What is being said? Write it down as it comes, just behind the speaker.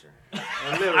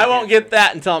I won't get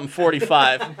that until I'm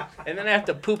 45, and then I have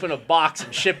to poop in a box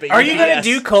and ship it. Are you gonna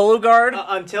do Cologuard?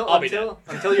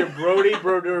 Until your Brody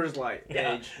Brodeur's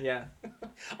age. Yeah.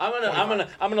 I'm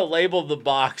gonna label the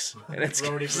box, and it's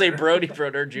gonna say Brody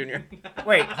Brodeur Jr.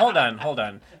 Wait, hold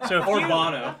on. So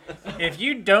Bono. if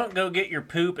you don't go get your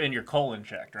poop and your colon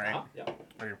checked, right? Yeah.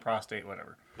 Or your prostate,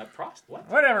 whatever. My prostate. What?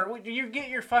 Whatever. You get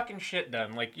your fucking shit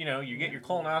done. Like, you get your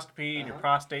colonoscopy and your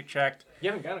prostate checked. You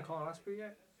haven't got a colonoscopy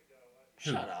yet?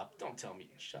 Shut up! Don't tell me.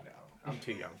 Shut up. I'm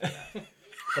too young for that.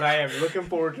 But I am looking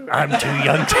forward to it. I'm too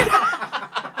young to.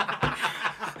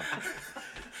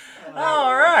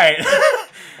 All right.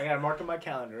 I got to mark on my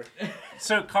calendar.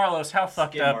 So, Carlos, how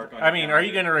fucked up? I mean, are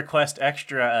you going to request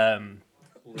extra?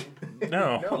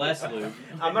 No. Less lube.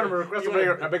 I'm going to request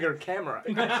a bigger camera.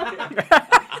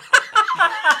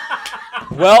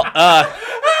 Well,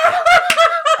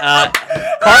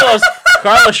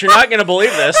 Carlos, you're not going to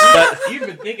believe this, but You've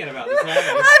been thinking about this,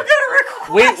 haven't you? I'm going to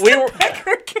request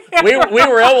we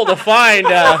were able to find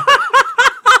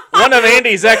one of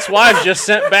Andy's ex-wives just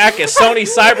sent back a Sony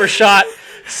CyberShot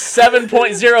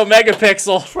 7.0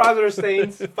 megapixel. Trouser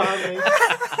stains, finally.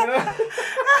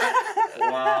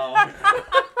 Wow.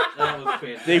 That was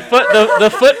fantastic. The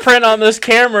footprint on this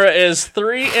camera is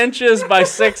 3 inches by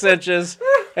 6 inches,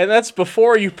 and that's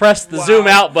before you press the zoom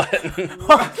out button.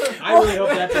 I really hope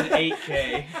that's an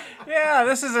 8K. Yeah,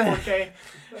 this is a... 4K.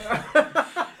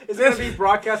 It's going to be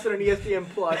broadcasted on ESPN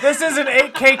Plus. This is an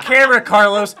 8K camera,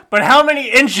 Carlos, but how many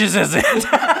inches is it?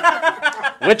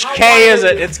 Which K is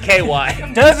it? It's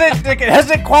KY. Does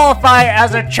it qualify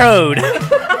as a chode?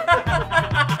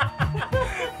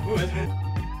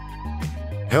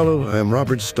 Hello, I'm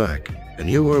Robert Stack, and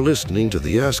you are listening to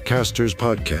the Asscasters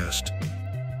podcast.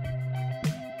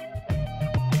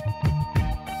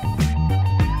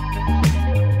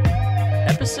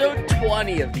 Episode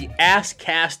 20 of the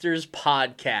Asscasters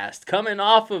podcast. Coming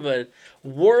off of a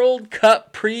World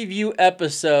Cup preview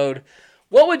episode,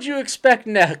 what would you expect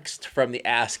next from the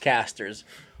Asscasters?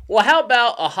 Well, how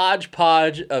about a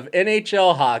hodgepodge of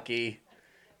NHL hockey,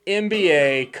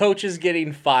 NBA, coaches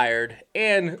getting fired,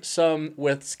 and some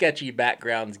with sketchy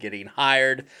backgrounds getting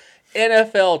hired,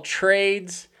 NFL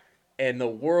trades, and the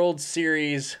World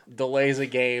Series delays a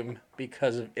game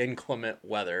because of inclement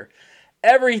weather.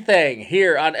 Everything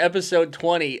here on episode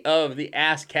 20 of the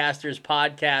Asscasters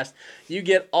podcast. You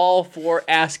get all 4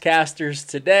 Asscasters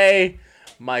today.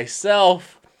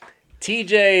 Myself,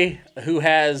 TJ, who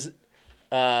has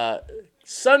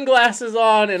sunglasses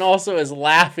on and also is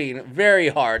laughing very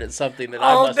hard at something that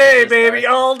I must have missed.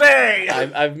 All day.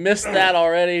 I've missed that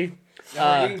already.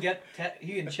 You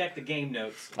can check the game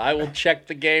notes. I will check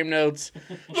the game notes.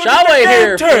 Shawway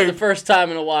here for the first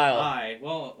time in a while. Hi.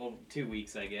 Well, 2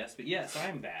 weeks, I guess. But yes,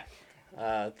 I'm back.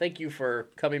 Thank you for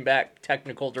coming back,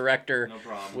 technical director. No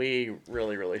problem. We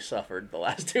really, really suffered the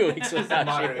last 2 weeks without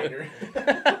you. Moderator.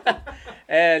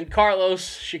 And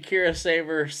Carlos, Shakira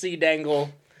Saver, C.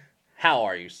 Dangle, how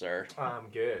are you, sir? I'm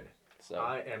good. So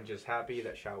I am just happy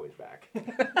that Shawway's back.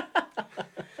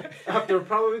 After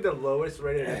probably the lowest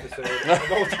rated episode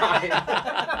of all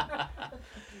time.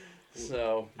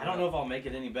 So I don't know if I'll make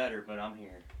it any better, but I'm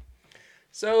here.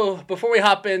 So before we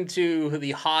hop into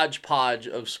the hodgepodge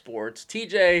of sports,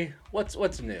 TJ,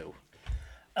 what's new?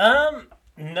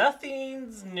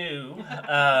 Nothing's new.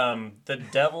 The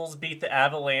Devils beat the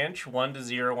Avalanche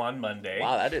 1-0 on Monday.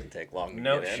 Wow, that didn't take long to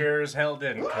No, get in. sure as hell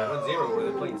didn't. 1-0.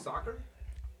 Were they playing soccer?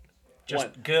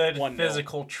 Just good 1-0.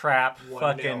 physical trap 1-0.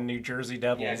 fucking New Jersey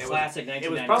Devils. Yeah, classic It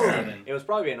was 1997.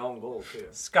 probably an own goal too.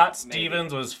 Scott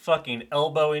Stevens was fucking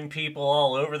elbowing people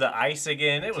all over the ice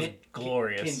again. It was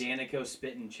glorious. Ken Danico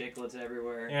spitting chiclets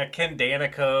everywhere. Yeah, Ken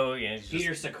Danico. Yeah,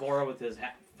 Peter Sikora with his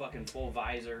fucking full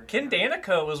visor. Ken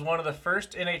Danico was one of the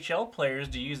first NHL players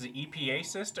to use the EPA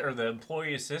system or the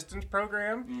Employee Assistance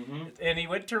Program, and he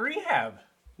went to rehab.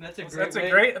 That's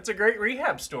a great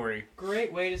rehab story.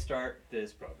 Great way to start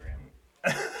this program.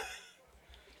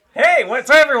 Hey, what's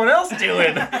everyone else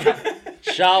doing?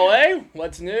 Shawway,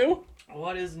 what's new?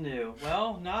 What is new?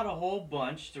 Well, not a whole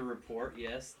bunch to report.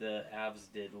 Yes, the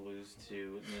Avs did lose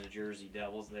to the New Jersey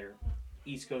Devils. Their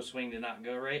East Coast swing did not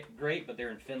go great, but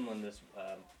they're in Finland this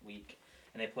week,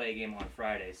 and they play a game on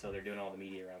Friday, so they're doing all the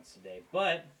media rounds today.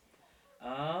 But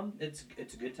it's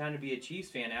a good time to be a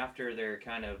Chiefs fan after their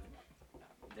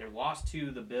loss to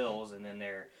the Bills and then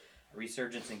their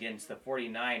resurgence against the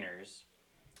 49ers.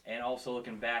 And also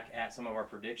looking back at some of our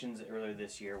predictions earlier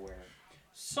this year where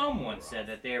someone said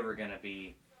that they were going to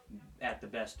be at the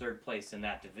best third place in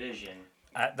that division.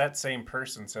 That same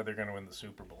person said they're going to win the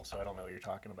Super Bowl, so I don't know what you're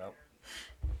talking about.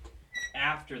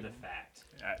 After the fact.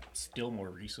 Still more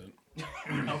recent.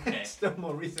 Okay. Still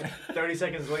more recent. 30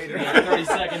 seconds later. Yeah, 30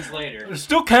 seconds later. It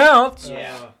still counts.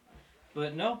 Yeah.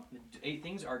 But no,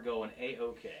 things are going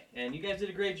A-okay. And you guys did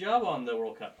a great job on the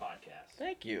World Cup podcast.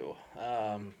 Thank you.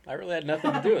 I really had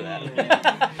nothing to do with that.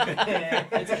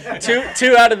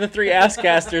 two out of the 3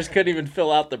 Asscasters couldn't even fill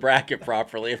out the bracket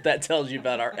properly, if that tells you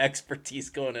about our expertise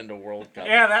going into World Cup.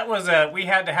 Yeah, that was we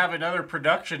had to have another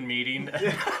production meeting.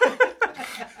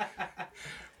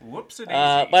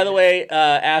 Whoopsie-daisy. By the way,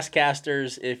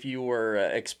 Asscasters, if you were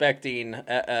expecting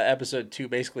episode 2,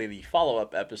 basically the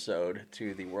follow-up episode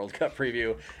to the World Cup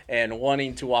preview, and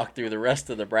wanting to walk through the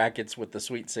rest of the brackets with the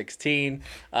Sweet 16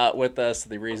 with us,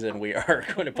 the reason we are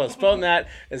going to postpone that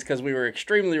is because we were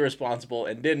extremely responsible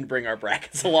and didn't bring our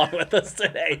brackets along with us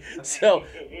today. So,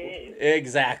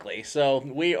 exactly. So,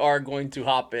 we are going to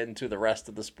hop into the rest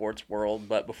of the sports world,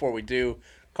 but before we do,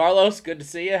 Carlos, good to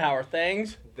see you. How are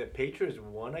things? The Patriots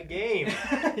won a game.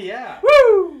 Yeah.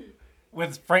 Woo!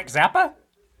 With Frank Zappa?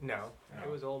 No, it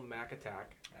was old Mac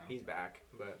Attack. He's back,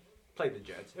 but played the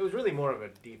Jets. It was really more of a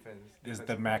defense. Is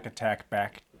the Mac Attack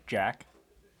back, Jack?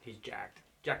 He's jacked.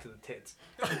 Jacked to the tits.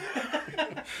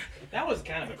 That was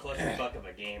kind of a clusterfuck of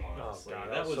a game, honestly. Oh,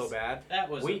 God, that was so bad. That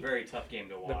was a very tough game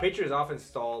to watch. The Patriots offense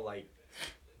stalled like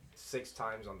 6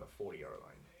 times on the 40-yard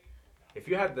line. If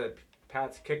you had the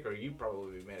Pat's kicker, you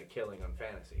probably made a killing on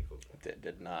fantasy football.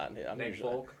 Did not. Nick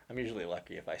Folk. I'm usually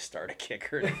lucky if I start a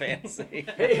kicker in fantasy.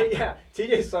 Hey, yeah,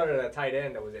 TJ started a tight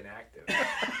end that was inactive,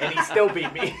 and he still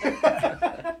beat me.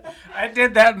 I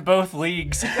did that in both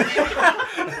leagues.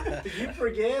 Did you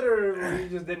forget, or you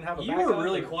just didn't have a You backup? were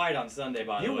really quiet on Sunday,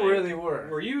 by the way. You really were.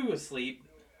 Were you asleep?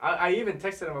 I even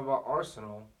texted him about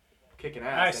Arsenal kicking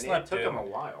ass, and it took him a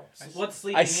while. What's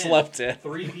sleeping I slept in.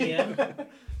 3 p.m.?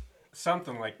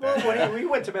 Something like Well, that. we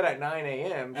went to bed at 9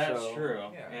 a.m. That's so, true.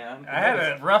 Yeah. I had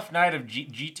a rough night of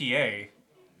GTA.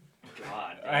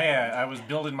 God. I was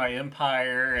building my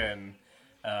empire, and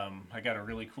I got a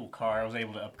really cool car. I was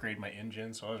able to upgrade my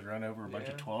engine, so I was run over a bunch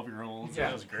of 12-year-olds. Yeah.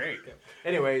 That was great.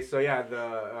 Anyway, so yeah,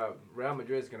 the Real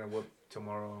Madrid is gonna whoop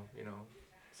tomorrow. You know,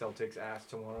 Celtics ass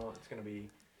tomorrow. It's gonna be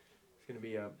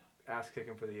a ass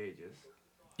kicking for the ages.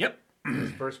 Yep.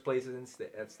 First place is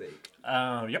at stake.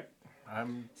 Yep.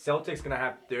 Celtics gonna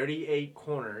have 38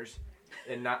 corners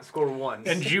and not score once.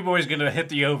 And G-Boy's going to hit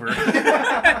the over.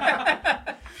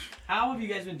 How have you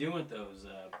guys been doing with those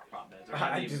prop bets?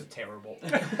 I'm just terrible.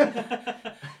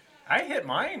 I hit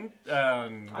mine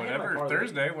parlay.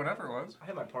 Thursday, whenever it was. I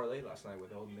had my parlay last night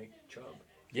with old Nick Chubb.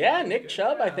 Yeah, Nick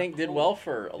Chubb, I think, did well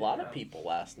for a lot of people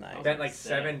last night. Bet like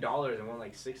 $7 and won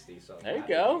like 60. So There you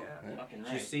go. Yeah. Fucking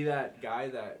Did you see that guy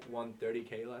that won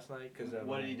 $30K last night? Because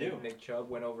what did he do? Nick Chubb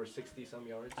went over 60-some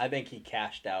yards. I think he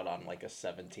cashed out on like a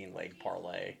 17-leg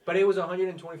parlay. But it was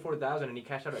 124,000 and he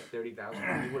cashed out at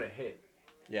 30,000. He would have hit.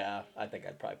 Yeah, I think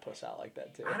I'd probably puss out like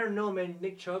that too. I don't know, man.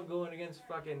 Nick Chubb going against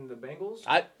fucking the Bengals.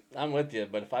 I'm with you,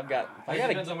 but if I've got, It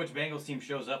depends on which Bengals team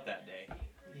shows up that day.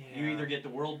 Yeah. You either get the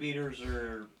world beaters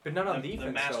or but not on the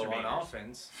defense, master though, on beaters.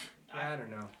 offense. I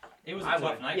don't know. It was a I tough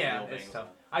would- night Yeah, for the it's Bengals. tough.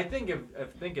 I think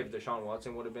if Deshaun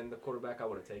Watson would have been the quarterback, I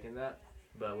would have taken that.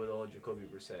 But with old Jacoby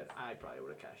Brissett, I probably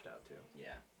would have cashed out too.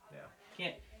 Yeah. Yeah.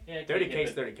 Can't. Yeah, 30K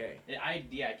is 30K. I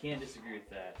can't disagree with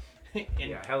that. And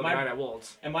Yeah, hell of a night at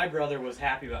Waltz. And my brother was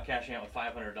happy about cashing out with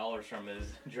 $500 from his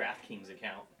DraftKings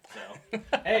account. So,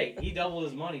 hey, he doubled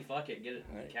his money. Fuck it, get it,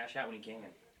 cash out when he can.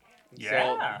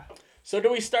 Yeah. So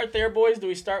do we start there, boys? Do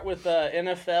we start with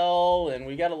NFL? And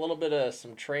we got a little bit of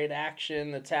some trade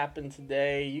action that's happened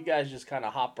today. You guys just kind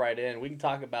of hop right in. We can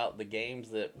talk about the games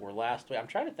that were last week. I'm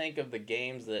trying to think of the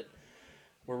games that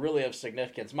were really of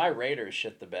significance. My Raiders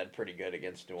shit the bed pretty good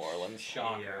against New Orleans.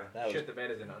 Shocker. That was- Shit the bed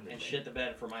is an understatement. And shit the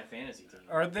bed for my fantasy team.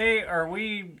 Are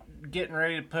we getting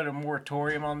ready to put a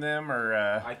moratorium on them, or?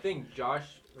 I think Josh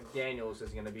McDaniels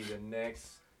is going to be the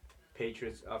next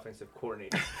Patriots offensive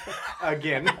coordinator.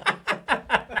 Again.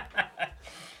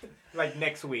 Like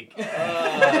next week.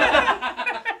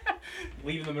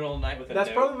 Leave in the middle of the night with a That's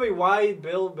note. probably why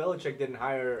Bill Belichick didn't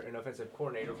hire an offensive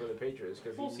coordinator for the Patriots,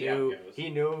 because We'll see how it goes. he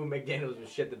knew McDaniels would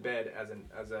shit the bed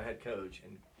as a head coach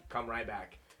and come right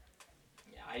back.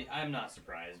 Yeah, I'm not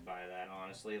surprised by that,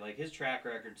 honestly. Like, his track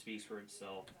record speaks for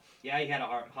itself. Yeah, he had a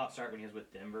hot start when he was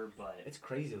with Denver, but... It's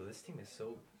crazy though. This team is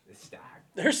it's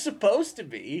stacked. They're supposed to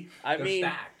be. They're mean,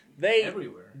 stacked. they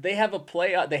everywhere. They have a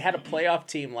playoff. They had a playoff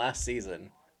team last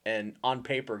season, and on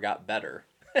paper got better,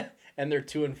 and they're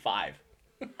 2-5.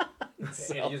 And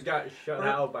he just got shut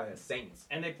out by the Saints.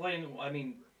 And they play in, I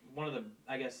mean, one of the,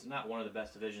 I guess not one of the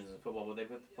best divisions in football, but they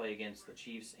put to play against the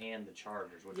Chiefs and the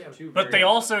Chargers, which are two. But they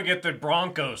also get the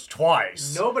Broncos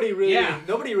twice. Nobody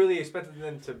really expected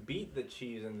them to beat the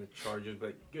Chiefs and the Chargers,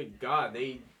 but good God,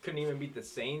 they couldn't even beat the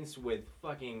Saints with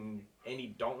fucking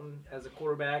Andy Dalton as a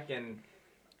quarterback, and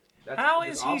how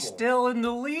is he still in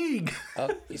the league?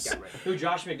 Who,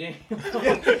 Josh McDaniel?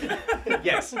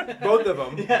 Yes, both of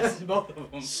them. Yes, both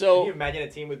of them. So can you imagine a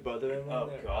team with both of them?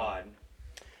 Oh God.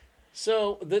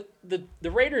 So the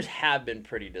Raiders have been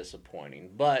pretty disappointing,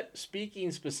 but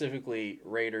speaking specifically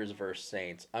Raiders versus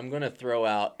Saints, I'm going to throw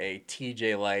out a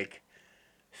TJ-like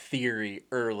theory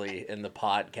early in the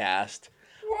podcast.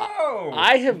 Whoa!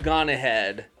 I have gone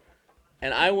ahead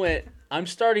and I'm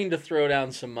starting to throw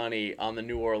down some money on the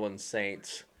New Orleans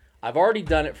Saints. I've already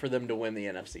done it for them to win the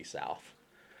NFC South.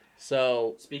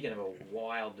 So speaking of a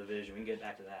wild division, we can get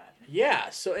back to that.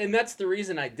 Yeah, and that's the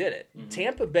reason I did it. Mm-hmm.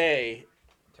 Tampa Bay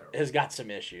has got some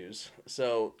issues.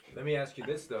 So let me ask you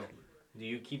this though: do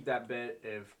you keep that bet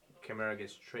if Kamara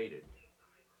gets traded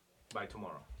by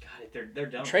tomorrow? God, they're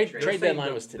done. Trade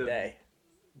deadline was today.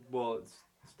 Well, it's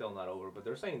still not over, but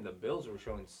they're saying the Bills were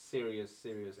showing serious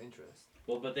interest.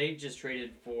 Well, but they just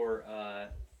traded for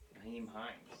Naheem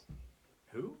Hines.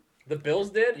 Who? The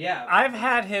Bills did? Yeah. I've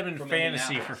had him in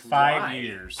fantasy for 5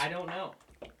 years. I don't know.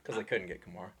 Because they couldn't get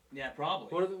Kamara. Yeah,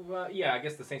 probably. I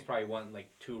guess the Saints probably won like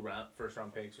 2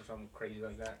 first-round picks or something crazy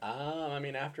like that. I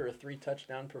mean, after a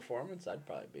 3-touchdown performance, I'd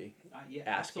probably be asking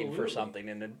absolutely. for something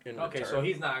in return. Okay, so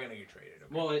he's not going to get traded.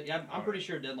 Okay. Well, I'm pretty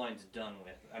sure deadline's done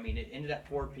with. I mean, it ended at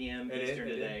 4 p.m. Eastern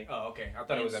today. Oh, okay. I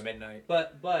thought it was at midnight.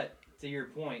 But to your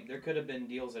point, there could have been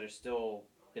deals that are still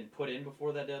been put in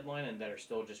before that deadline and that are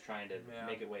still just trying to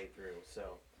make it way through.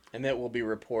 So. And that will be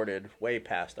reported way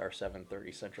past our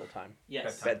 7:30 Central Time.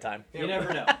 Yes. Bedtime. You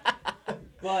never know.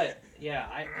 But yeah,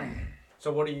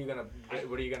 So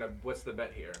what's the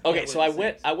bet here? Okay, so I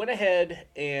went ahead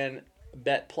and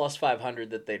bet plus 500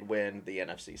 that they'd win the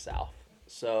NFC South.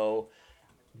 So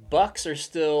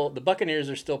the Buccaneers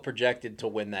are still projected to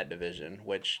win that division,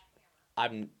 which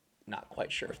I'm not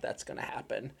quite sure if that's going to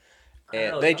happen.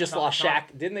 And they just lost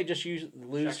Shaq. Didn't they just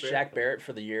lose Shaq Barrett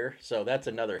for the year? So that's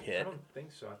another hit. I don't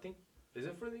think so. I think is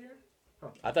it for the year? Huh.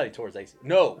 I thought he tore his ACL.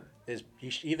 No,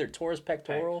 he either tore his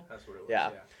pectoral. That's what it was. Yeah.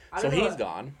 So he's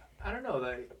gone. I don't know.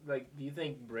 Like, do you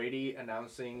think Brady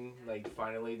announcing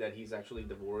finally that he's actually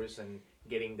divorced and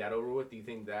getting that over with? Do you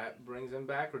think that brings him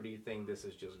back, or do you think this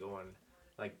is just going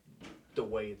the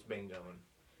way it's been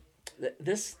going?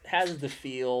 This has the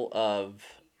feel of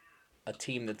a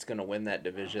team that's going to win that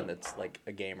division that's like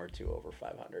a game or two over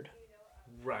 500.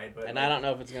 Right, but I don't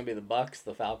know if it's going to be the Bucks,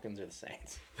 the Falcons, or the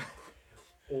Saints.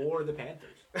 Or the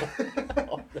Panthers.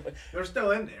 They're still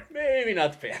in there. Maybe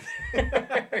not the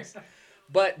Panthers.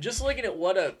 But just looking at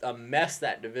what a mess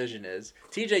that division is,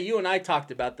 TJ, you and I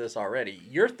talked about this already.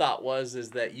 Your thought is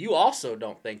that you also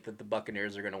don't think that the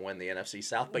Buccaneers are going to win the NFC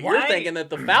South, but you're thinking that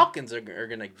the Falcons are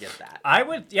going to get that.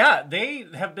 They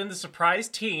have been the surprise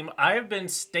team. I have been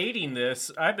stating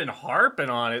this. I've been harping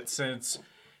on it since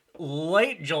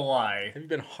late July. Have you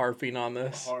been harping on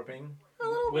this? Harping?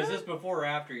 Was this before or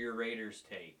after your Raiders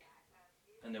take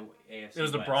in the AFC It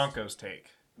was the West? Broncos take.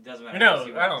 Doesn't matter. No,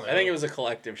 I don't know. I think it was a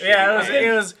collective shit. Yeah,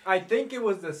 it was. I think it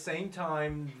was the same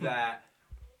time that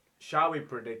Shawi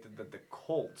predicted that the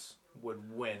Colts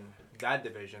would win that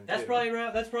division. That's too. probably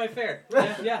right. That's probably fair.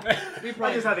 Yeah.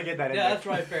 I just had to get that in. Yeah, there. that's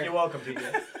probably fair. You're welcome,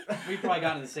 TJ. We probably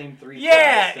got in the same 3.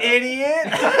 Yeah,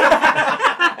 idiot.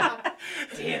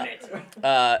 Damn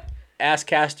it.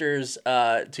 Asscasters,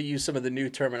 to use some of the new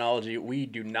terminology, we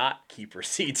do not keep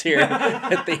receipts here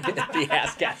at the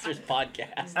Asscasters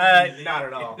podcast. Not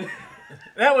at all.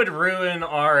 That would ruin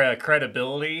our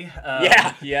credibility.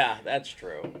 Yeah, that's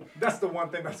true. That's the one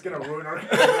thing that's going to ruin our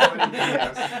credibility.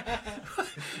 Yes.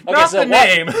 Not the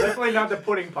name. Definitely not the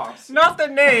pudding pops. Not the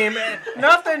name.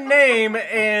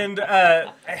 And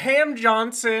Ham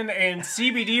Johnson and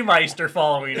CBD Meister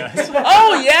following us.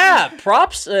 Oh, yeah.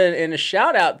 Props and a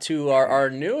shout out to our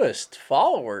newest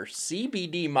follower,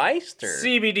 CBD Meister.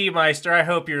 CBD Meister, I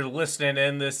hope you're listening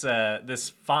in this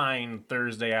fine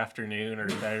Thursday afternoon or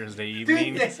Thursday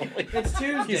evening. It's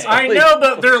Tuesday. I know,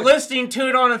 but they're listening to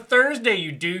it on a Thursday,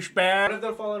 you douchebag. What if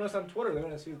they're following us on Twitter? They're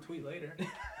going to see the tweet later.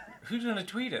 Who's going to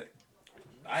tweet it?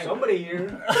 Somebody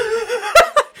here.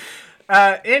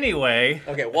 Anyway.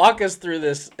 Okay, walk us through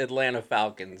this Atlanta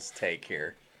Falcons take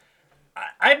here.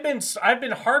 I've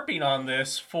been harping on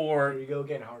this for... There you go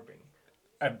again, harping.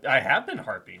 I have been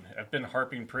harping. I've been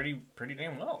harping pretty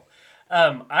damn well.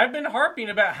 I've been harping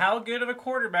about how good of a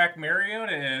quarterback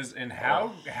Mariota is and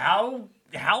how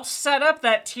set up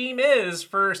that team is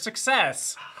for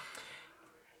success.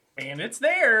 And it's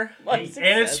there. Like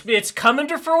and success. it's coming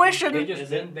to fruition. They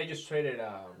just traded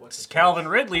what's his Calvin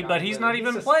name? Ridley, but he's not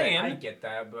even playing. I get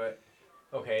that, but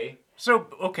okay. So,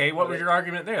 what was your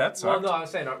argument there? That sucked. Well, no, I'm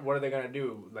saying, what are they gonna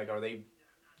do? Like, are they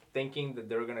thinking that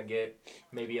they're gonna get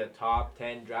maybe a top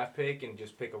 10 draft pick and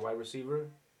just pick a wide receiver?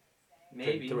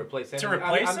 Maybe to replace him. To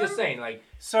replace I'm just him? saying, like,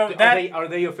 So are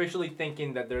they officially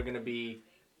thinking that they're gonna be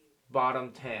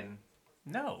bottom 10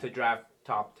 no. to draft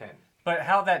top 10? But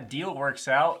how that deal works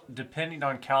out, depending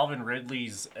on Calvin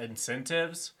Ridley's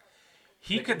incentives,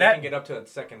 They can get up to a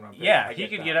second round pick. Yeah, he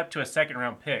could get up to a second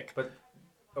round pick. But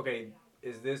okay,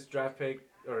 is this draft pick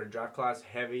or draft class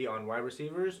heavy on wide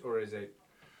receivers, or is it?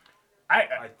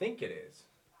 I think it is.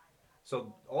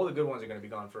 So all the good ones are going to be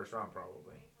gone first round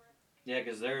probably. Yeah,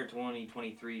 because their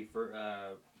 2023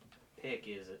 pick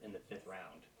is in the 5th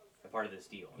round, a part of this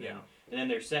deal. And then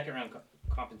their second round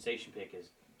compensation pick is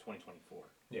 2024.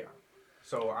 Yeah.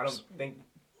 So I don't think.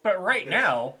 But right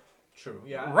now, True.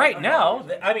 Yeah. right I now,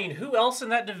 know. I mean, who else in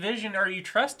that division are you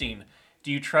trusting?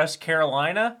 Do you trust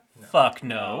Carolina? No. Fuck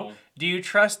no. Do you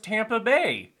trust Tampa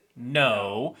Bay?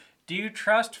 No. Do you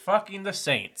trust fucking the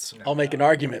Saints? I'll make an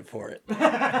argument for it.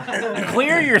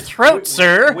 Clear your throat,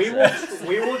 sir. We'll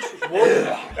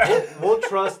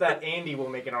trust that Andy will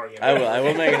make an argument. I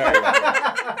will make an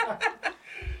argument.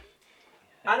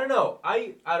 I don't know.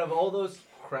 Out of all those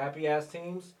crappy ass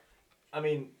teams, I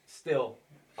mean, still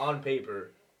on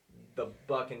paper, the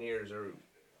Buccaneers are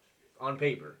on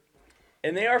paper.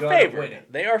 And they are Gonna favored. win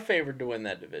it. They are favored to win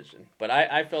that division. But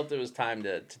I felt it was time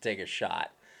to take a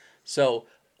shot. So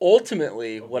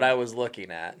ultimately, what I was looking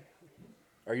at.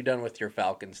 Are you done with your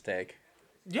Falcons take?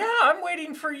 Yeah, I'm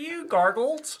waiting for you,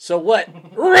 Gargles. So what?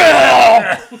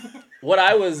 What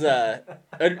I was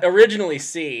originally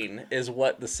seeing is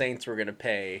what the Saints were going to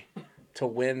pay to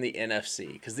win the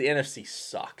NFC, because the NFC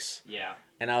sucks. Yeah.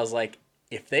 And I was like,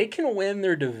 if they can win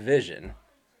their division,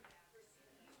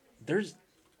 there's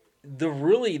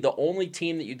the only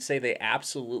team that you'd say they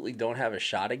absolutely don't have a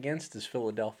shot against is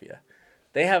Philadelphia.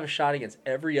 They have a shot against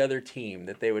every other team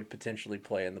that they would potentially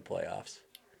play in the playoffs.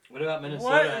 What about Minnesota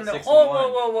What? at No, 6-1?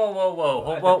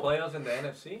 whoa. At the playoffs in the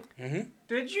NFC? Mm-hmm.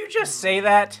 Did you just say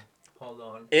that? Hold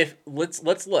on. If let's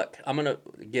look. I'm gonna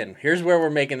again. Here's where we're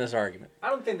making this argument. I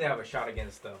don't think they have a shot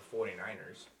against the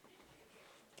 49ers.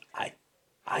 I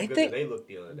How good think did they look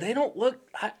the other day? they don't look.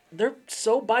 They're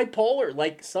so bipolar.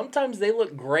 Like sometimes they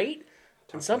look great,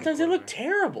 and sometimes they look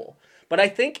terrible. But I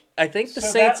think the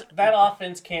Saints. That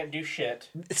offense can't do shit.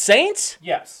 Saints.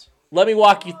 Yes. Let me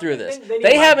walk you through this. They need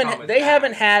They Mike haven't Thomas they back.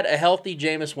 haven't had a healthy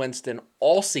Jameis Winston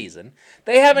all season.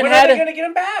 They haven't When had. are they going to get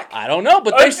him back? I don't know,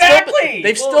 but Exactly!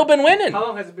 they've still been winning. How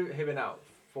long has he been out?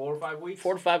 4 or 5 weeks?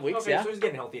 4 to 5 weeks. Okay, Yeah, so he's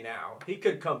getting healthy now. He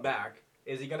could come back.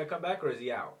 Is he going to come back or is he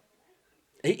out?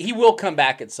 he will come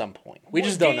back at some point. We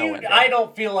just don't know when. I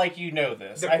don't feel like you know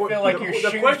this. I feel like you're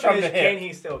shooting question from is, the hip.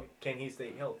 can he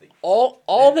stay healthy?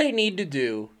 All they need to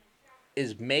do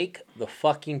is make the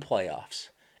fucking playoffs.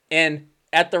 And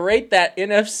at the rate that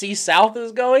NFC South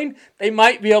is going, they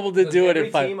might be able to do it in Every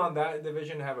 5. team on that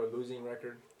division have a losing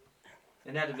record.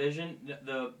 In that division,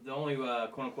 the only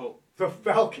quote unquote. The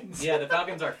Falcons. Yeah, the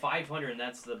Falcons are 500, and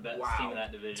that's the best Wow. team in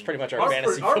that division. It's pretty much our Our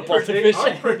fantasy our football our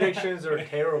division. predictions are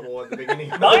terrible at the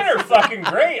beginning. Of Mine are fucking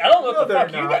great. I don't know No, what the they're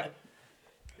fuck you not. got.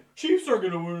 Chiefs are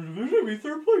going to win the division. Be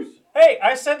third place. Hey,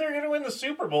 I said they're going to win the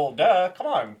Super Bowl. Duh. Come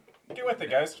on. Get with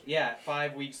it, guys. Yeah,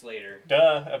 5 weeks later.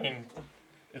 Duh. I mean,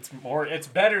 it's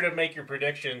better to make your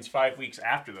predictions 5 weeks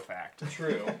after the fact.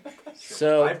 True.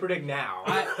 So I predict now.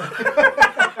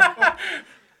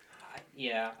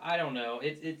 Yeah, I don't know.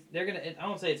 They're gonna. I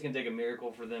don't say it's gonna take a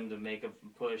miracle for them to make a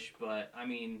push, but I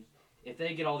mean, if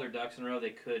they get all their ducks in a row,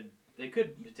 they could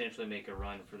potentially make a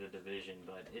run for the division.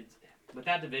 But with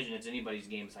that division, it's anybody's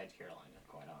game besides Carolina,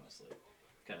 quite honestly.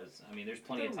 Because I mean, there's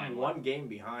plenty of time. One game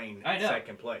behind I know.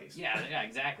 second place. Yeah,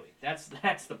 exactly. That's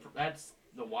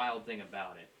the wild thing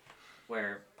about it,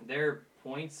 where their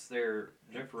points, their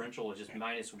differential is just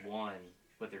 -1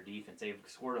 with their defense. They've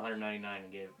scored 199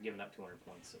 and given up 200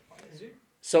 points so far this year.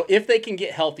 So if they can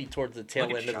get healthy towards the tail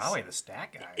Look end at of Charlie, the stat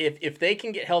guy. if they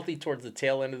can get healthy towards the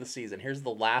tail end of the season, here's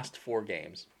the last 4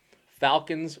 games: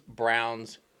 Falcons,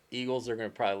 Browns, Eagles. They're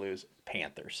going to probably lose.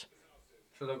 Panthers.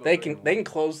 So they'll go They 3-1. can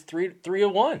close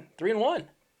 3-1, 3-1.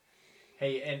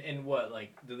 Hey, and what,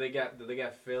 like, do they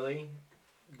get Philly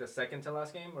the second to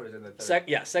last game, or is it the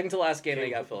third? Second to last game Okay,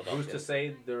 they got Philadelphia. Who's to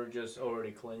say they're just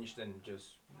already clinched and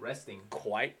just resting?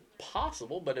 Quite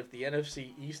possible, but if the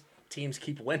NFC East teams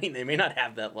keep winning, they may not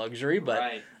have that luxury. But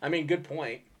Right. I mean, good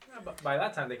point. Yeah, but by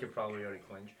that time, they could probably already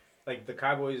clinch. Like, the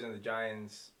Cowboys and the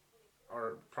Giants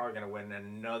are probably gonna win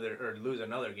another or lose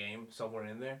another game somewhere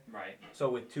in there. Right. So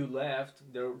with 2 left,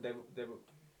 they've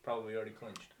probably already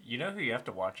clinched. You know who you have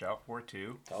to watch out for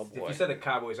too? Oh If boy. you said the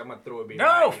Cowboys, I'm gonna throw a beer. No,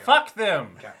 right here. fuck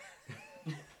them.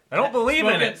 Okay. I don't believe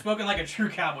in it. Spoken like a true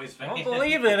Cowboys I fan. don't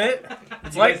believe in it.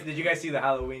 It's Did you guys see the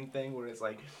Halloween thing where it's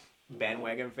like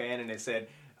bandwagon fan and it said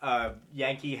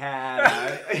Yankee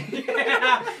hat,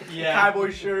 Yeah. Cowboy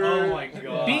shirt. Oh my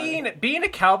god. being a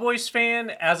Cowboys fan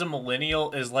as a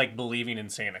millennial is like believing in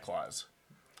Santa Claus.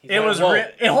 It was Whoa.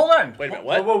 hold on. Wait a minute,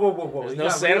 Whoa, what? whoa, whoa, whoa! There's You no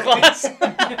got Santa real- Claus?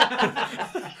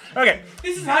 Okay,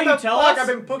 This is how What you the tell fuck? us.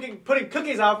 I've been putting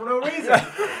cookies out for no reason.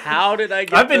 How did I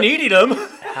get I've been eating them.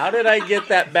 How did I get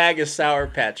that bag of Sour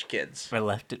Patch Kids? I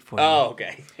left it for Oh,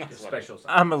 okay. Special sauce.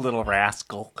 I'm a little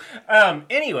rascal.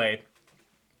 Anyway,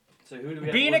 So who do we have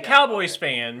to being a look at? Cowboys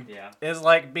fan Yeah. is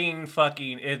like being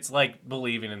fucking. It's like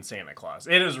believing in Santa Claus.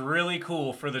 It is really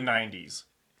cool for the '90s.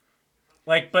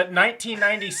 Like, but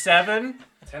 1997.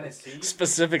 Tennessee.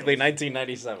 Specifically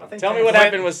 1997. think Tell me what Tennessee-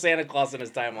 happened with Santa Claus in his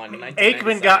timeline in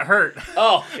 1997. Aikman got hurt.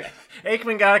 Oh, okay.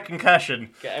 Aikman got a concussion.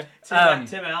 Okay.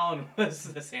 Tim Allen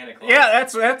was the Santa Claus. Yeah,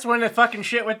 that's when the fucking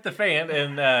shit went the fan,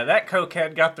 and that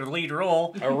cokehead got the lead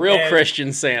role. A real And-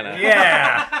 Christian Santa.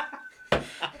 Yeah.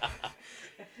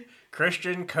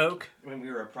 Christian Coke When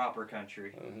we were a proper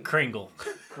country. Kringle.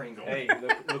 Kringle. Hey,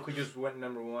 look who just went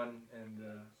number 1 in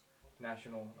the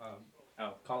national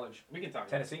college. We can talk about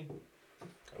Tennessee.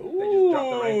 Ooh. dropped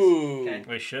the ranks.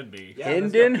 Okay. We should be. Yeah,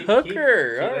 let's Hendon go. Keep-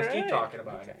 Hooker. keep- All let's keep right. talking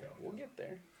about NFL. We'll get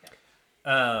there.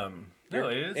 No,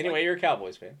 it is. Anyway, you're a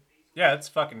Cowboys fan. Yeah, it's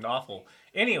fucking awful.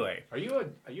 Anyway, Are you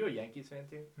a Yankees fan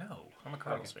too? no, I'm a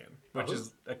Cardinals fan, which Oh.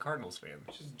 is a Cardinals fan.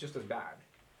 Which is just as bad.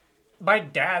 My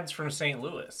dad's from St.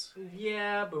 Louis.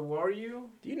 Yeah, but were you?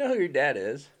 Do you know who your dad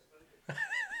is?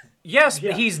 Yes,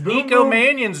 Yeah. but he's Boom, Nico boom.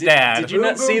 Manion's dad. Did you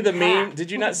not Boom, see the boom, meme? pat.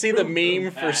 Did you not see the Boom, boom,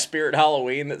 meme for pat. Spirit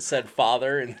Halloween that said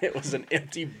father and it was an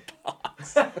empty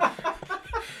box?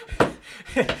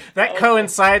 That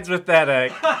coincides with that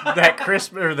that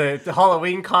Christmas or the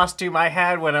Halloween costume I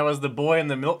had when I was the boy in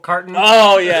the milk carton.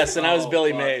 Oh yes, and I was Oh,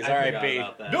 Billy fuck. Mays. I forgot R.I.P.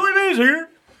 about that. Billy Mays here.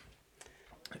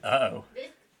 Uh-oh.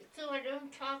 So I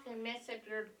don't talk and mess up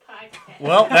your podcast.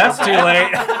 Well, that's too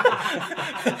late.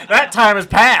 That time has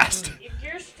passed. If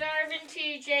you're starving,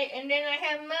 TJ, and then I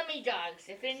have mummy dogs.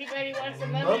 If anybody wants a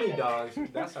Mummy dogs.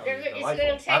 That sounds it's delightful.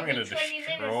 gonna take I'm me gonna 20 minutes.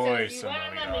 So destroy if you some want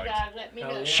a mummy mummy dogs. dog, let me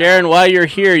Hell know. yeah. Sharon, while you're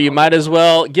here, you might as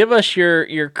well give us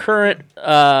your current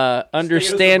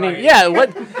understanding. right. Yeah,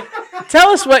 what? Tell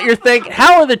us what you're thinking.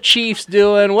 How are the Chiefs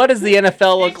doing? What does the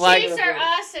NFL look The like? Chiefs are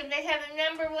awesome. They have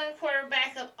the #1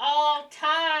 quarterback of all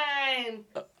time.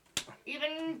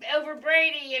 Even over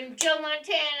Brady and Joe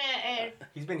Montana and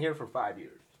He's been here for 5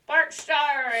 years. Bart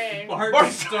Starr and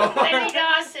Bart Starr. Lenny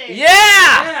Dawson. Yeah.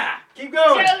 Yeah. Keep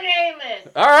Joe going.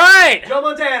 Namath. All right. Joe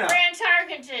Montana. Grant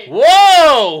Tarkenton.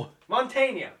 Whoa.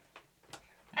 Montana.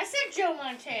 I said Joe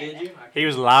Montana. Did you? He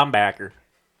was a linebacker.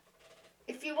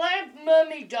 If you want a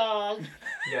mummy dog,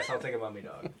 Yes, I'll take a mummy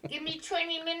dog. give me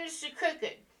 20 minutes to cook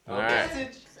it. All right. TJ,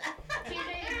 if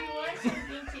you want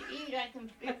something to eat, I can.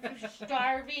 If you're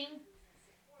starving,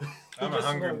 I'm a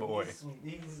hungry boy.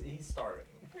 He's starving.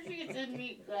 where'd you get the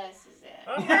meat glasses at?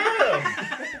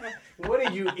 Oh, What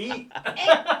did you eat? Hey,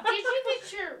 did you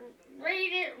get your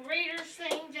Raiders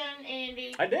thing done,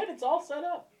 Andy? I did. It's all set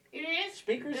up. It is?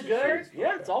 Speaker's Does it good. work?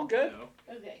 Yeah, it's all good.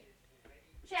 Okay.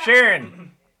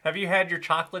 Sharon, have you had your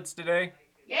chocolates today?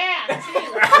 Yeah,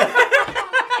 too.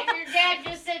 And your dad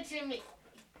just said to me,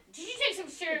 "Did you take some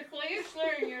cereal? You're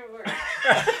slurring your words."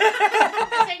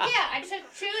 I said, "Yeah, I took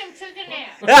 2 and took a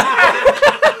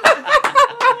nap."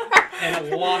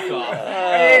 And a walk-off.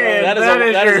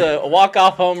 That is a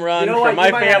walk-off home run You know for what? my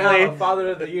You might not family. have a father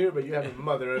of the year, but you have a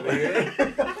mother of the year.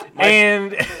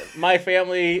 And My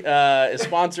family is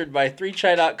sponsored by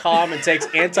 3chai.com and takes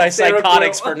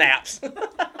antipsychotics for naps.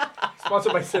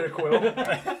 Sponsored by Seroquel.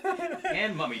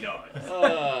 And mummy dogs.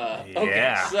 Okay,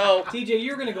 Yeah. so TJ,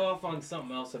 you were gonna go off on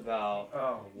something else about.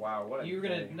 Oh wow! What a You were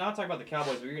gonna day. not talk about the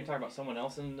Cowboys, but you were gonna talk about someone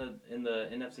else in the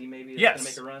NFC maybe that's Yes. gonna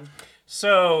make a run.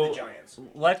 so The Giants.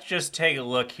 let's just take a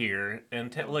look here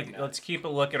and look. Let's keep a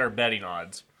look at our betting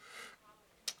odds.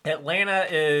 Atlanta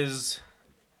is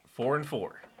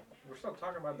 4-4. We're still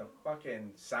talking about the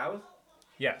fucking South.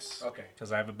 Yes. Okay.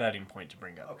 Because I have a betting point to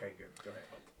bring up. Okay, good. Go ahead.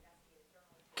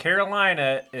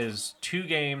 Carolina is 2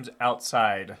 games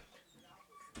outside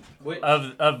Which,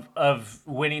 of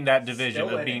winning that division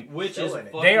Still of in being. it. which Still is in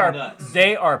it. fucking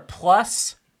They nuts. are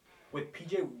plus. With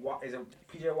is it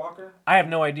PJ Walker, I have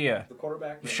no idea. the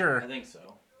quarterback? Yeah. Sure. I think so.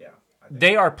 Yeah. I think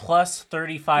They are plus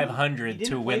 3,500 He to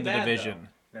didn't win play the bad, division.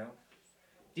 no.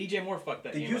 DJ Moore fucked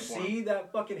that Did game you up for him. see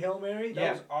that fucking Hail Mary? That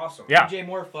Yeah. was awesome. Yeah. DJ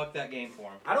Moore fucked that game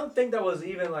for him. I don't think that was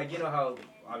even like, you know how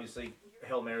obviously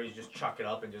Hail Marys just chuck it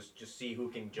up and just see who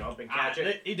can jump and catch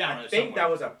it. He down I it think somewhere. that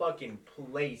was a fucking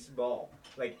place ball.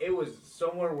 Like it was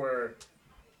somewhere where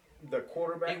the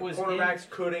quarterbacks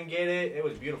couldn't get it. It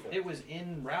was beautiful. It was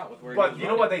in route with where. But you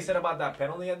know what they said about that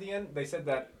penalty at the end? They said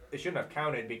that it shouldn't have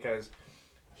counted because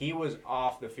he was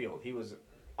off the field. He was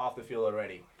off the field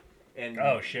already. And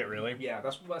Oh shit! Really? yeah,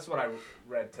 that's what I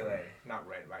read today. Not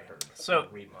read, I heard. So- I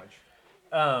don't read much.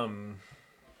 Oh,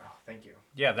 Thank you.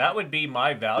 yeah, that would be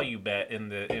my value bet in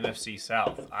the NFC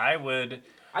South. I mean,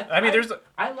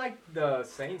 I like the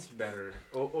Saints better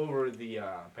over the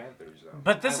Panthers though.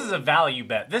 but this is a value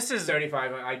bet. This is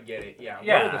 35. I get it. Yeah.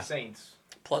 Yeah. What are the Saints?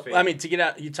 Plus, Fit I mean, to get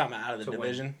out, you talking about out of the to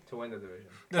division? to win the division?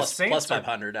 the Plus Saints are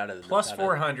 500 out of the plus out of-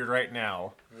 400 right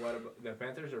now. What about the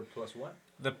Panthers are plus what?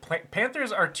 The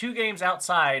Panthers are 2 games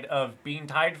outside of being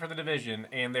tied for the division,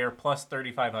 and they're plus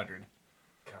 3,500.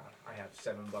 God, I have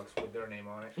 $7 with their name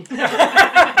on it.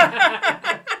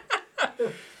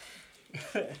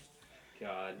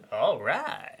 God, All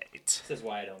right. this is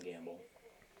why I don't gamble.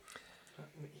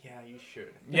 Yeah, you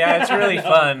should. Yeah, it's really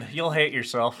fun. You'll hate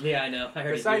yourself. Yeah, I know. I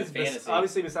heard Besides, it do with fantasy.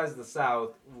 obviously, besides the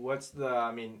South, what's the?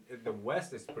 I mean, the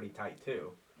West is pretty tight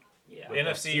too. Yeah. With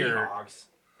the NFC or- Seahawks.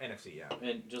 NFC, yeah.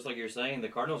 And just like you're saying, the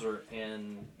Cardinals are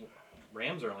and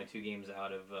Rams are only 2 games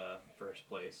out of first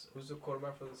place. Who's the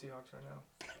quarterback for the Seahawks right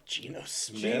now? Geno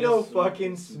Smith. Geno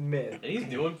fucking Smith. And he's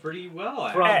doing pretty well.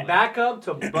 From actually. backup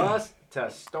to bust to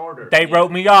starter. They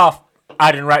wrote me off.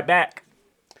 I didn't write back.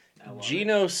 I love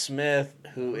Geno Smith,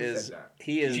 who Who is said that?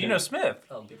 he is Geno Smith.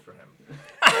 Oh, good for him.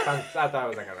 I thought it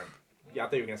was like I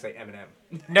thought you were gonna say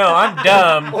Eminem. No, I'm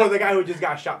dumb. Or the guy who just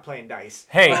got shot playing dice.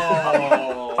 Hey,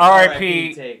 Oh,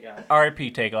 R.I.P. Take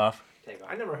RIP takeoff.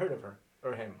 I never heard of her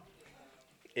or him.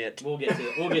 it. We'll get to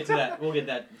that. We'll get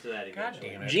to that eventually.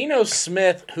 damn it. Geno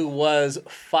Smith, who was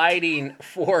fighting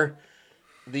for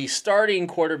the starting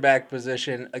quarterback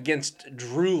position against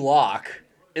Drew Lock,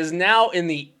 is now in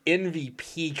the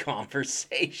MVP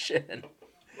conversation.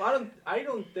 Well, I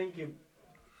don't think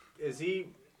is he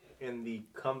in the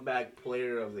comeback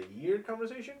player of the year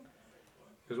conversation?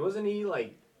 Because wasn't he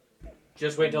like?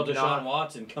 Just wait till Deshaun Not-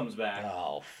 Watson comes back.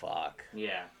 Oh fuck!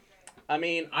 Yeah, I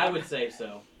mean, I would say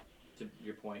so. To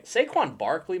your point. Saquon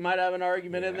Barkley might have an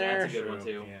argument in there. That's a good one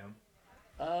too.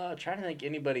 Yeah. Trying to think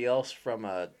anybody else from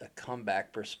a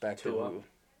comeback perspective. Tua.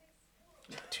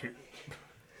 who-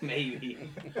 Maybe.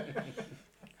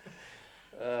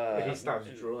 If he stops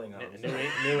drooling on him.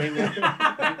 New England,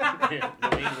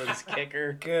 New England's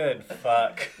kicker. Good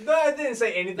fuck. No, I didn't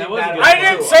say anything That was bad a about good I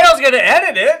didn't Tua. say I was gonna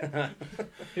edit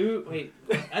it. Who? Wait.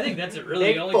 I think that's really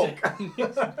Nick the only.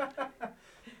 Folk.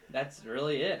 That's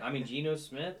really it. I mean, Geno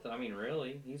Smith. I mean,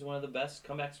 really, he's one of the best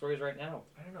comeback stories right now.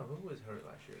 I don't know who was hurt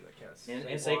last year. That cast. And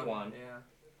Saquon. Yeah,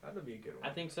 that'd be a good I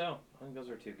one. think so. I think those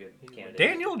are 2 good candidates.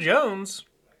 Daniel Jones.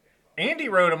 Andy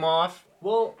wrote him off.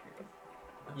 Well,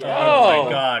 Oh, Oh. my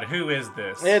God, who is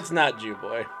this? It's not Jew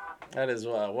Boy. That is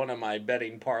one of my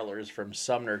betting parlors from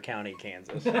Sumner County,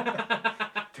 Kansas.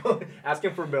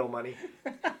 asking for bill money.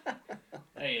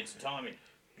 Hey, it's Tommy.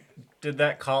 Did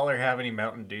that caller have any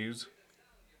Mountain Dews?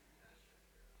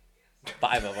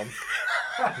 5 of them.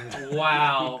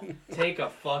 Wow. Take a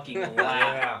fucking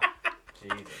lap.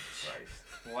 Yeah. Jesus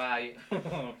Christ.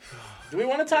 Wow. Do we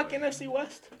want to talk NFC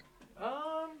West?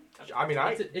 I mean,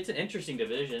 It's an interesting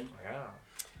division. yeah.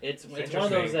 It's one of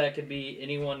interesting. those that could be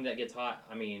anyone that gets hot.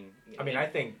 I mean, I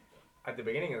think at the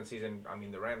beginning of the season,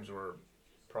 the Rams were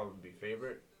probably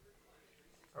favorite.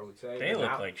 I would say. They And look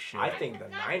now, like shit. I think the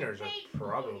Niners are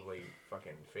probably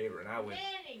fucking favorite now with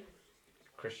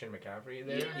Christian McCaffrey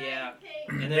there. Yeah.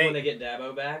 And then when they get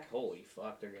Dabo back, holy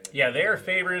fuck, they're gonna. Yeah, they are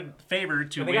favored to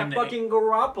And they win. got fucking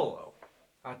Garoppolo,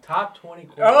 a top 20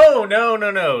 quarterback. Oh no!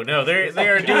 They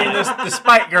are doing this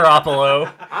despite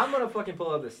Garoppolo. I'm gonna fucking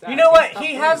pull out the stats. You know what? He's top He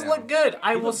 20 has now. looked good.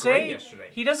 I He will looked great say yesterday.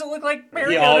 he doesn't look like He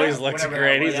Mariota. always looks Whatever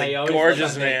great. that He's was. Yeah, he a always gorgeous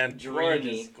looks like man.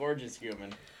 dreamy. Gorgeous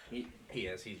human. He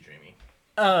is. He's dreamy.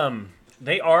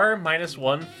 They are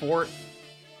 -1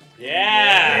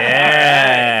 Yeah.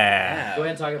 Yeah. Go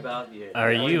ahead and talk about you.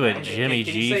 Are you a Jimmy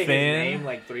Can you G say his fan? name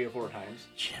like 3 or 4 times?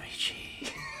 Jimmy G.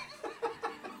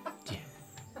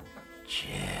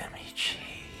 Jimmy G.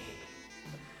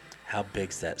 How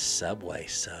big's that Subway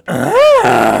sub?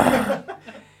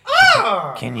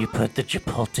 Can you put the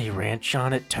Chipotle Ranch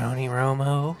on it, Tony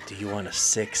Romo? Do you want a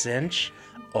 6-inch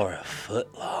or a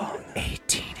foot long?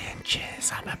 18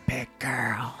 inches. I'm a big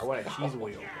girl. I want a cheese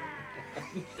wheel.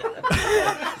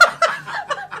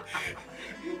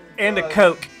 And a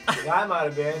Coke. That might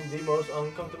have been the most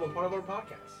uncomfortable part of our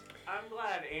podcast. I'm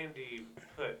glad Andy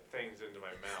put things into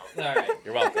my mouth. All right.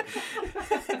 You're welcome.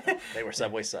 They were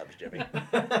Subway subs, Jimmy.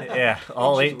 Yeah,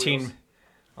 all Inches 18, wheels.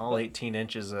 all 18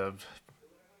 inches of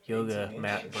yoga 18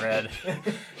 mat inches. bread.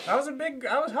 I was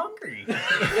hungry.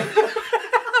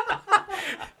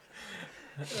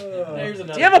 There's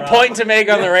another Do you have a problem. point to make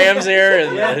on the Rams here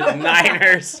and the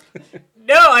Niners?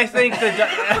 No, I think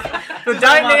the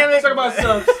dynamic Talk about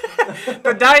subs.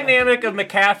 the dynamic of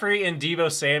McCaffrey and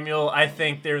Deebo Samuel, I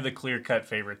think they're the clear-cut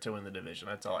favorite to win the division.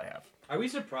 That's all I have. Are we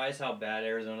surprised how bad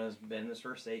Arizona's been this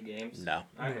first 8 games? No.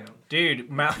 I am. Dude,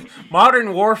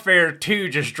 Modern Warfare 2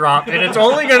 just dropped, and it's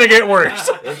only going to get worse.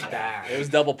 It's bad. It was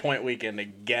double point weekend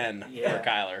again Yeah. for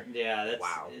Kyler. Yeah, that's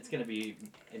Wow. It's gonna be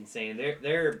insane.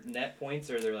 Their net points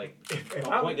are their like If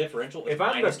I'm- point differential is if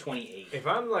I'm minus the- 28. If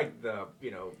I'm like the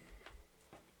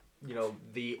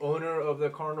the owner of the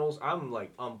Cardinals, I'm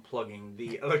like unplugging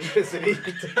the electricity.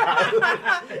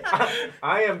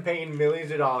 I am paying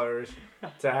millions of dollars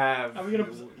to have. How are we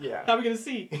gonna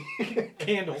see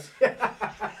candles?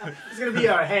 It's gonna be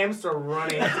a hamster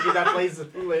running to get that place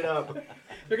lit up.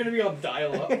 They're gonna be on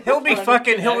dial up. He'll be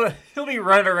he'll be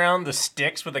running around the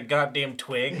sticks with a goddamn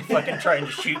twig, fucking trying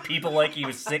to shoot people like he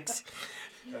was 6.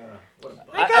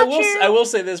 I will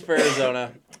say this for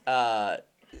Arizona.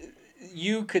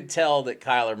 You could tell that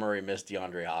Kyler Murray missed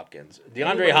DeAndre Hopkins.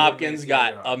 DeAndre would Hopkins miss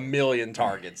got DeAndre a million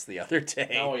targets the other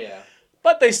day. Oh yeah.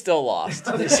 But they still lost.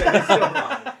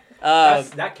 That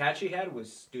catch he had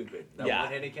was stupid. That Yeah.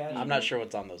 one-handed catch. I'm not sure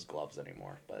what's on those gloves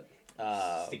anymore, but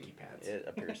Sticky pads. it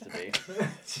appears to be.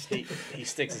 He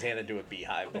sticks his hand into a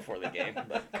beehive before the game.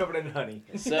 But Covered in honey.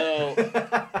 so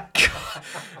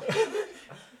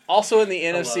also in the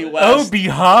NFC Oh, West.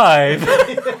 beehive.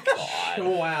 God.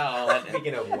 Wow.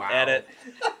 Speaking of wow. Edit.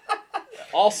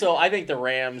 Also, I think the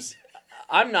Rams.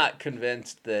 I'm not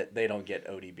convinced that they don't get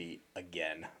OD beat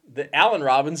again. Allen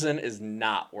Robinson is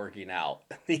not working out.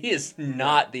 He is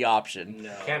not the option.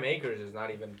 No. Cam Akers is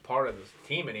not even part of this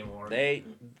team anymore. They,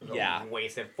 The yeah,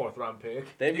 wasted 4th-round pick.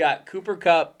 they've got Cooper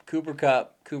Kupp, and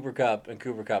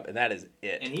that is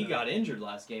it. And he got injured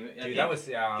last game. I Dude, think- that was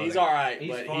He's all right,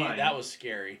 He's but fine. that was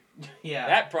scary.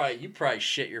 Yeah. You probably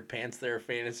shit your pants there,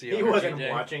 fantasy. He owner, wasn't TJ.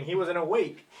 watching. He wasn't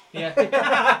awake.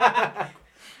 Yeah.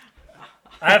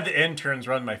 I have the interns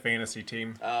run my fantasy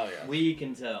team. Oh yeah. We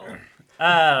can tell.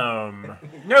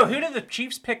 No, who did the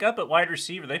Chiefs pick up at wide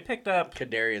receiver? They picked up.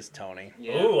 Kadarius Toney.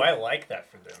 Yeah. Ooh, I like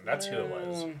that for them. That's who it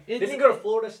was. Didn't he go to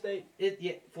Florida State?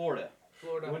 Florida. He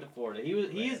went to Florida.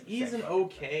 He's an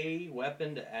okay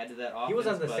weapon to add to that offense. He was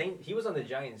on the but He was on the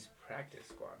Giants practice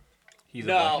squad. He's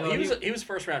No, No, he was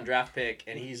first round draft pick,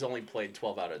 and he's only played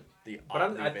 12 out of the. But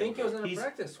I think he was in the He's-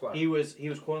 practice squad. He was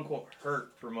quote unquote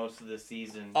hurt for most of the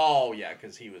season. Oh yeah,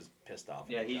 because he was pissed off.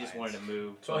 Yeah, at the he just Giants. wanted to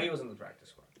move. So he was in the practice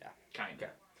squad. kind of.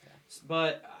 Okay.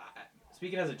 But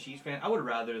speaking as a Chiefs fan, I would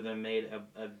rather them made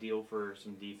a deal for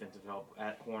some defensive help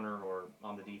at corner or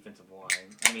on the defensive line.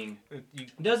 I mean,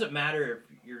 it doesn't matter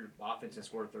if your offense can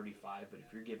score 35, but if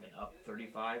you're giving up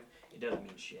 35, it doesn't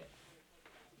mean shit.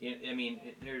 I mean,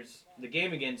 there's the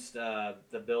game against the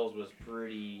Bills was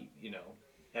pretty,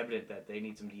 evident that they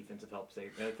need some defensive help.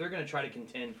 If they're going to try to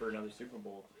contend for another Super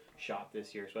Bowl shot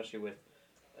this year, especially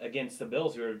against the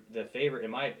Bills, who are the favorite,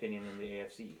 in my opinion, in the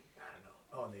AFC. I don't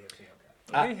know. Oh, in the AFC.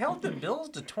 Okay. They held the Bills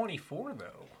to 24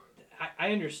 though.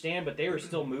 I understand, but they were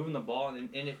still moving the ball, and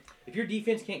if your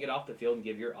defense can't get off the field and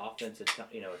give your offense a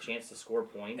chance to score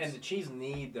points, And the Chiefs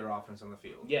need their offense on the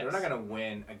field. Yes. They're not going to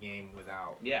win a game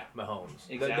without Mahomes.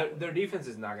 Exactly. Their defense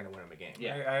is not going to win them a game.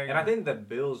 Yeah. And I think the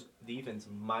Bills' defense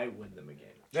might win them a game.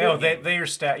 No, they are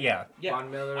stat. Yeah.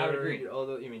 Von Miller. I would agree.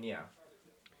 Yeah.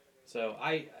 So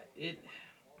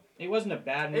it wasn't a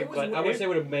bad move, It was but I weird. wish they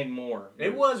would have made more.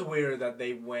 It was weird that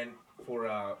they went for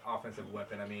an offensive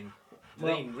weapon. I mean, do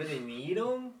they really need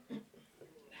him?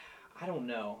 I don't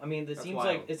know. I mean, it That's seems wild.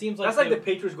 like That's like the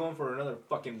Patriots going for another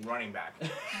fucking running back.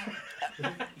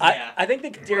 I think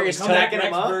the Kadarius Toney. Stacking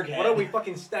them up? Burkhead. What are we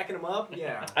fucking stacking them up?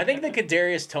 Yeah. I think the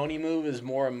Kadarius Toney move is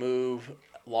more a move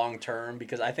long term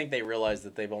because I think they realize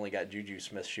that they've only got Juju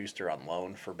Smith-Schuster on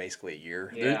loan for basically a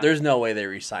year. Yeah. There's no way they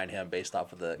re-sign him based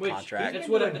off of the contract. That's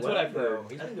what I've heard.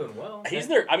 He's been doing well.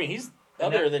 He's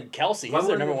other than Kelsey, he's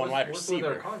their number one wide What's with their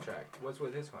receiver. contract? What's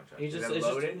with his contract? He's Is just- it it's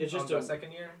just- loaded it's just on a- the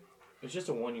second year? It's just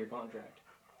a 1-year contract.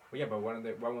 Well, yeah, but why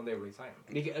won't they re-sign him?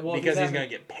 Because he's going to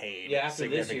get paid. Yeah, after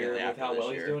this year, significantly with how after well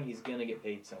this he's year. doing, he's gonna get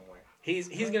paid somewhere. He's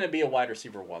going to be a wide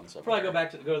receiver one. Somewhere.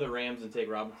 Probably go to the Rams and take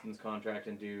Robinson's contract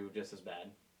and do just as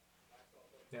bad.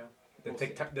 Yeah. The We'll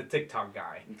TikTok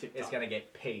guy TikTok. is gonna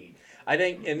get paid. I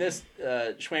think in this,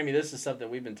 Schwammy, this is something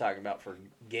we've been talking about for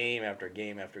game after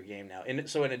game after game now. And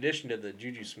so in addition to the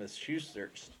Juju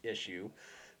Smith-Schuster issue,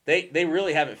 they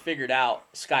really haven't figured out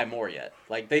Sky Moore yet.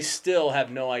 Like, they still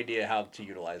have no idea how to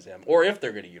utilize him or if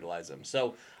they're going to utilize him.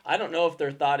 So I don't know if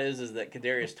their thought is that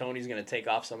Kadarius Toney's going to take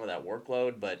off some of that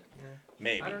workload, but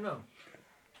maybe. I don't know.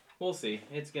 We'll see.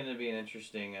 It's going to be an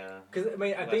interesting. Because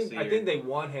I think they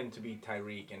want him to be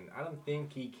Tyreek, and I don't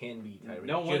think he can be Tyreek.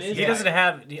 No one is. He doesn't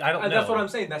have. I don't know. That's what I'm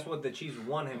saying. That's what the Chiefs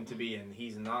want him to be, and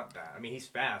he's not that. I mean, he's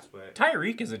fast, but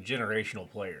Tyreek is a generational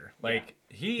player. Like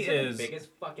he's is the biggest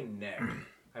fucking neck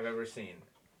I've ever seen.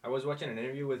 I was watching an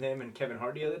interview with him and Kevin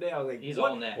Hart the other day. I was like, he's what?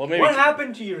 all neck. Well, maybe What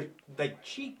happened to your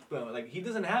cheekbone? Like, he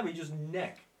doesn't have it, just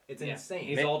neck. It's insane.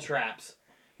 He's all traps.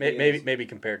 Maybe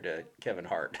compared to Kevin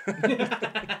Hart.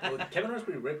 Well, Kevin Hart's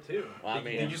pretty ripped too. Well, I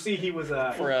mean, did you see he was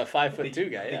for a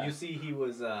 5'2" guy? Did you see he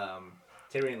was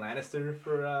Tyrion Lannister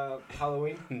for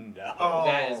Halloween? No. Oh,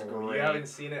 that is great. You haven't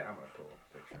seen it? I'm gonna pull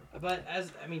a picture.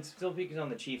 But still speaking on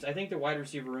the Chiefs, I think their wide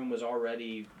receiver room was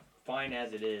already fine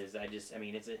as it is.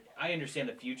 I understand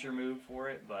the future move for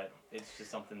it, but it's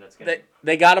just something that's gonna.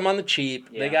 They got him on the cheap.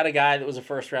 Yeah. They got a guy that was a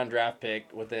first-round draft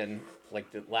pick within like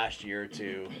the last year or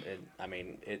two, and I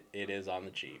mean it is on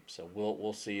the cheap. So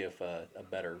we'll see if a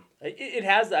better it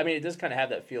has. I mean, it does kind of have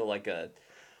that feel like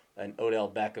an Odell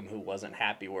Beckham who wasn't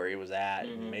happy where he was at.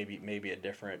 Mm-hmm. And maybe a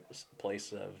different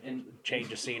place of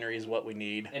change of scenery is what we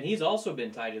need. And he's also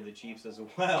been tied to the Chiefs as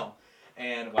well.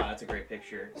 And wow, that's a great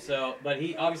picture. So, but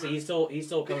he's still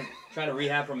trying to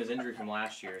rehab from his injury from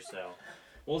last year. So,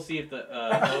 we'll see if the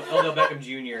Odell Beckham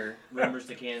Jr. remembers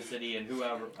to Kansas City and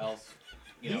whoever else.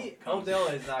 Comes. Odell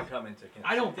is not coming to Kansas City.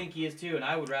 I don't think he is too, and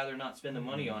I would rather not spend the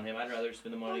money on him. I'd rather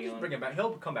spend the money on. Bring him back.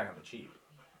 He'll come back on the cheap.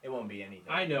 It won't be anything.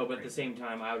 I know, but at the same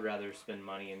time, I would rather spend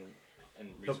money and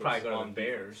he'll probably go to the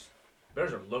Bears.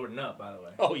 Bears are loading up, by the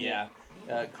way. Oh yeah,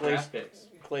 draft picks.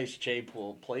 Chase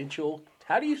Claypool.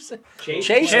 How do you say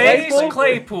Chase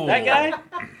Claypool? That guy.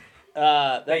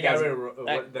 They got rid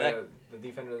of the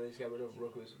defender they just got rid of.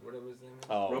 Whatever his name is.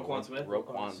 Oh, Roquan Smith.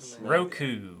 Roquan Smith.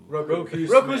 Roku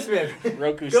Smith.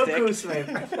 Roku Goku stick. Smith.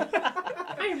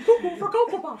 I am Google for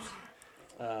Cocoa Puffs.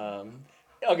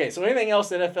 Okay, so anything else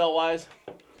NFL wise?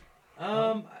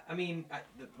 I mean,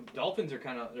 the Dolphins are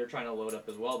they're trying to load up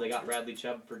as well. They got Bradley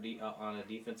Chubb on a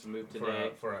defensive move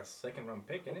today for a second-round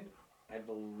pick, isn't it? I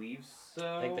believe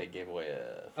so. I think they gave away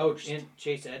a. And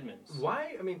Chase Edmonds.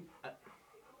 Why? I mean,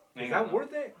 is that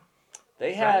worth it?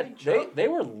 They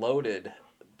were loaded.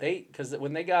 Because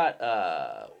when they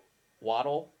got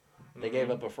Waddle, they gave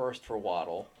up a first for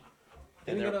Waddle.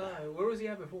 Where was he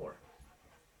at before?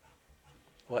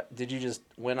 What did you just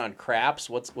win on craps?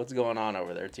 What's going on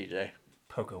over there, TJ?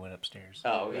 Poco went upstairs.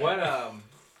 Oh, okay. What?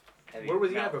 Where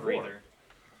was he at before?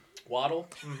 Waddle?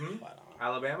 Mm-hmm.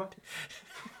 Alabama.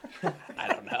 I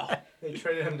don't know. They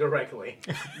traded him directly.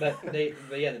 But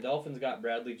the Dolphins got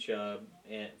Bradley Chubb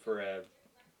for a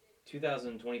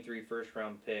 2023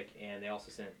 first-round pick, and they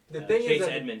also sent Chase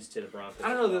Edmonds to the Broncos.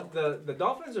 I don't know. The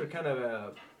Dolphins are kind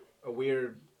of a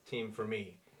weird team for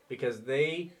me because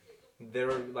they're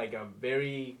like a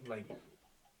very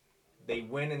they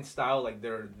win in style, like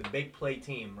they're the big play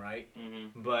team, right?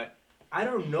 Mm-hmm. But I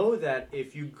don't know that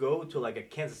if you go to like a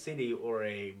Kansas City or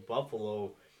a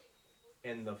Buffalo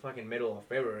in the fucking middle of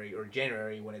February or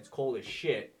January when it's cold as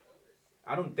shit,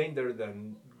 I don't think they're the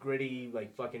gritty,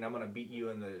 like fucking I'm gonna beat you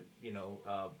in the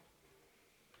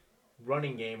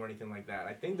running game or anything like that.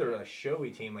 I think they're a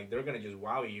showy team, like they're gonna just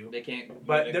wow you. They can't.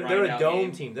 But they're a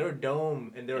dome team. They're a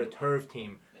dome and they're a turf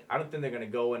team. I don't think they're gonna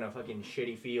go in a fucking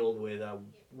shitty field with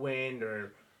wind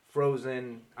or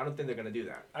frozen. I don't think they're gonna do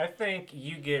that. I think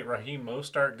you get Raheem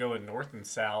Mostart going north and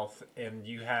south, and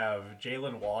you have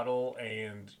Jalen Waddle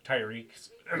and Tyreek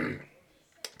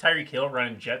Hill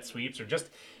running jet sweeps or just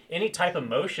any type of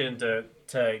motion to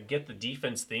get the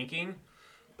defense thinking.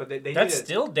 But that's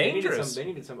still dangerous. They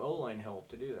needed some O-line help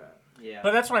to do that. Yeah.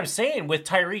 But that's what I'm saying. With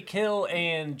Tyreek Hill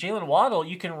and Jalen Waddle,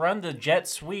 you can run the jet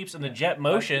sweeps and the jet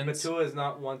motions. But Tua is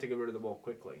not one to get rid of the ball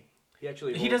quickly. He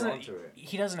actually holds onto it.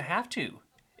 He doesn't have to.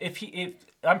 If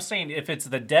it's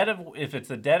the dead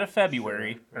of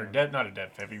February or dead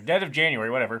of January,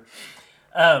 whatever.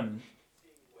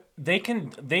 They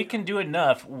can do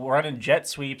enough running jet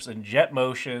sweeps and jet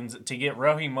motions to get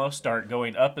Raheem Mostart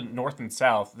going up in north and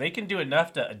south. They can do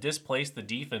enough to displace the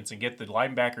defense and get the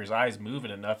linebackers' eyes moving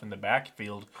enough in the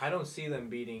backfield. I don't see them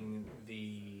beating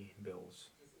the Bills.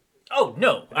 Oh,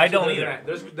 no, I don't either.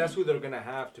 That's who they're going to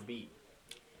have to beat.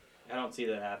 I don't see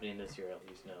that happening this year, at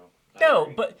least, no.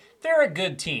 No, but they're a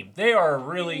good team. They are a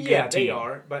really good team. Yeah, they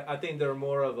are, but I think they're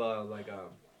more of a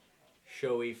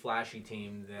showy, flashy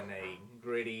team than a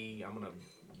gritty. I'm gonna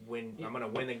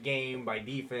win a game by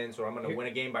defense, or I'm gonna win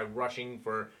a game by rushing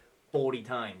for 40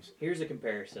 times. Here's a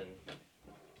comparison.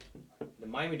 the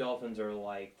Miami Dolphins are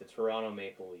like the Toronto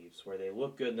Maple Leafs, where they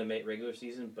look good in the regular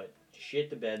season, but shit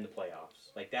the bed in the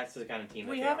playoffs. Like that's the kind of team.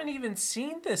 We that haven't they are. even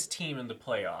seen this team in the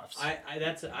playoffs.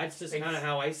 That's just kind of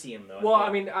how I see them, though. Well,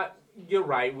 I mean, you're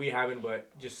right. We haven't, but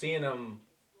just seeing them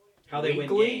how they win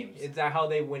weekly, games. Is that how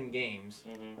they win games?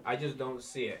 Mm-hmm. I just don't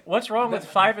see it. What's wrong with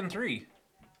 5-3?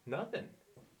 Nothing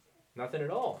at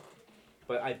all.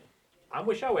 But I'm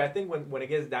with Shaway. I think when it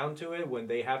gets down to it, when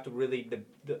they have to really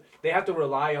they have to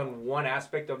rely on one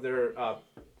aspect of their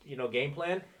game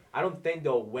plan, I don't think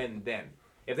they'll win then.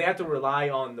 If they have to rely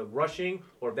on the rushing,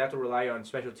 or if they have to rely on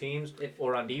special teams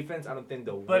or on defense, I don't think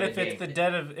they'll But win. if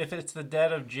it's the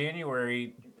dead of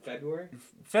January,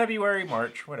 February,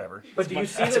 March, whatever. But do you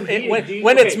see them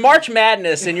when it's March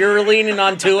Madness and you're leaning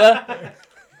on Tua?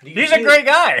 He's a great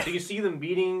guy. Do you see them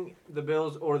beating the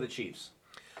Bills or the Chiefs?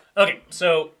 Okay,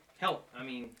 so hell, I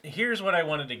mean, here's what I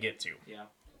wanted to get to. Yeah.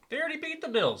 They already beat the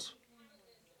Bills.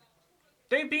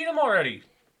 They beat them already.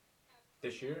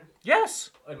 This year?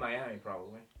 Yes. In Miami,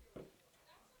 probably.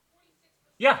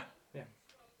 Yeah. Yeah.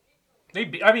 They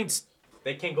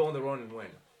can't go on the road and win.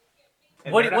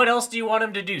 And what else do you want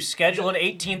them to do? Schedule an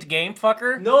 18th game,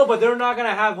 fucker? No, but they're not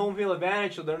gonna have home field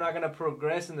advantage, so they're not gonna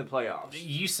progress in the playoffs.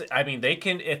 They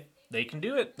can if they can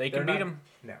do it. They can beat them.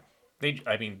 No. They did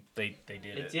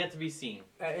it. It's yet to be seen.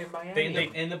 In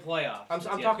Miami. In the playoffs.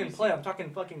 I'm talking play. I'm talking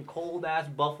fucking cold ass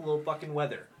Buffalo fucking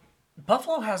weather.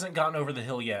 Buffalo hasn't gotten over the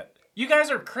hill yet. You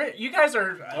guys are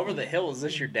over the hill. Is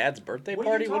this your dad's birthday party?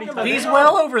 What are you talking about? He's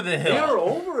well over the hill. They are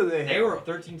over the hill. They were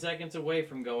 13 seconds away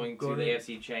from going to the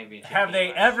AFC Championship. Have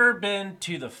they ever been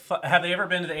to the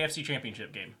AFC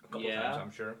Championship game? A couple times,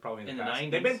 I'm sure. Probably in the past.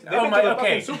 90s. They've been to the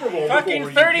fucking Super Bowl fucking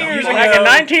before, 30 years ago. Like in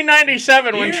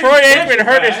 1997 when Troy Aikman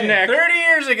hurt his neck. 30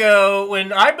 years ago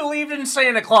when I believed in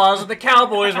Santa Claus and the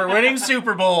Cowboys were winning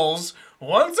Super Bowls.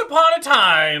 Once upon a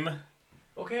time.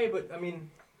 Okay, but I mean,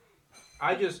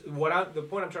 the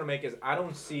point I'm trying to make is I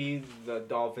don't see the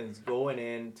Dolphins going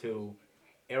into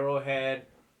Arrowhead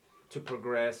to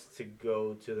progress to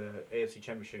go to the AFC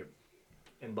Championship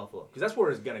in Buffalo, because that's where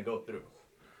it's gonna go through.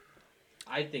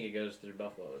 I think it goes through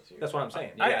Buffalo this year. That's what I'm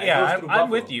saying. I'm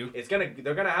with you.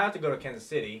 They're gonna have to go to Kansas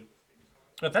City.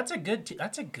 But that's a good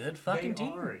fucking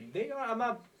team. They are. I'm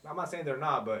not saying they're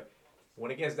not, but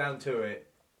when it gets down to it,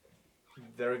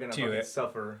 they're gonna fucking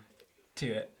suffer.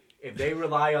 If they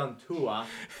rely on Tua,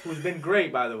 who's been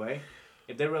great, by the way,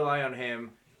 if they rely on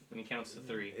him, when he counts to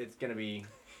 3, it's gonna be,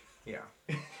 yeah.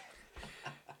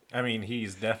 I mean,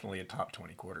 he's definitely a top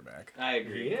 20 quarterback. I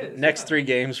agree. He is. Next 3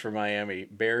 games for Miami: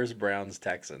 Bears, Browns,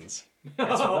 Texans.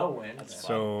 That's no win.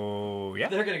 So yeah,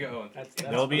 they're gonna go.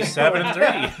 They'll be 7-3.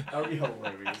 That'll be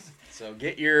hilarious. So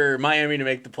get your Miami to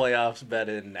make the playoffs bet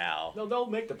in now. No, they'll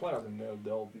make the playoffs and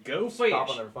they'll go stop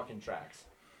on their fucking tracks.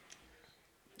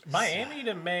 Miami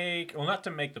to make, well, not to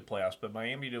make the playoffs, but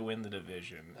Miami to win the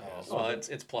division. Well,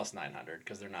 it's plus 900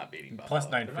 because they're not beating Buffalo.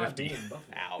 Plus 950.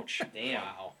 Ouch. Damn.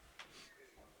 Wow.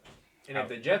 And if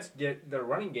the Jets get their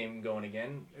running game going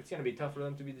again, it's going to be tough for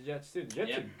them to beat the Jets too. The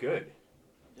Jets are good.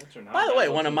 Jets are not By the way,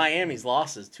 bad one of team. Miami's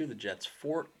losses to the Jets,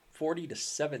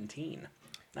 40-17.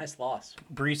 Nice loss.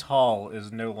 Brees Hall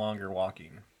is no longer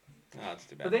walking. Oh, that's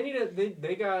too bad. But they need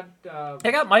they got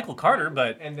They got Michael Carter,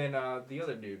 but and then the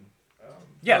other dude.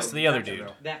 the other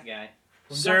dude. That guy.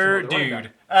 Sir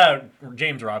Dude.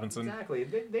 James Robinson. Exactly.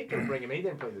 They can bring him. He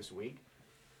didn't play this week.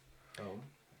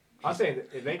 I'm saying that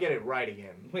if they get it right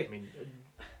again. Wait. I mean,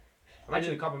 I'm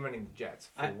actually complimenting the Jets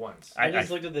for once. I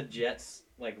just looked at the Jets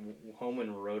home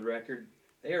and road record.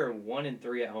 They are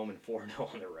 1-3 at home and 4-0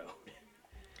 on the road.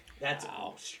 That's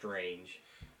strange.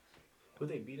 Who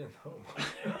they beat at home?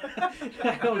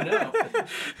 I don't know.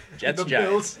 Jets, the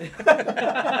Giants.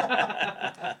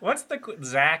 What's the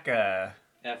Zach?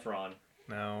 Efron.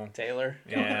 No. Taylor.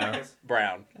 Yeah.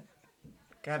 Brown.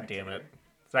 God damn it.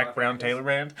 Zach Brown Taylor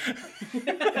Band. Wow.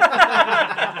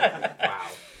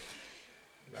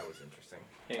 That was interesting.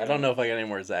 I don't know if I got any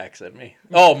more Zachs in me.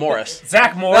 Oh, Morris.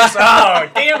 Zach Morris. Oh,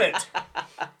 damn it.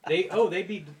 They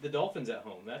beat the Dolphins at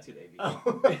home. That's who they beat.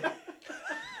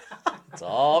 It's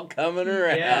all coming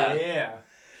around. Yeah.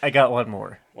 I got one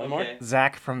more. One more?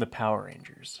 Zach from the Power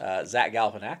Rangers. Zach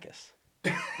Galifianakis.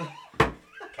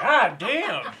 God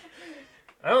damn.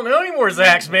 I don't know any more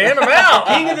Zachs, man. I'm out.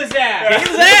 King of the Zacks. King of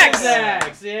the Zacks.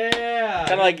 Zacks. Yeah.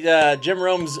 Kind of like Jim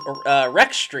Rome's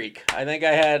Rex streak. I think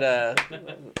I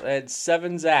had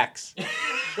 7 Zachs.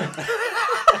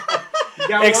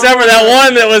 Except for that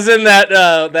one that was in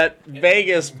that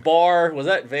Vegas bar. Was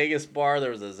that Vegas bar?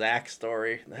 There was a Zach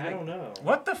story. I don't know.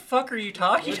 What the fuck are you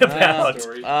talking about?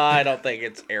 I don't think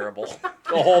it's airable.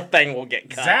 The whole thing will get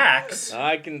cut.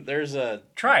 Zachs? There's a...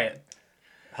 Try it.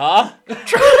 Huh?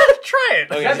 Try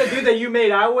it. Is that the dude that you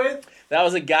made out with? That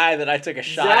was a guy that I took a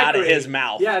shot out of his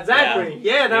mouth. Yeah, Zachary.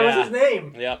 Yeah, that was his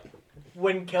name. Yep.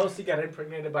 When Kelsey got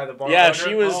impregnated by the bar Yeah, owner.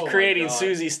 she was Oh my creating God.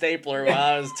 Susie Stapler while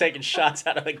I was taking shots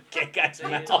out of a guy's You're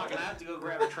mouth. talking, I have to go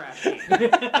grab a trash can.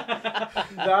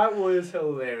 That was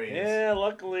hilarious. Yeah,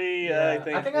 luckily, Yeah. I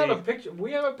think I have a picture.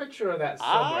 We have a picture of that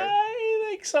somewhere. I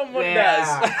think someone yeah,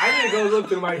 does. I need to go look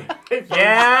through my.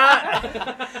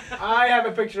 Yeah. I have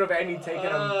a picture of Andy taking a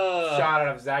Uh. shot out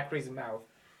of Zachary's mouth.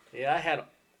 Yeah, I had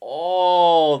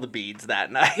all the beads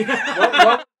that night. What?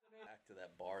 Back to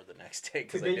that bar the next day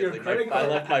because To I get did your leave credit my, I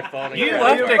card. left my phone. You in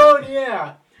left your it- phone,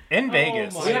 yeah. In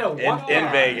Vegas. my We had to walk In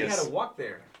there. Vegas. We had to walk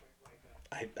there.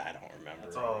 I don't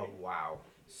remember. Oh wow.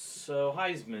 So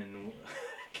Heisman.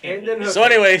 And then So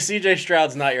anyway, CJ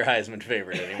Stroud's not your Heisman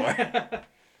favorite anymore.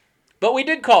 But we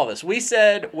did call this. We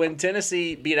said when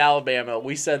Tennessee beat Alabama,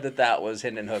 we said that was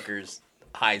Hendon Hooker's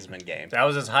Heisman game. That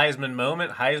was his Heisman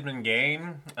moment, Heisman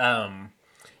game.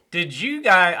 Did you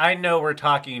guys? I know we're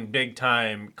talking big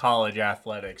time college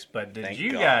athletics, but did Thank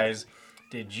you God.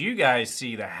 guys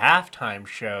see the halftime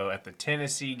show at the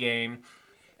Tennessee game?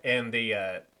 And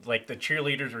the the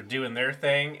cheerleaders were doing their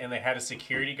thing, and they had a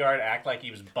security guard act like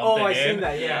he was bumping I in, seen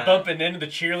that. Yeah. bumping into the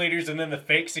cheerleaders, and then the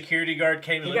fake security guard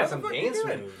came. He and got like, some "What the fuck you dance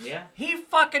doing?" moves. Yeah. He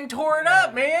fucking tore it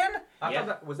up, man. I Yeah. thought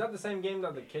that was that the same game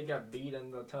that the kid got beat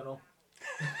in the tunnel.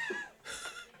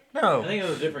 No, I think it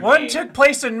was a different one game. took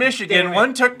place in Michigan, Damn it.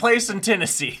 one took place in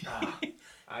Tennessee.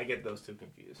 I get those two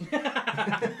confused.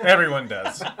 Everyone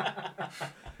does.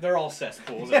 They're all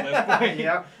cesspools at this point.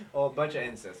 Yep. Oh, a bunch of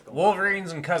incest. Going on.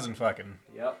 Wolverines and cousin fucking.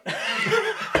 Yep.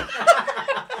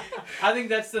 I think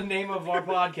that's the name of our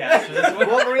podcast. For this one.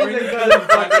 Wolverines and cousin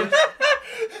fuckers.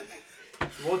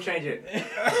 We'll change it.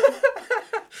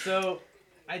 So,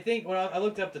 I think when I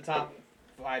looked up the top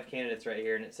 5 candidates right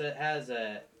here, and it said it has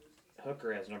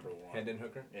Hooker as number 1. Hendon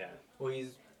Hooker. Yeah. Well, he's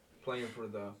playing for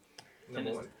the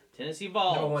Tennessee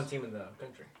Vols. number one team in the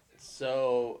country.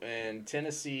 So, and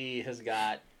Tennessee has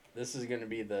got. This is going to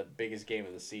be the biggest game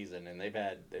of the season, and they've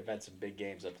had some big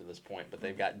games up to this point. But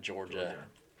they've got Georgia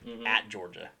Mhm. at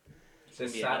Georgia.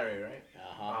 This Yeah. Saturday, right?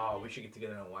 Uh-huh. Oh, we should get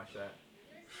together and watch that.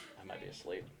 I might be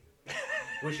asleep.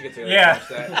 We should get together Yeah.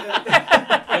 and watch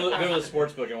that. Go to the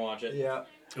sports book and watch it. Yeah.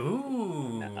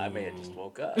 Ooh. I may have just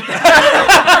woke up.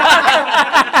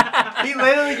 He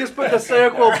literally just put the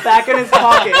circle back in his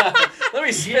pocket. Let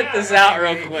me spit this out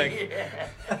real quick.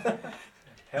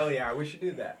 Hell yeah, we should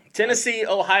do that. Tennessee,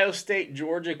 Ohio State,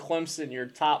 Georgia, Clemson, your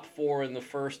top 4 in the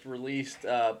first released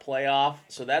playoff.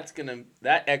 So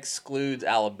that excludes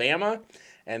Alabama,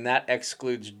 and that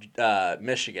excludes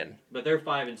Michigan. But they're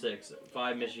 5 and 6.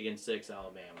 5 Michigan, 6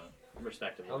 Alabama,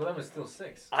 respectively. Alabama's still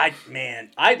 6. I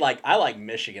like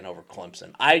Michigan over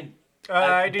Clemson. I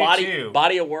do too.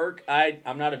 Body of work.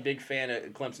 I'm not a big fan of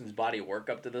Clemson's body of work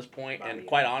up to this point, and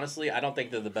quite honestly, I don't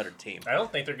think they're the better team. I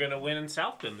don't think they're going to win in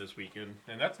South Bend this weekend,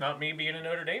 and that's not me being a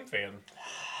Notre Dame fan.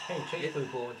 Hey, Chase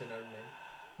Claypool went to Notre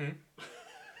Dame.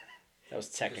 That was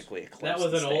technically a Clemson That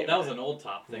was statement. an old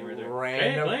top thing right there.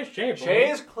 Random. Chase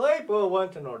Chase Claypool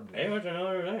went to Notre Hey, Dame. what's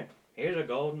another day? Here's a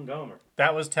golden domer.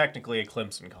 That was technically a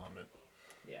Clemson comment.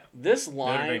 This Notre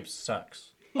line. Dame sucks.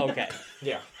 Okay.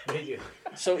 Yeah, they do.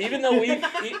 So even though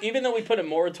we put a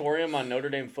moratorium on Notre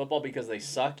Dame football because they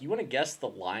suck, you want to guess the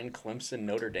line Clemson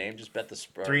Notre Dame? Just bet the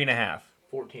spread. 3.5.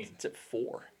 14. It's at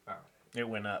 4. It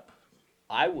went up.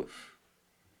 I'm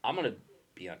gonna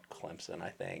be on Clemson. I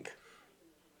think.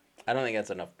 I don't think that's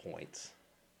enough points.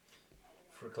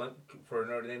 For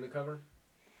Notre Dame to cover?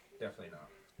 Definitely not.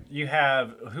 You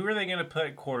have, who are they going to put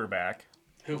at quarterback?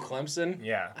 Who, Clemson?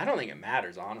 Yeah. I don't think it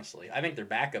matters, honestly. I think their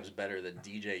backup's better than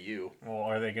DJU. Well,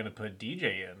 are they going to put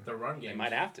DJ in? The run They game.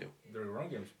 might have to. Their run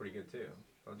game's pretty good too.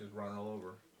 They'll just run all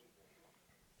over.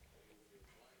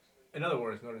 In other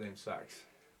words, Notre Dame sucks.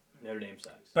 Notre Dame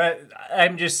sucks. But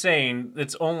I'm just saying,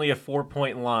 it's only a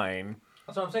 4-point line.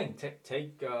 That's what I'm saying.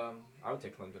 I would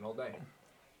take Clemson all day.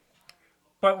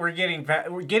 But we're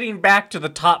getting back to the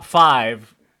top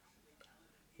 5.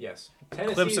 Yes.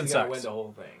 Clemson Tennessee's gonna sucks. win the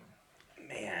whole thing.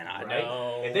 Man, I Right?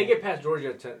 know. If they get past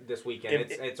Georgia this weekend,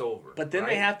 If- it's over. But then right?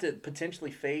 they have to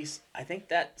potentially face. I think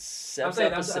that I'm sets saying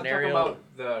up a I'm scenario. talking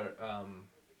about the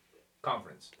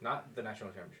conference, not the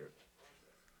national championship.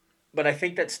 But I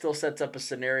think that still sets up a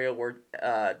scenario where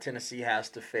Tennessee has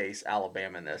to face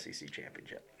Alabama in the SEC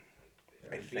championship.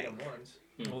 I They beat them think. once.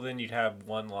 Well, then you'd have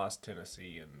 1 loss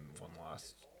Tennessee and 1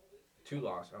 loss, 2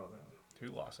 loss Alabama.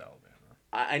 2 loss Alabama.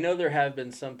 I know there have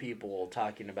been some people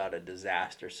talking about a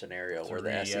disaster scenario where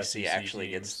the 3 SEC actually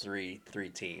gets teams. three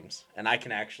teams, and I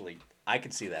can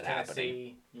see that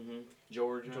happening. Tennessee,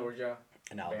 Georgia. Georgia.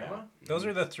 And Alabama. Those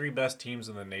are the 3 best teams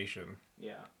in the nation.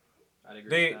 Yeah, I'd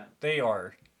agree with that. They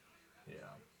are. Yeah.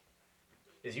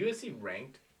 Is USC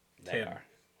ranked? They 10. are.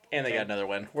 And they got another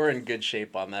win. We're in good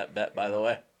shape on that bet, by the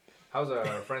way. How's our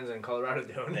friends in Colorado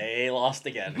doing? They lost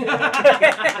again.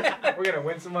 We're gonna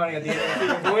win some money at the end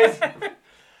of the season, boys.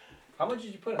 How much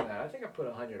did you put on that? I think I put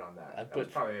 100 on that. That was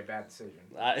probably a bad decision.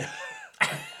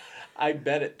 I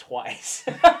bet it twice.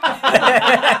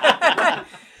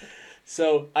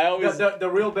 So I always the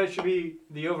real bet should be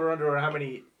the over/under or how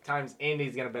many times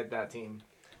Andy's gonna bet that team.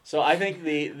 So I think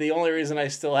the only reason I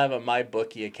still have a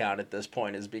MyBookie account at this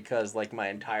point is because like my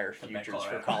entire futures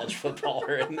for college football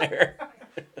are in there.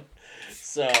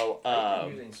 So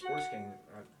I'm using Sports King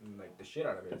like the shit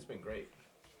out of it. It's been great.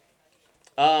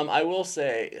 I will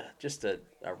say just a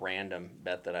random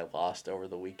bet that I lost over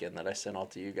the weekend that I sent all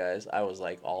to you guys. I was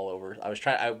like all over.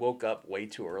 I woke up way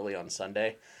too early on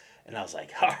Sunday. And I was like,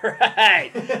 all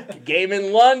right, game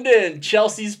in London.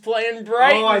 Chelsea's playing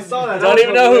Brighton. Oh, I saw that. Don't That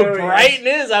even was know hilarious. who Brighton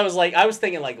is. I was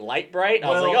thinking like Light Bright. I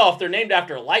was like, Well- oh, if they're named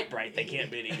after Light Bright, they can't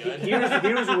be any good.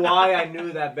 Here's why I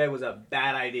knew that bet was a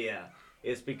bad idea.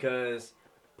 It's because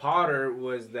Potter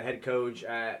was the head coach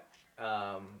at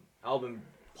Albion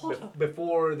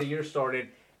before the year started,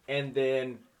 and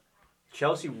then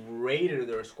Chelsea raided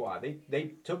their squad.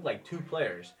 They took like 2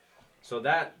 players, so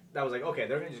that was like, okay,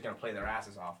 they're just gonna play their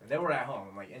asses off, and they were at home.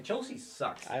 I'm like, and Chelsea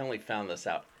sucks. I only found this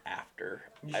out after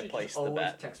You I should placed just the always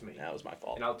bet. text me. That was my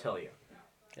fault. And I'll tell you.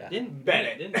 Yeah. Didn't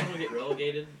someone get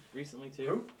relegated recently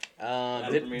too? Who? Out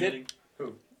of the Premier Did League?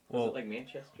 Who? Was it like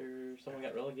Manchester? Someone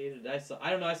got relegated. I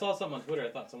don't know. I saw something on Twitter. I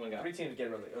thought someone got. 3 teams get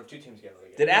relegated, or 2 teams get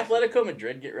relegated. did Atletico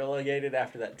Madrid get relegated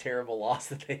after that terrible loss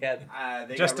that they had?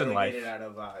 They Just got in life. relegated out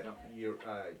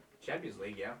of Champions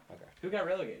League, yeah. Who got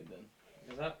relegated then?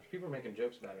 Because people were making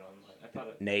jokes about it online. I thought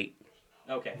it. Nate.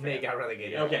 Okay. They got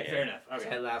relegated. Okay, fair enough. Okay.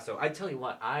 Ted Lasso. I tell you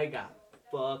what, I got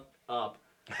fucked up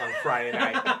on Friday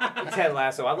night. Ted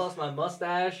Lasso. I lost my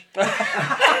mustache.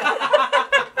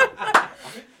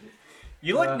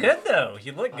 You look good, though.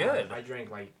 You look good. I drank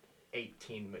like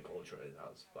 18 Mick Ultras. I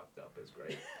was fucked up. It was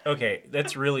great. Okay,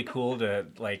 that's really cool to,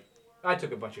 like, I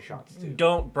took a bunch of shots, too.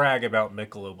 don't brag about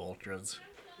Michelob Ultras.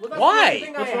 Well, that's Why? the only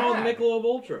thing What's I wrong had. with Michelob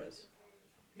Ultras?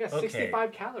 You got Okay.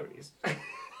 65 calories.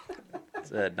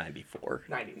 It's 94.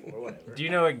 94, whatever. Do you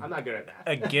know I'm not good at that.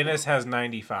 a Guinness has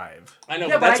 95? I know,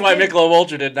 Yeah, but but that's I why can't- Michelob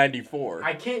Ultra did 94.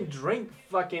 I can't drink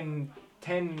fucking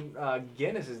 10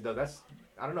 Guinnesses, though. That's,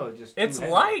 I don't know, it's just It's too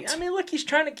heavy. light. I mean, look, he's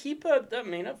trying to keep a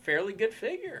fairly good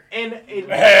figure. And it,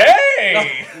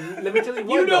 Hey! let me tell you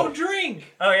what, You though. don't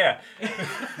drink. Oh, yeah.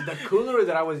 The cooler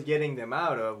that I was getting them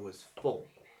out of was full.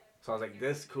 So I was like,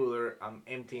 this cooler, I'm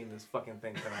emptying this fucking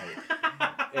thing tonight.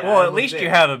 Yeah, Well, I at was least you there.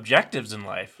 have objectives in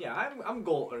life. Yeah, I'm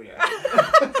gold. Or yeah.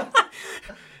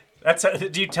 That's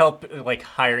do you tell like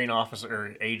hiring officer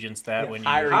or agents that when you?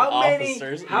 hiring How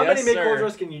officers. How Yes, many sir.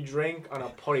 Mick can you drink on a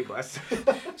party bus?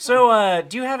 So,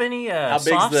 do you have any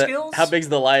soft skills? How big's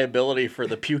the liability for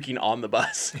the puking on the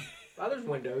bus? Oh, there's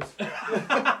windows.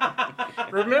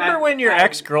 Remember when your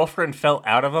ex-girlfriend fell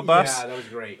out of a bus? Yeah, that was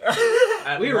great.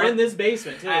 We were in this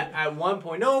basement too. At one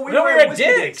point. No, we No, were we were at at Whiskey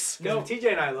Dick's. Dicks. No,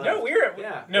 TJ and I left. No, we were at.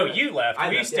 Yeah. No, you left. I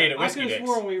We left, stayed yeah. at I Whiskey could have Dick's.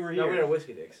 sworn we were No, we were here. at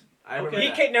Whiskey Dicks. I remember He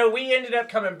that. came. No, we ended up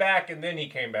coming back, and then he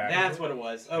came back. That's what it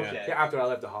was. Okay. Yeah, after I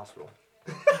left the hospital.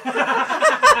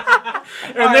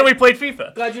 And then we played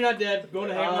FIFA. Glad you're not dead. Going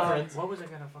to hang with my friends. What was I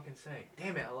gonna fucking say?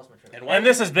 Damn it, I lost my train. And And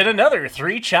this has been another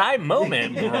 3 Chai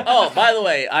moment. Oh, by the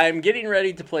way, I'm getting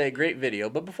ready to play a great video,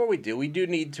 but before we do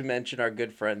need to mention our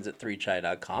good friends at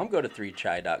 3chai.com. Go to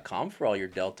 3chai.com for all your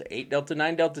Delta 8, Delta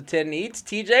 9, Delta 10 needs.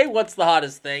 TJ, what's the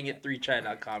hottest thing at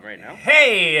 3chai.com right now?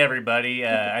 Hey everybody!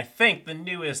 I think the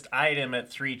newest item at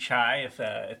 3 Chai,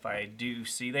 if I do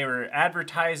see, they were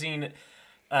advertising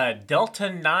Delta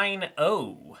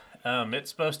 9O. It's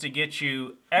supposed to get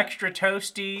you extra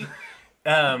toasty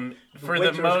for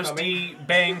the winter's mosty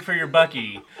bang for your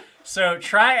bucky. So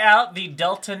try out the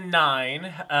Delta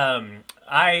 9.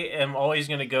 I am always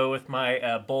going to go with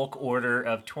my bulk order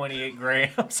of 28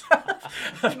 grams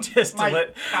of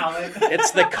distillate.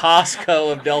 It's the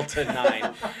Costco of Delta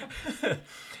 9.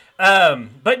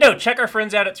 But no, check our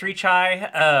friends out at 3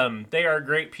 Chai. They are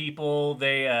great people.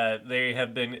 They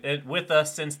have been with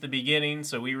us since the beginning,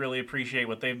 so we really appreciate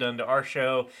what they've done to our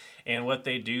show and what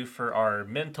they do for our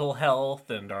mental health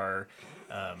and our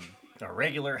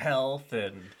regular health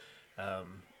and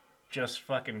just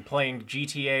fucking playing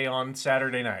GTA on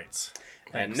Saturday nights.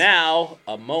 And now,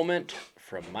 a moment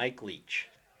from Mike Leach.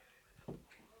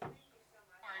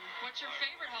 What's your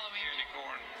favorite Halloween? Candy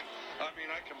corn. I mean,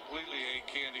 I completely ate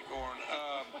candy corn.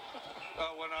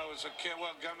 When I was a kid,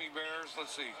 well, gummy bears.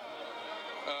 Let's see.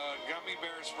 Gummy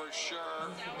bears for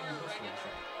sure.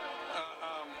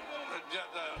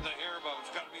 The Airbo.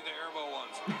 It's got to be the Airbo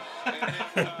ones. And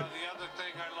then the other thing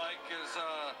I like is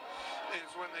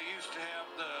when they used to have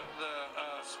the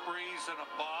sprees in a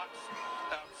box.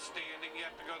 Outstanding. You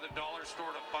have to go to the dollar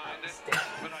store to find it,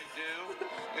 but I do.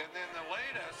 And then the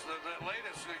latest,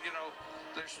 you know,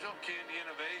 there's still candy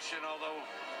innovation, although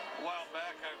a while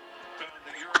back I found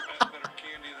that Europe has better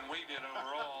candy than we did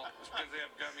overall, because they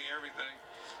have gummy everything.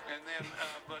 And then,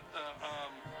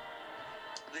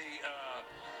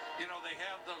 you know, they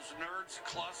have those Nerds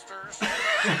clusters. Yeah,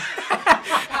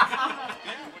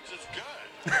 which is good.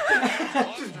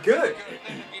 Which is good.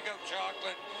 Then if you go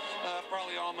chocolate,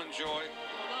 probably Almond Joy.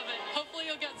 Love it. Hopefully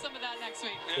you'll get some of that next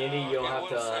week. Andy, you'll Yeah,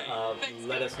 have we'll to see.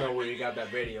 let us know where you got that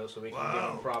video so we can give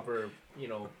them proper, you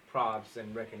know, props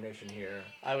and recognition here.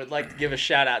 I would like to give a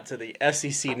shout out to the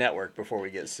SEC network before we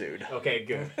get sued. Okay,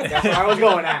 good. That's what I was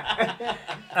going at.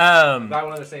 Got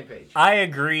one on the same page. I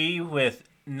agree with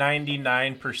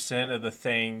 99% of the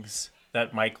things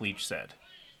that Mike Leach said.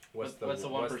 What's the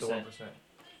 1%?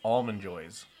 Almond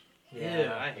Joys.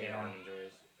 Yeah, I hate almond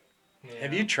joys. Yeah.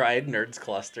 Have you tried Nerds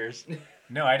clusters?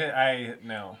 No,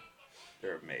 no.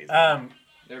 They're amazing.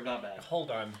 They're not bad.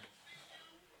 Hold on.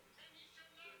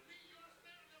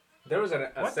 There was an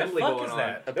What the assembly fuck going is on.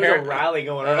 that? There's a rally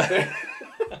going on up there.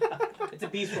 It's a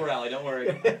peaceful rally. Don't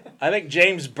worry. I think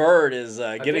James Byrd is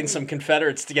getting think- some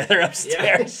Confederates together Yeah.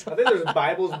 upstairs. I think there's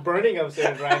Bibles burning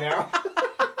upstairs right now.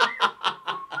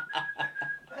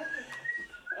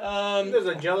 There's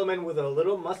a gentleman with a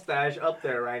little mustache up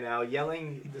there right now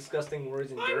yelling disgusting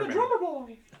words in German.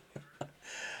 boy.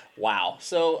 Wow.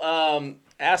 So,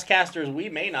 Asscasters, we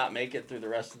may not make it through the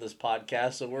rest of this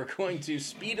podcast, so we're going to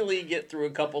speedily get through a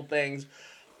couple things.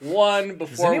 One, Does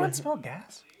before anyone smell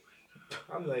gas?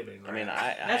 I'm leaving. I mean,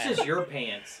 That's just your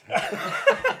pants.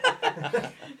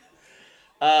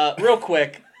 real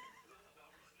quick,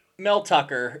 Mel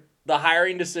Tucker, the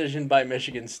hiring decision by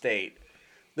Michigan State.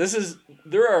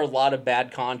 There are a lot of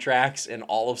bad contracts in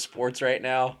all of sports right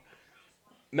now.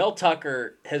 Mel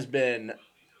Tucker has been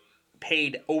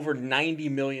paid over $90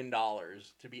 million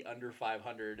to be under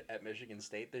 500 at Michigan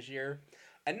State this year.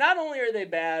 And not only are they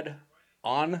bad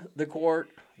on the court,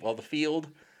 the field,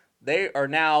 they are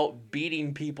now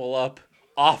beating people up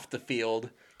off the field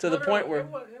to the point where it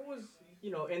was,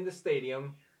 you know, in the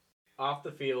stadium, off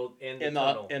the field, in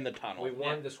the tunnel. We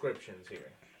want descriptions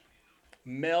here.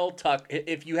 Mel Tucker,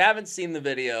 if you haven't seen the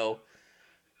video,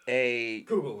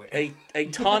 Google it. a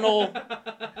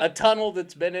tunnel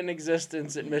that's been in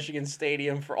existence at Michigan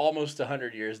Stadium for almost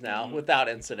 100 years now without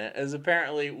incident, as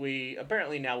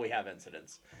apparently now we have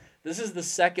incidents. This is the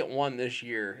second one this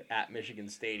year at Michigan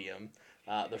Stadium.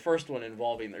 The first one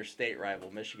involving their state rival,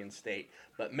 Michigan State.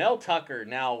 But Mel Tucker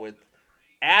now with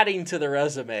adding to the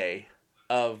resume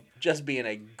of just being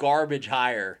a garbage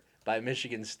hire by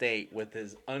Michigan State with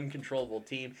his uncontrollable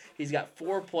team. He's got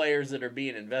 4 players that are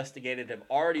being investigated, have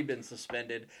already been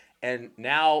suspended, and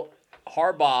now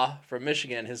Harbaugh from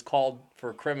Michigan has called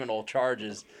for criminal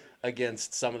charges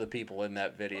against some of the people in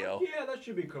that video. Yeah, that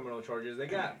should be criminal charges. They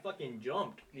got fucking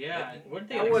jumped. Yeah, weren't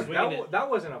they That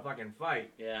wasn't a fucking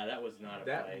fight. Yeah, that was not a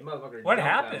That fight. motherfucker. What jumped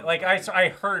happened? that Like motherfucker. I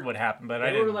heard what happened, but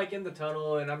I They were didn't. like in the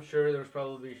tunnel, and I'm sure there was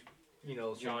probably, you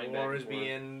know, some Jawing back words and forth.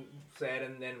 being said,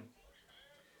 and then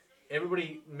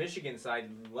everybody Michigan side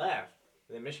left.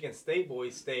 The Michigan State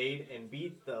boys stayed and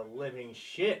beat the living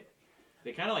shit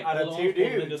They kind of like out pulled of them two all pulled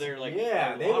them dudes. into their like yeah,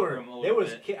 their they locker were. room a There little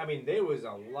was. bit. I mean, there was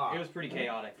a lot. It was pretty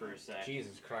chaotic for a sec.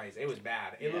 Jesus Christ, it was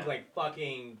bad. It Yeah. looked like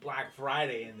fucking Black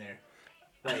Friday in there.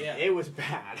 Like, Yeah. it was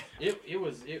bad. It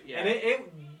was yeah. And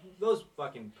those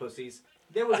fucking pussies.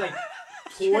 There was like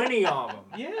 20 of them.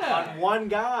 Yeah. On one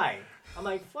guy. I'm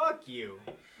like, fuck you.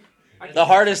 I The can't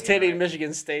hardest say hitting that.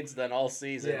 Michigan State's done all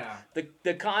season. Yeah.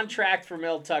 The contract for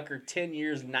Mel Tucker, 10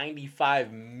 years,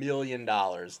 $95 million.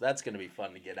 That's going to be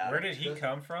fun to get out Where of. did he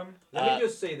come from? Let me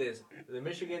just say this. The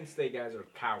Michigan State guys are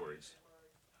cowards.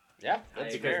 Yeah,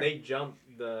 that's Because fair. they jumped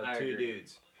the I 2 agree.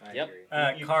 dudes. I Yep.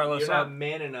 agree. Carlos, You're not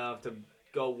man enough to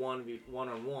go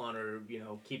one-on-one or, you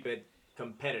know, keep it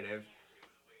competitive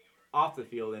off the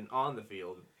field and on the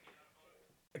field.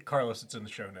 Carlos, it's in the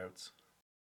show notes.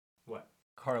 What?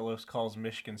 Carlos calls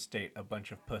Michigan State a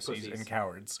bunch of pussies. And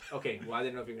cowards. Okay, well, I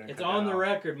didn't know if you were going to It's cut on that the off.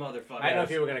 record, motherfucker. I didn't know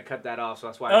if you were going to cut that off, so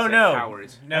that's why I Oh said no,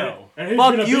 cowards. no.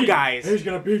 Fuck you guys. He's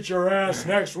gonna beat your ass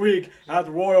next week at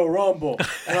the Royal Rumble.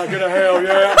 Can I get a hell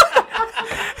yeah?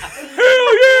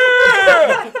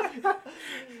 Hell yeah!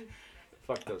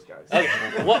 Fuck those guys.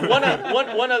 Okay.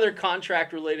 One other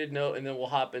contract related note, and then we'll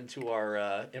hop into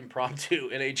our impromptu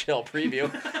NHL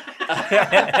preview.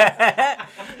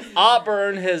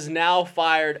 Auburn has now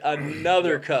fired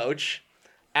another coach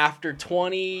after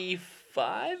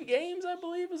 25 games, I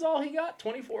believe is all he got.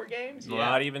 24 games.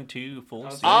 Not even 2 full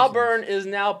seasons. Auburn is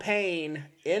now paying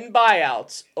in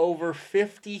buyouts over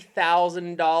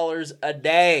 $50,000 a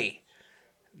day.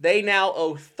 They now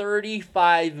owe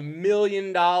 $35 million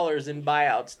in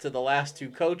buyouts to the last 2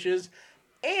 coaches.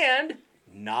 And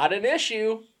not an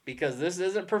issue because this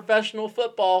isn't professional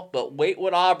football, but wait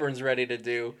what Auburn's ready to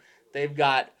do. They've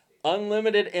got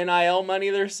unlimited NIL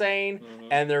money, they're saying,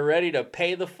 and they're ready to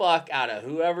pay the fuck out of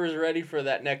whoever's ready for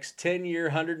that next 10-year,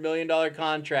 $100 million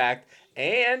contract.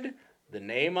 And the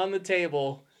name on the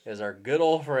table is our good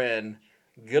old friend,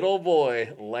 good old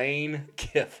boy, Lane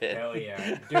Kiffin. Hell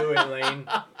yeah. Do it, Lane.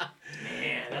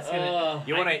 Man, that's gonna...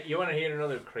 You wanna hear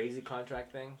another crazy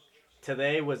contract thing?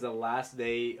 Today was the last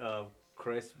day of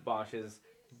Chris Bosch's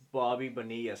Bobby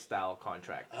Bonilla style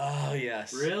contract. Oh,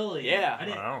 yes. Really? Yeah.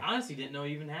 I honestly didn't know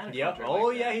he even had a Yep. contract. Oh,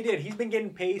 like yeah, that. he did. He's been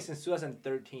getting paid since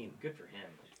 2013. Good for him.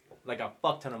 Like a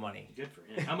fuck ton of money. Good for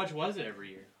him. How much was it every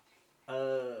year?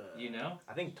 You know?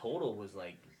 I think total was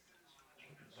like,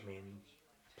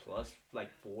 plus like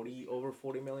over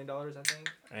 $40 million, I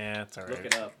think. Yeah, it's alright. Look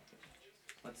it up.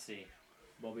 Let's see.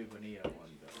 Bobby Bonilla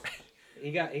won though.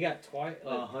 He got twice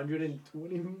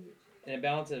 120 and a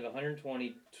balance of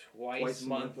 120 twice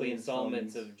monthly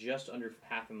installments of just under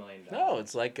 $500,000. No,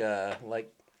 it's like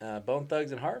Bone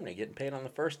Thugs and Harmony getting paid on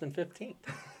the 1st and 15th.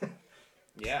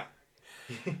 Yeah.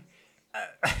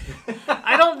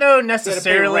 I don't know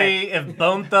necessarily if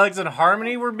Bone Thugs and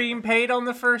Harmony were being paid on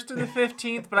the 1st and the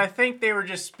 15th, but I think they were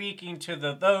just speaking to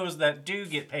those that do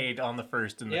get paid on the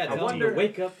 1st and the 15th. I wonder.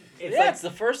 Wake up. It's the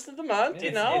 1st of the month,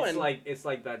 It's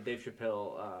like that Dave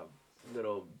Chappelle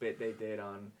little bit they did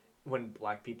on when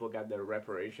black people got their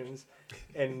reparations,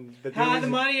 and hide the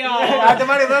money on. Hide the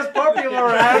money. Those poor people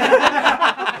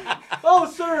around. Oh,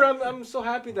 sir, I'm so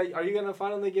happy that are you gonna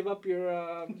finally give up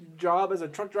your job as a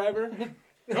truck driver?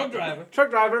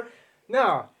 Truck driver.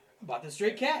 No. Bought the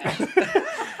straight cash.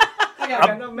 I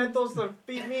got enough mentals to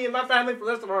feed me and my family for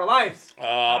the rest of our lives.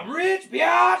 I'm rich,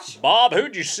 biatch. Bob,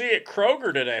 who'd you see at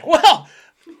Kroger today? Well,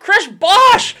 Chris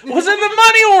Bosch was in the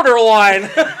money order line.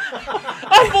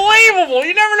 Unbelievable.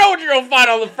 You never know what you're going to find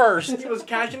on the 1st. He was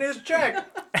cashing his check.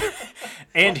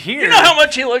 And here... You know how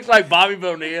much he looks like Bobby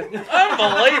Bonilla?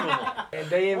 Unbelievable. And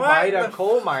they invite a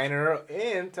coal miner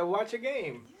in to watch a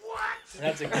game. What?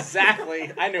 That's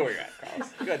exactly... I knew where you're at, Carlos.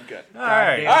 Good. All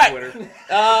right. What in the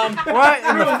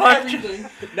fuck?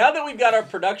 Now that we've got our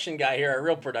production guy here, our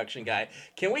real production guy,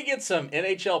 can we get some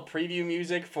NHL preview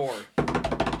music for...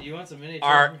 You want some NHL?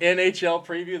 Our NHL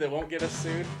preview that won't get us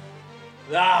sued?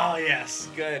 Oh, yes.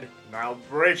 Good. Now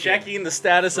checking the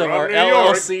status of our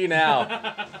LLC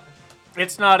now.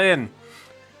 It's not in.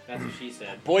 That's what she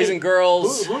said. Boys and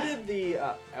girls. Who did the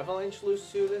Avalanche lose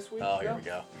to this week? Oh, here we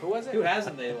go. Who was it? Who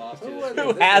hasn't they lost to?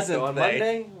 Who hasn't on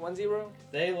they? Monday, 1-0?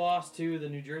 They lost to the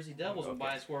New Jersey Devils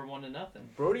by a score of 1-0.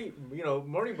 Brody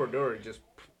Brodeur just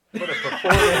put a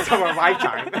performance of a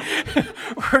lifetime.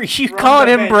 Were you calling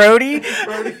him Brody?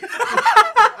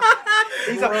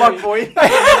 He's a fuckboy.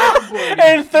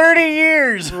 In 30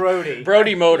 years.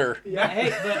 Brody Motor. Yeah.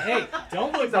 Hey,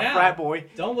 don't look He's now. a frat boy.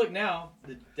 Don't look now.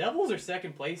 The Devils are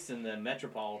second place in the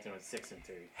Metropolitan with 6-2.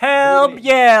 Hell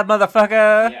yeah,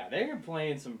 motherfucker. Yeah, they're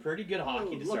playing some pretty good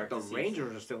hockey to start the season.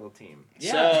 Rangers are still a team.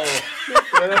 Yeah.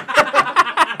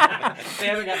 They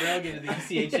haven't got relegated to the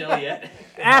ECHL yet.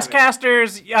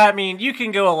 Asscasters, I mean, you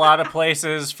can go a lot of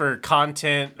places for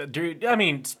content.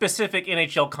 Specific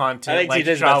NHL content. I think like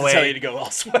TJ's about to tell you to go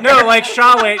elsewhere. No, like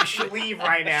Shawway. Leave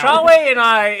right now. Shawway and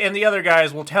I and the other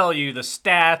guys will tell you the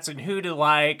stats and who to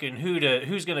like and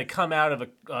who's going to come out of a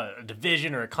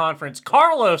division or a conference.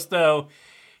 Carlos, though,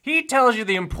 he tells you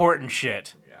the important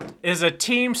shit. Is a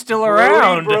team still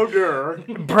around?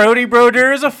 Brody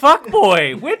Brodeur is a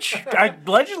fuckboy, which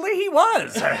allegedly he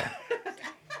was.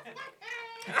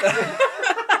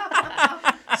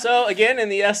 So, again, in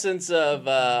the essence of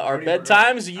our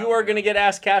bedtimes, you are going to get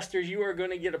Asscasters. You are going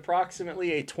to get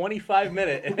approximately a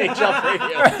 25-minute NHL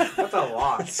preview. That's a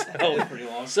lot. So, pretty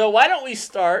long. So why don't we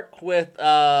start with,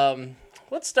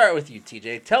 let's start with you,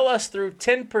 TJ. Tell us through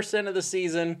 10% of the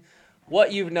season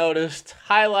what you've noticed,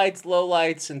 highlights,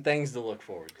 lowlights, and things to look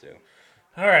forward to.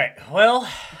 All right. Well,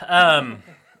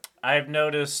 I've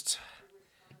noticed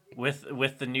with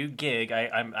the new gig,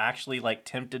 I'm actually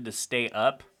tempted to stay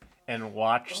up and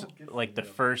watch the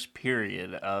first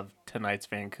period of tonight's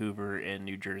Vancouver and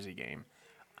New Jersey game.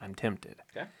 I'm tempted.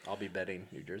 Okay, I'll be betting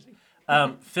New Jersey.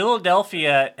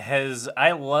 Philadelphia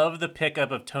I love the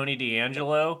pickup of Tony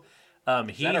DeAngelo.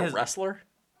 Is that a wrestler?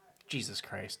 Jesus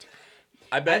Christ.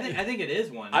 I think it is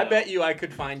one. I bet you I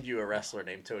could find you a wrestler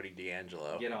named Tony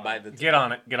D'Angelo. Get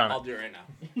on it. I'll do it right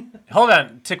now. Hold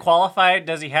on. To qualify,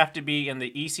 does he have to be in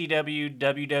the ECW,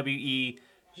 WWE,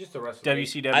 just a wrestler?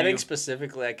 WCW? I think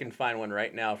specifically I can find one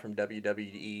right now from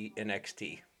WWE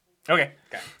NXT. Okay.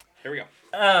 Here we go.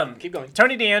 Keep going.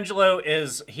 Tony D'Angelo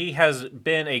has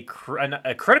been a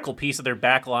critical piece of their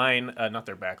back line. Not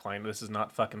their back line. This is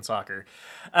not fucking soccer.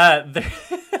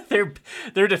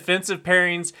 Their defensive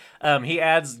pairings. He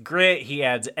adds grit. He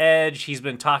adds edge. He's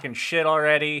been talking shit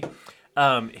already.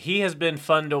 He has been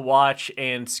fun to watch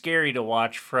and scary to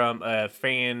watch from a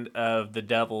fan of the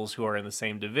Devils who are in the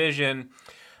same division.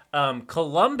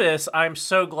 Columbus, I'm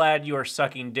so glad you are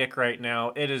sucking dick right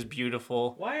now. It is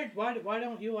beautiful. Why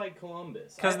don't you like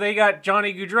Columbus? Because they got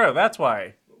Johnny Gaudreau. That's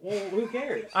why. Well, who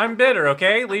cares? I'm bitter,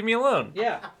 okay? Leave me alone.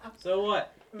 Yeah. So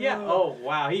what? Yeah. Oh,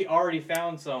 wow. He already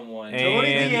found someone.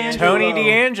 And Tony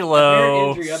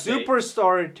D'Angelo.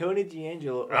 Superstar Tony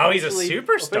D'Angelo. Oh, he's a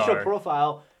superstar. Official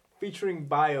profile featuring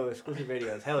bio exclusive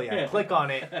videos. Hell yeah. Click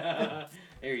on it.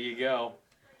 There you go.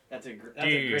 That's a great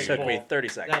It took me 30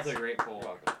 seconds. That's a great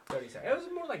poll. 30 seconds. It was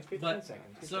more like 15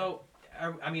 seconds. So,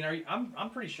 I'm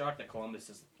pretty shocked that Columbus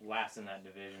is last in that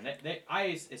division.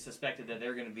 I suspected that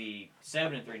they're going to be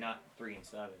 7-3, not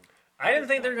 3-7. I didn't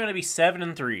think they were going to be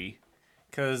 7-3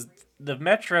 because the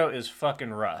Metro is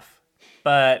fucking rough.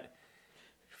 But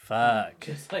fuck.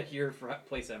 Just like your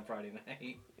place on Friday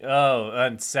night. Oh,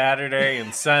 on Saturday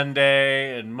and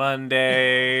Sunday and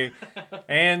Monday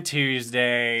and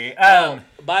Tuesday.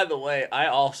 By the way, I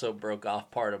also broke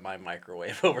off part of my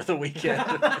microwave over the weekend.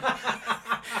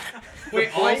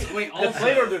 Wait, the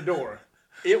plate or the door?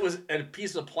 It was a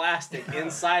piece of plastic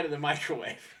inside of the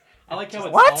microwave. I like how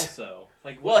it's also.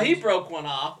 Well, he broke one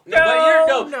off.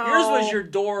 No, yours was your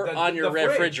door on your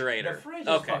refrigerator. The fridge is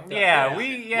okay. fucked up.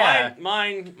 Yeah.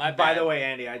 Mine. My By bad. the way,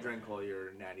 Andy, I drank all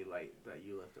your Natty Light that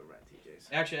you left over at TJ's.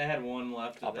 Actually, I had one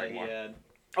left I'll that bring he more. had.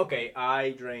 Okay, I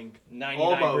drank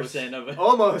 99% of it.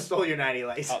 Almost all your Natty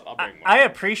Lights. I'll bring more. I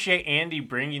appreciate Andy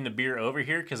bringing the beer over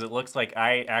here because it looks like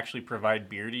I actually provide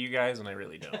beer to you guys, and I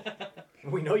really don't.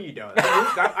 We know you don't.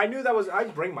 I knew that was. I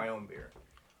bring my own beer.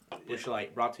 Busch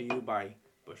Light, brought to you by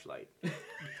Busch Light,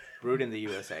 brewed in the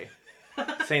USA,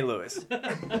 St. Louis.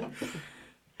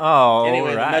 Oh,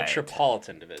 anyway, right. the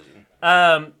Metropolitan Division.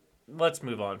 Let's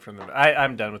move on from them.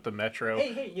 I'm done with the Metro.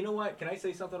 Hey, you know what? Can I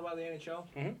say something about the NHL?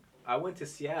 Mm-hmm. I went to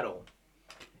Seattle,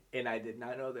 and I did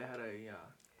not know they had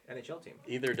a NHL team.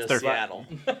 Either does Seattle.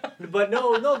 But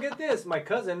no, get this. My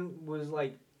cousin was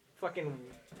like, fucking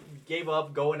gave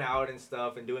up going out and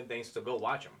stuff and doing things to go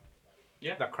watch them.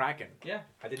 Yeah. The Kraken. Yeah.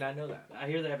 I did not know that. I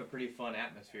hear they have a pretty fun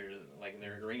atmosphere. Like,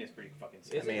 their arena's pretty fucking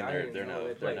sick. I mean, they're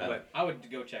no. But I would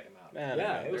go check them out.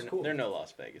 Yeah, it was cool. They're no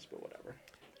Las Vegas, but whatever.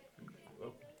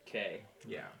 Okay.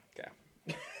 Yeah. Okay.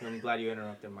 I'm glad you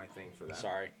interrupted my thing for that.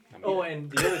 Sorry. And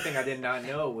the other thing I did not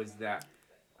know was that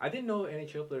I didn't know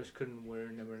NHL players couldn't wear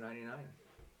number 99.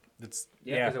 It's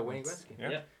because of Wayne Gretzky.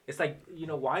 Yeah. It's like,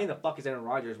 why in the fuck is Aaron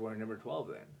Rodgers wearing number 12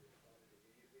 then?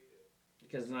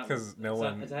 Because no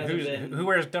one. Who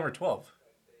wears number 12?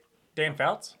 Dan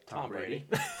Fouts? Tom Brady.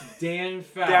 Dan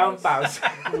Fouts. Dan Fouts.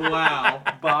 Wow.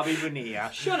 Bobby Bonilla.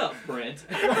 Shut up, Brent.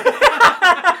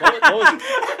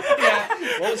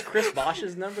 What was Chris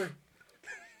Bosch's number?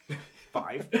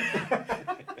 5.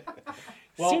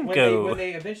 Well, when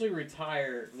they eventually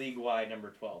retire league-wide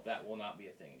number 12, that will not be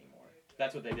a thing anymore.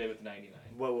 That's what they did with 99.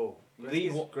 Whoa.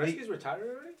 Gretzky's retired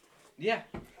already? Yeah.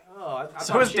 Oh,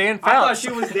 so is Dan Fouts. I thought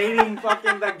she was dating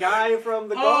fucking that guy from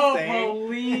the golf thing.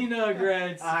 Paulina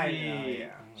Gretzky. I know,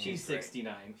 yeah. She's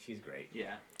 69. She's great.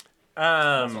 Yeah.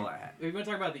 That's all I had. We're going to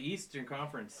talk about the Eastern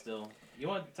Conference still. You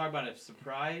want to talk about a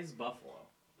surprise Buffalo?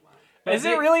 Is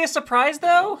it really a surprise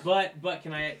though? But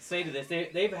can I say to this?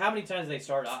 They've how many times they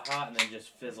started hot and then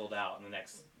just fizzled out in the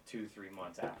next 2-3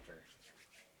 months after.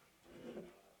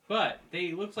 But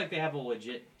they looks like they have a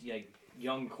legit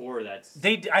young core that's.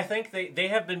 I think they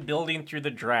have been building through the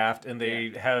draft and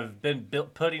they have been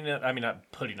putting it. I mean,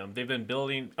 not putting them. They've been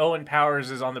building. Owen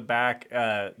Powers is on the back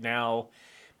now,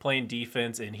 playing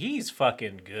defense, and he's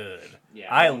fucking good.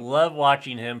 Yeah, I love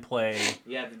watching him play.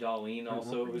 Yeah, the Darlene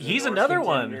also. He's another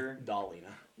one. Dalina.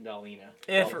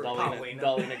 If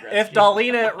Dalina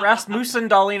Dalina Rasmussen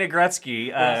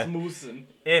Gretzky, Rasmussen,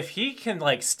 if he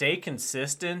can stay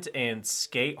consistent and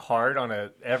skate hard on a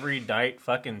every night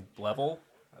fucking level,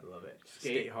 I love it.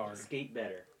 Skate hard, skate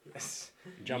better,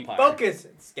 jump higher, focus,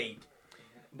 and skate.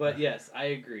 But yes, I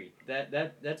agree.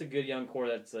 That's a good young core.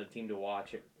 That's a team to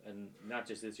watch, and not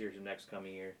just this year, the next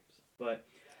coming year. But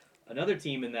another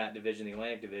team in that division, the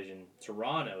Atlantic Division,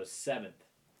 Toronto is 7th.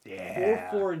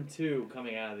 Yeah. 4-4-2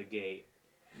 coming out of the gate.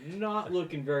 not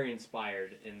looking very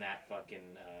inspired in that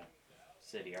fucking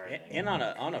city, are they? And on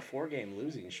a 4-game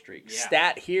losing streak. Yeah.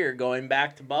 Stat here, going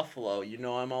back to Buffalo. You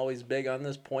know I'm always big on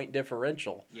this point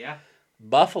differential. Yeah.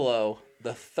 Buffalo,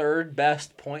 the 3rd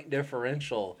best point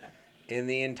differential in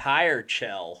the entire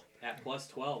CHL. At plus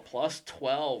 12. Plus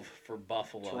 12 for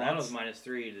Buffalo. Toronto's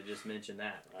 -3 to just mention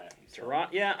that. Right? So.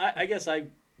 Toronto. Yeah, I guess I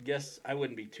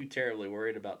wouldn't be too terribly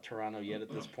worried about Toronto yet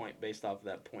at this point, based off of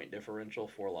that point differential.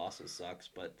 4 losses sucks,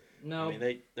 but no, I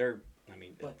mean they're. I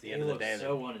mean, but at the end of the day, they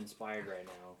look so uninspired right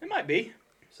now. It might be.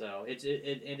 So it's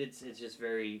just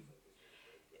very.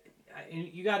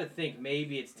 You got to think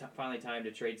maybe it's finally time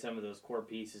to trade some of those core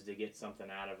pieces to get something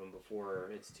out of them before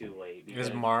it's too late.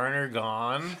 Is Marner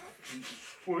gone?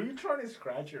 Were you trying to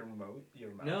scratch your mouse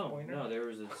pointer? No, there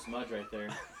was a smudge right there.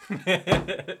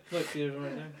 Look, see, there's one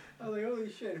right there. I was like, holy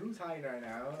shit, who's hiding right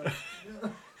now?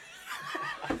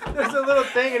 There's a little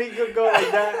thing and he could go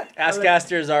like that.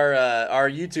 Asscasters, our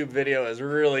YouTube video is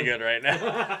really good right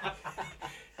now.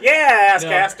 Yeah,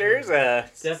 Asscasters.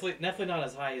 Definitely not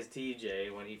as high as TJ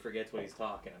when he forgets what he's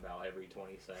talking about every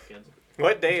 20 seconds.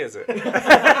 What day is it?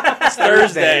 It's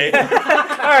Thursday. All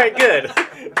right, good.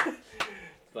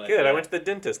 But, good. I went to the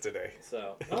dentist today.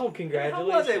 So, congratulations. How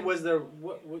was it? Was there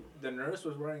what the nurse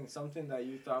was wearing something that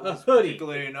you thought was hoodie.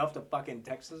 particularly enough to fucking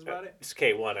text us about it? It's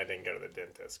K1. I didn't go to the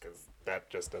dentist because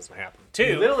that just doesn't happen.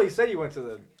 You literally said you went to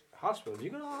the hospital. Did you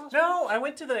go to the hospital? No, I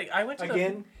went to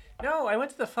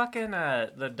the fucking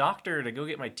the doctor to go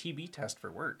get my TB test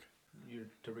for work. Your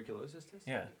tuberculosis test?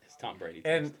 Yeah, it's Tom Brady.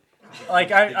 And test. like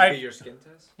did you get your skin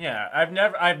test? Yeah,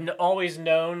 I've always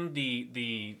known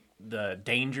the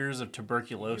dangers of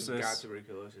tuberculosis. You've got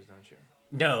tuberculosis, don't you?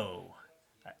 No,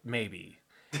 maybe.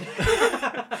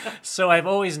 So I've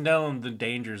always known the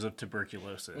dangers of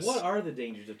tuberculosis. What are the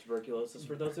dangers of tuberculosis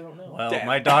for those who don't know? Well, death.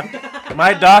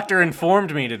 my doctor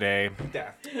informed me today.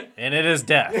 Death. And it is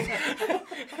death.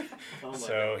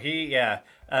 Oh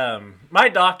God. My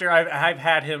doctor, I've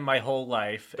had him my whole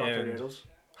life. Dr. Diddles?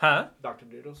 Huh? Dr.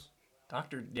 Diddles?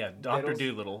 Dr. Diddles?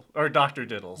 Doolittle. Or Dr.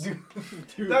 Diddles.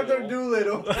 Dr.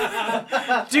 Doolittle.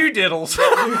 Doodiddles.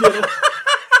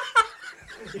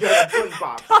 You got a twin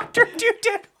box. Dr.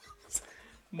 Doodiddles.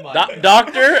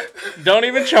 Doctor, don't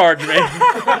even charge me.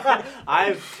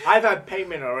 I've had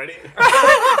payment already.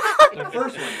 The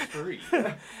first one's free.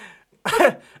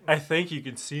 I think you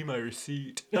can see my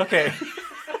receipt. Okay.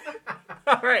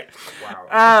 All right.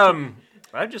 Wow.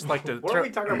 I'd just like to. What are we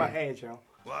talking about, AHL?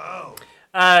 Wow.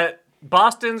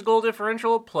 Boston's goal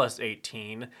differential plus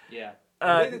 18. Yeah.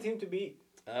 Are they the team to beat?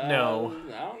 No. I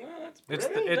don't know.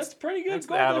 That's pretty good. It's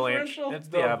the goal Avalanche. differential. It's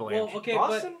the Avalanche. Well, okay,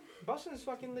 Boston's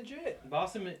fucking legit.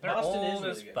 Boston They're is old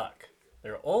really as good. fuck.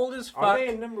 They're old as fuck. Are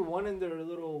they number one in their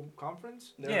little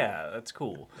conference? Yeah, that's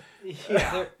cool.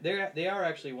 Yeah. They are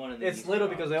actually one in the It's Eastern little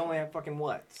because Conference. they only have fucking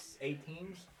what? 8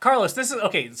 teams? Carlos, this is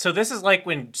okay. So this is like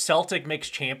when Celtic makes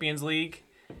Champions League,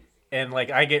 and like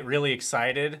I get really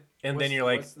excited, and then you're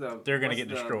like, they're gonna get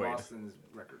destroyed. Boston's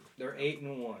record? They're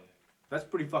 8-1. That's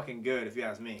pretty fucking good if you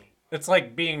ask me. It's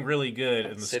like being really good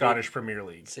in the Scottish Premier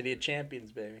League. City of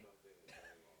Champions, baby.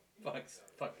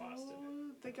 Fuck Boston.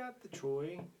 They got the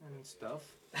Troy and stuff.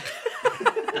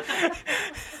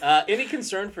 Any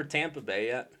concern for Tampa Bay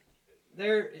yet?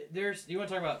 There's you want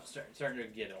to talk about starting to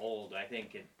get old. I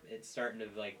think it's starting to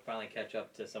like finally catch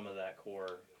up to some of that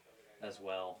core as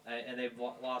well. And they've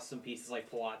lost some pieces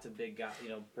like Palat's a big guy,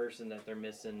 person that they're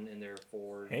missing in their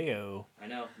forward. Heyo. I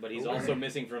know, but he's also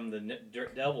missing from the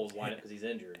Devils lineup because he's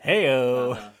injured.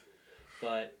 Heyo.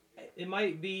 But it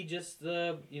might be just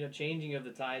the changing of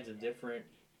the tides of different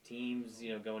teams,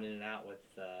 going in and out with.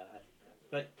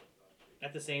 But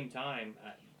at the same time,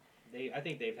 I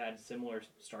think they've had similar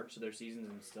starts to their seasons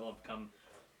and still have come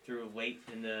through late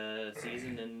in the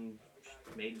season and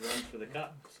made runs for the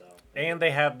cup. So. And they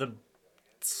have the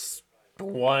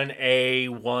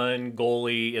 1A1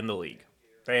 goalie in the league.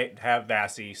 They have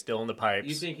Vassy still in the pipes.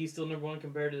 You think he's still number one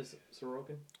compared to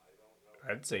Sorokin?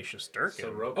 I'd say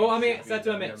Shesterkin. I mean, that's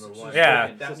what I meant.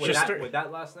 Yeah. With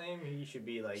that last name, he should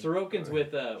be like... Sorokin's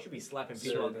with... should be slapping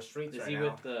people on the streets is right he now.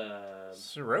 With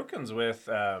Sorokin's with...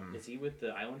 Is he with the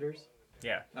Islanders?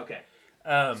 Yeah. Okay.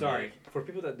 Sorry. For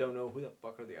people that don't know, who the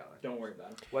fuck are the Islanders? Don't worry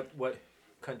about it. What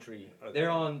country are they? They're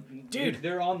on... Dude,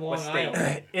 they're on Long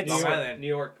Island. It's Long Island. Island. New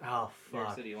York. Oh, fuck. New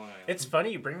York City, Long Island. It's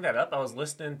funny you bring that up. I was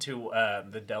listening to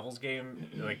the Devils game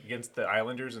against the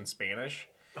Islanders in Spanish.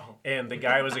 Oh. And the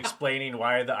guy was explaining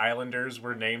why the Islanders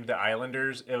were named the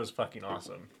Islanders. It was fucking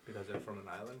awesome. Because they're from an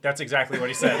island? That's exactly what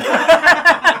he said.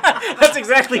 That's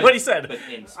exactly what he said. But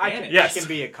in Spanish. I can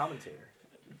be a commentator.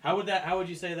 How would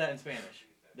you say that in Spanish?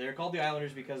 They're called the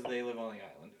Islanders because they live on the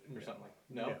island or something like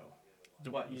that. No?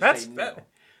 What? You That's say no. that.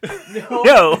 No.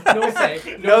 No. No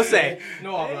say. No say.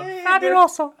 No habla. Hey,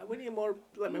 Fabuloso. we need more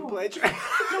lemon pledge.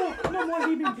 No more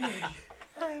leaving pledge.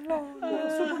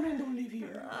 Superman don't live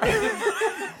here.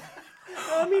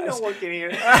 I mean, no one can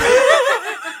hear.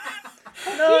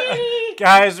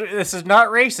 Guys, this is not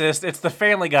racist. It's the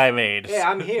Family Guy made. Yeah,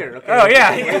 I'm here. Okay? Oh,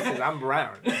 yeah. Racist, I'm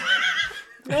brown.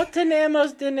 No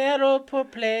tenemos dinero por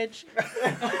pledge,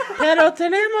 pero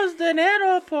tenemos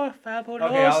dinero por fabuloso.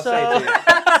 Okay, I'll say it to you.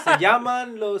 Se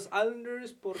llaman los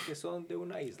Islanders porque son de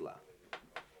una isla.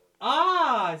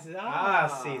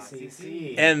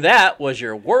 Sí. And that was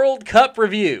your World Cup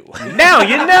review. Now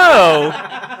you know.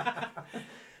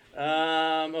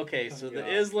 Okay, so the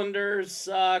Islanders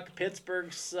suck.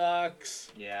 Pittsburgh sucks.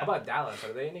 Yeah. How about Dallas?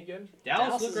 Are they any good? Dallas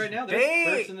Dallas look is- right now. They're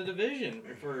first in the division,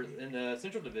 in the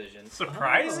Central Division.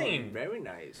 Surprising. Oh, very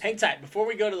nice. Hang tight. Before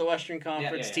we go to the Western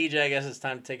Conference, yeah. TJ, I guess it's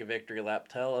time to take a victory lap.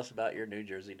 Tell us about your New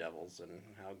Jersey Devils and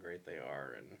how great they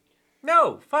are. And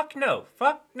No. Fuck no.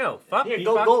 Fuck no. Fuck Here,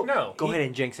 fuck go. no. Go ahead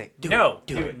and jinx it. No.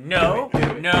 Do it. No.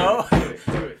 No.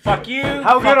 Fuck you.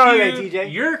 How Fuck good are you. they,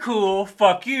 TJ? You're cool.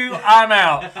 Fuck you. I'm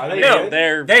out. Are they No,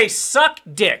 good? they suck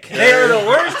dick. They're the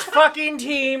worst fucking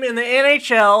team in the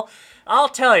NHL. I'll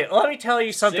tell you. Let me tell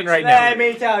you something right now. Let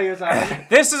me tell you something.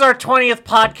 This is our 20th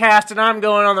podcast, and I'm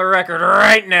going on the record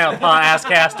right now,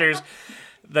 Asscasters.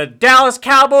 The Dallas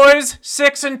Cowboys,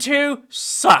 6-2,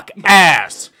 suck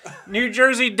ass. New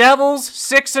Jersey Devils,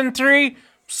 6-3,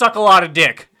 suck a lot of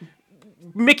dick.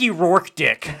 Mickey Rourke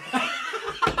dick.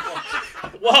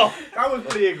 whoa, That was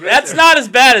pretty aggressive. that's not as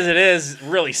bad as it is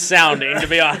really sounding, to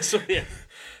be honest with you.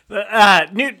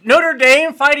 Notre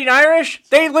Dame Fighting Irish,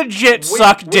 they legit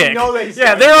suck dick. know they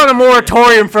Yeah, suck. they're on a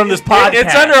moratorium from this podcast.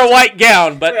 It's under a white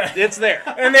gown, but it's there.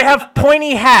 And they have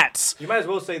pointy hats. You might as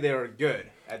well say they are good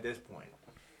at this point.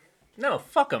 No,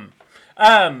 fuck them.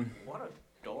 What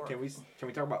a door. Can we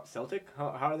talk about Celtic? How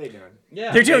are they doing?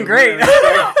 Yeah. They're doing great.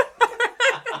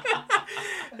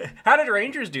 How did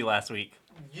Rangers do last week?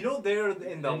 You know they're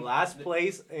in the last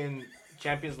place in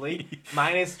Champions League,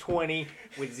 minus 20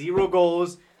 with 0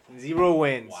 goals, 0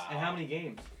 wins. And how many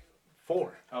games?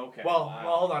 4. Okay. Well,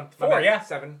 hold on. 4, yeah.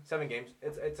 7 games.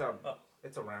 It's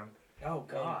a round. Oh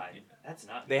God, that's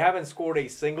not. They haven't scored a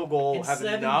single goal, In have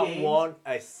 7 not games? won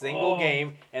a single Oh.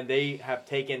 game, and they have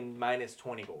taken minus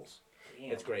 20 goals.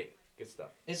 Damn. It's great. Good stuff.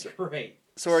 It's great.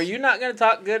 So are you not going to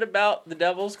talk good about the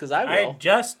Devils? Because I will. I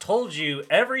just told you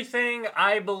everything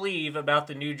I believe about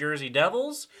the New Jersey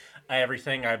Devils,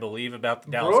 everything I believe about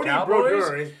the Dallas Brody Cowboys.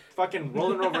 Brodeur is fucking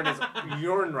rolling over in his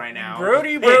urine right now.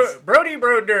 Brody Pissed.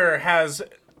 Brodeur has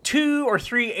 2 or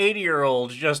 3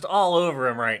 80-year-olds just all over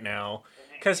him right now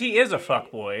because he is a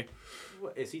fuckboy.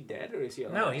 What, is he dead or is he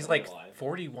alive? No, he's like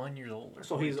 41 years old.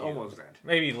 So he's almost dead.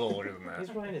 Maybe a little older than that.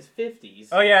 He's probably in his 50s.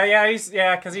 Oh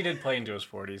yeah, because he did play into his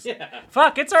 40s. Yeah.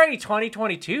 Fuck, it's already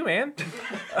 2022, man.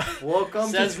 Welcome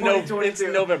Says to no, 2022. it's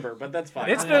November, but that's fine.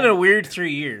 It's been a weird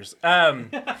 3 years.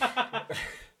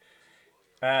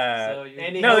 So you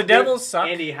Andy, No, how the good- Devils suck.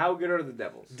 Andy, how good are the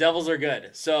Devils? Devils are good.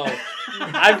 So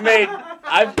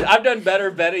I've done better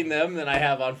betting them than I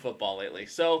have on football lately.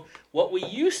 So what we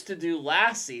used to do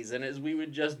last season is we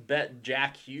would just bet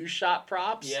Jack Hughes shot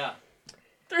props. Yeah.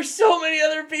 There's so many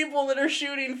other people that are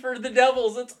shooting for the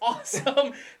Devils. It's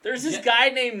awesome. There's this guy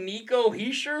named Nico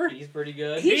Heischer. He's pretty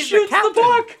good. He He's the shoots the captain.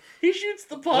 puck. He shoots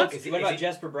the puck. Look, is he- What about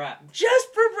Jesper Bratt?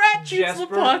 Jesper Bratt shoots the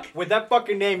puck. With that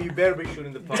fucking name, you better be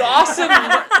shooting the puck.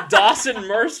 Dawson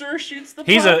Mercer shoots the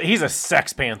He's puck. a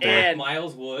Sex Panther. And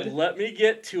Miles Wood. let me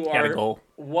get to Got a our goal.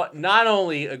 what not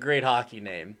only a great hockey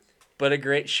name, but a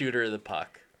great shooter of the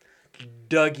puck.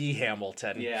 Dougie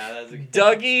Hamilton. Yeah, that's a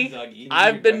Dougie,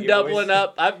 I've been Dougie doubling boys.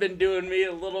 up. I've been doubling me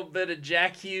a little bit of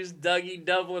Jack Hughes, Dougie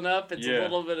doubling up. It's a Yeah.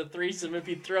 little bit of threesome if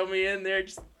you throw me in there.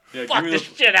 Just Yeah, fuck the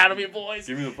shit out of me, boys.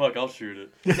 Give me the puck, I'll shoot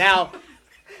it. Now,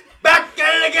 Back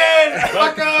at it again!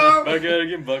 Bucko! Back at it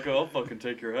again, Bucko. I'll fucking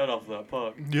take your head off that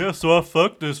puck. Yeah, so I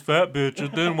fucked this fat bitch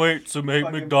and then wait to make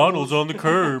Fucking McDonald's on the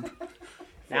curb.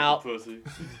 Now- Fucking pussy.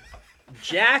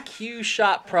 Jack Hughes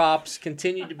shot props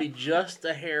continue to be just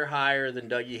a hair higher than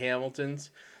Dougie Hamilton's,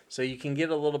 so you can get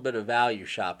a little bit of value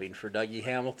shopping for Dougie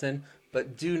Hamilton,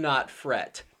 but do not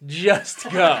fret. Just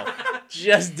go.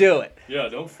 Just do it. Yeah,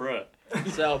 don't fret.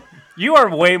 So, You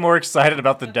are way more excited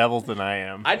about the Devils than I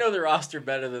am. I know the roster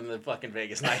better than the fucking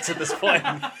Vegas Knights at this point.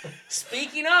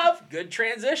 Speaking of, good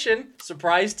transition.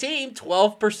 Surprise team,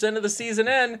 12% of the season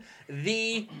in.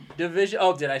 The division...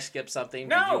 Oh, did I skip something?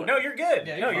 Did you- you're good.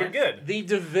 Yeah, no, you're you're fine. good. The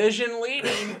division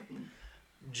leading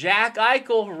Jack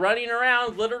Eichel running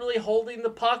around, literally holding the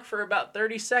puck for about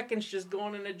 30 seconds, just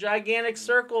going in a gigantic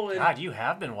circle. And God, you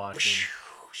have been watching.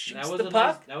 shoots was the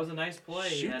puck. that was a nice play.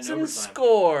 Shoots and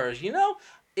scores. You know,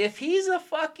 if he's a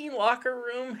fucking locker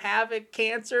room havoc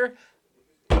cancer,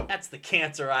 that's the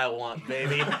cancer I want,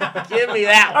 baby. Give me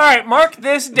that one. All right, mark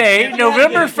this day,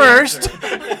 November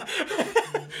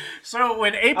 1st. So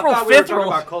when April 5th we were talking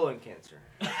about colon cancer.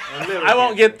 I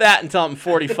won't get that until I'm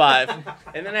 45,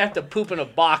 and then I have to poop in a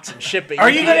box and ship it. Are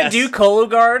you gonna do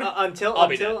Cologuard until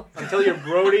you're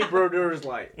Brody Brodeur's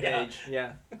age?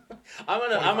 Yeah.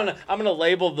 I'm gonna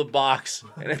label the box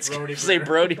and it's gonna say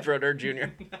Brody Brodeur Jr.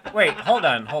 Wait, hold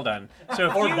on. So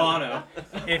if Or you, Bono.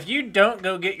 if you don't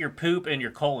go get your poop and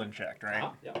your colon checked, right?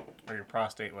 Yeah. Or your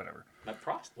prostate, whatever. My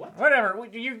prostate. What? Whatever.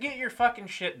 You get your fucking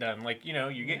shit done. Like, you know,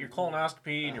 you get your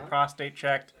colonoscopy and your prostate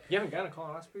checked. You haven't gotten a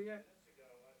colonoscopy yet?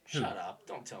 Shut up!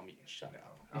 Don't tell me. Shut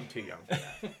up. I'm too young for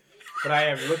that. But I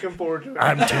am looking forward to it.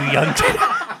 I'm too young to.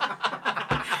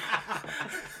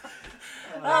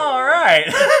 All right.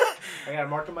 I gotta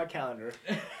mark on my calendar.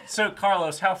 So,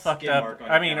 Carlos, how fucked Skin mark up?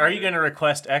 on I your mean, are you calendar. going to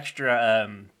request extra?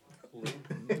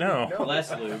 No.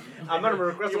 Less lube. I'm gonna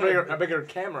request a bigger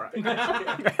camera.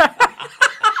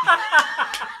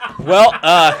 Well,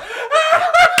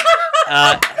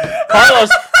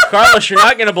 Carlos, you're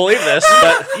not gonna believe this,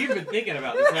 but You've been thinking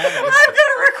about this, haven't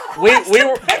we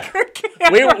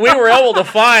were able to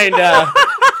find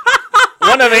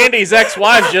one of Andy's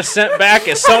ex-wives just sent back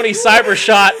a Sony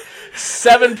CyberShot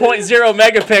 7.0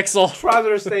 megapixel.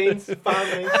 Trouser stains,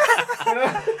 finally.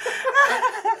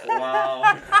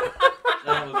 Wow.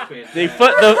 That was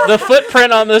fantastic. The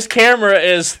footprint on this camera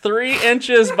is 3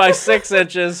 inches by 6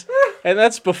 inches, and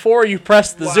that's before you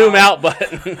press the zoom out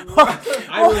button.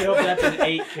 I really hope that's an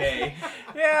 8K.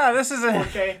 Yeah, this is a...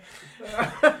 Okay.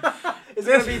 It's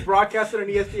gonna be broadcasted on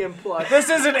ESPN Plus. This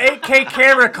is an 8K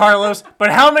camera, Carlos, but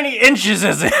how many inches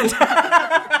is it?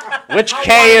 Which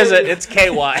K is it? It's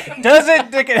KY. Does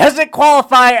it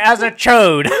qualify as a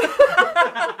chode?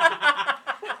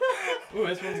 Ooh,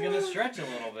 this one's gonna stretch a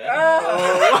little bit.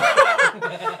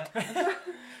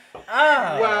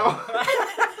 Wow.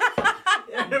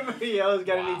 Everybody else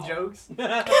got any jokes?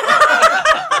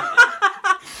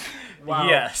 Wow.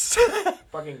 Yes.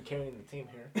 Fucking carrying the team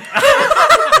here.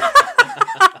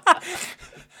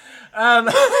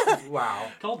 Wow.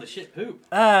 Called the shit poop.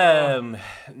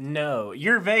 No.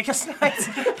 Your Vegas nights.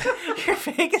 Do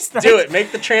it.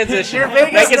 Make the transition. Your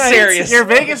Vegas Make it nights, serious. Your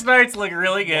Vegas nights look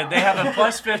really good. They have a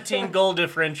plus 15 goal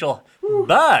differential,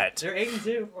 but They're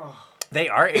 8-2. they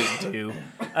are 8-2.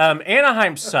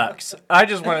 Anaheim sucks. I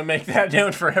just want to make that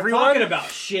known for everyone. Talking about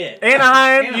shit.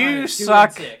 Anaheim, you is 2-6.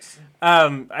 suck.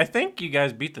 I think you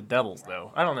guys beat the Devils,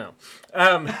 though. I don't know.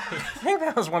 I think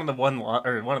that was one of the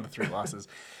 3 losses.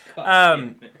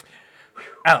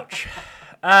 Ouch.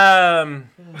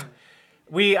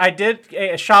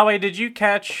 Shawway, did you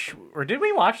catch, or did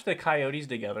we watch the Coyotes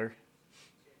together?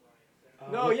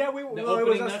 No, yeah, it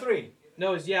was us 3.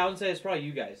 No, I would say it's probably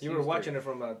you guys. You were watching it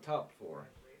from top floor.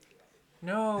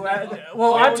 No, I'm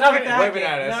talking about waving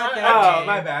at us. Not that game.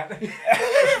 My bad.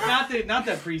 not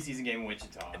the preseason game in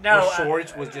Wichita. No, Where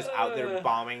Schwartz was just out there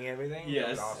bombing everything.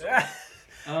 Yes.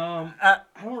 Awesome. I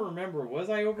don't remember. Was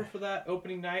I over for that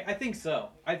opening night? I think so.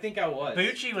 I think I was.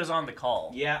 Bucci was on the call.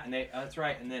 Yeah, and that's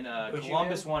right. And then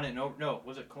Columbus won it. No,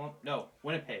 was it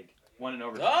Winnipeg won in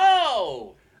overtime.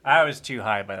 Oh! I was too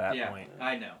high by that point.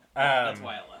 I know. That's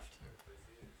why I left.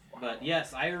 But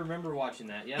yes, I remember watching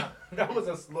that. Yeah. That was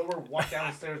a slower walk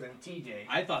down the stairs than TJ.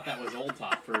 I thought that was Old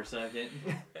Top for a second.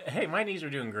 Hey, my knees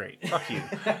are doing great. Fuck you.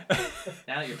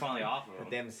 Now that you're finally off of them.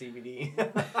 Damn CBD.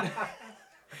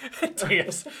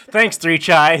 Yes. Thanks, 3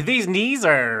 Chai. These knees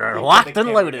are locked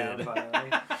and loaded.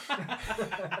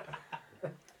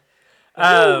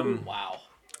 Wow.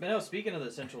 But no, speaking of the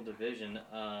Central Division,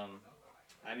 I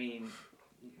mean,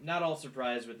 not all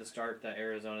surprised with the start that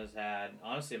Arizona's had.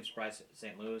 Honestly, I'm surprised that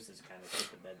St. Louis has kind of hit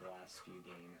the bed the last few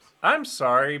games. I'm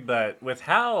sorry, but with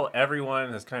how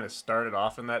everyone has kind of started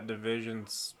off in that division,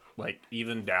 like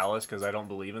even Dallas, because I don't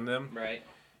believe in them. Right.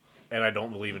 And I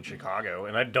don't believe in Chicago,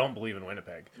 and I don't believe in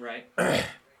Winnipeg. Right.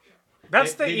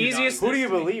 That's the easiest. Who do you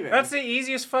believe in? That's the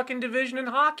easiest fucking division in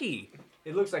hockey.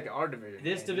 It looks like our division.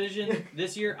 This division,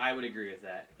 this year, I would agree with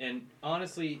that. And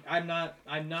honestly, I'm not.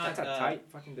 That's a tight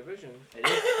fucking division. It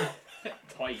is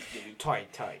tight, dude.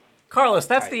 Tight. Carlos,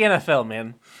 that's the NFL,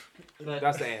 man. But,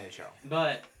 that's the NHL.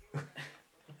 But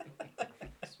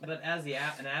as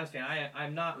an Avs fan,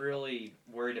 I'm not really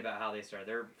worried about how they started.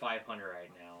 They're 500 right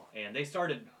now, and they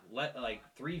started 3-4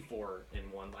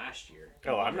 in one last year.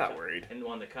 Oh, I'm not worried. And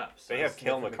won the cups. They have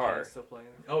Cale Makar. Still playing.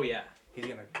 Oh yeah. He's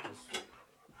gonna just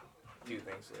do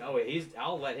things to him. Oh, wait,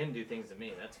 I'll let him do things to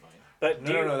me. That's fine. But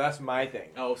No, that's my thing.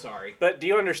 Oh, sorry. But do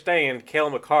you understand? Kale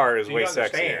McCarr is Do you way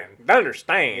understand? sexier.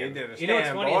 Understand. You know what's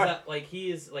funny is that like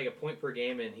he is like a point per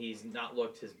game and he's not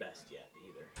looked his best yet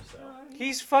either. So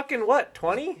He's fucking what?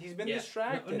 20? He's been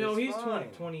distracted. No, It's he's fine.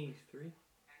 23.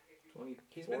 20.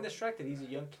 He's been distracted. He's a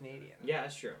young Canadian. Yeah,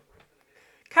 that's true.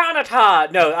 Kinda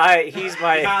hot. No, he's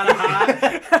my. Kinda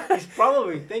hot. He's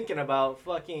probably thinking about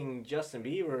fucking Justin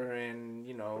Bieber and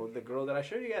the girl that I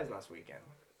showed you guys last weekend.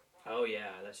 Oh yeah,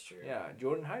 that's true. Yeah,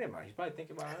 Jordan Heidemann. He's probably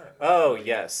thinking about her. Oh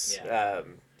yes. Yeah.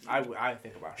 I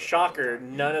think about her. Shocker!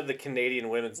 None of the Canadian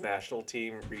women's national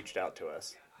team reached out to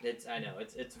us. I know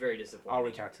it's very disappointing. I'll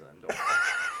reach out to them. Don't worry.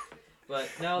 But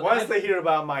no, Once they hear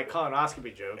about my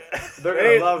colonoscopy joke, they're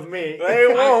gonna love me. They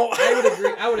won't.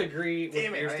 I would agree with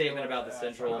Damn it, your I statement didn't about the want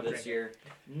Central that. this year.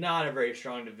 Not a very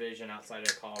strong division outside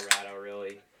of Colorado,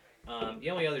 really. The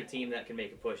only other team that can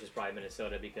make a push is probably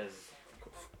Minnesota because,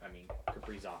 I mean,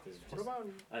 Kaprizov is just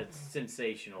a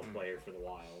sensational player for the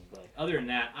Wild. But other than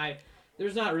that,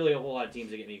 there's not really a whole lot of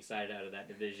teams that get me excited out of that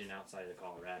division outside of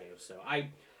Colorado. So I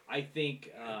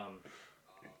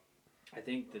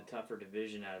think the tougher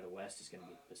division out of the West is going to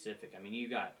be the Pacific. I mean, you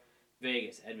got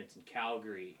Vegas, Edmonton,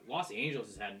 Calgary. Los Angeles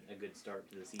has had a good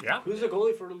start to the season. Yeah. Who's the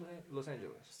goalie for Los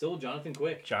Angeles? Still Jonathan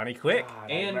Quick. Johnny Quick. God,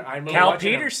 And I remember Cal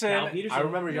watching him. Peterson. I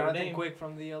remember Notre Jonathan Dame. Quick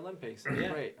from the Olympics. That was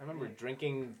Yeah. great. I remember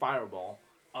drinking Fireball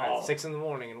Oh. at 6 in the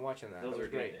morning and watching that. Those That were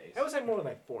was good great. days. It was like more than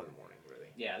like 4 in the morning, really.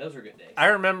 Yeah, those were good days. I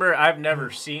remember. I've never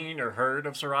seen or heard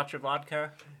of Sriracha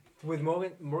vodka, With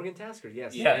Morgan Tasker,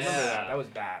 yes. Yes. I remember that. That was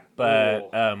bad.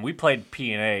 but we played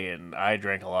P&A and I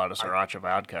drank a lot of Sriracha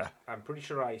vodka. I'm pretty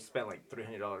sure I spent like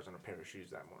 $300 on a pair of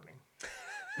shoes that morning.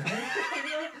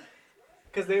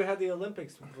 Because they had the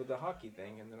Olympics with the hockey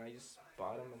thing, and then I just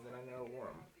bought them, and then I never wore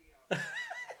them.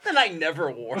 And I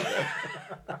never wore them.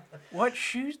 What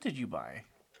shoes did you buy?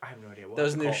 I have no idea what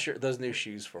Those it's new called. those new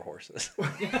shoes for horses.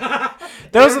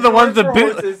 Those are the ones for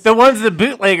horses. the ones the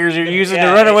bootleggers are using to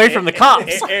run away from the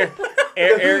cops.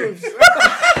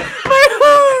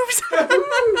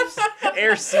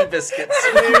 Air sea biscuits.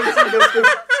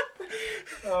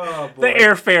 Oh, boy. The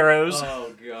Air Pharaohs.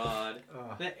 Oh God.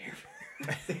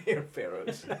 The Air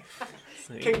Pharaohs.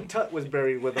 King Tut was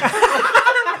buried with them.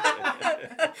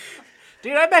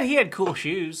 Dude, I bet he had cool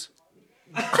shoes.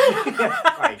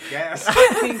 I guess.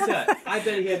 King Tut. I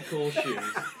bet he had cool shoes.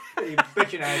 You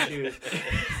bitchin' ass shoes.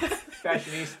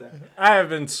 Fashionista. I have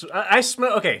been. I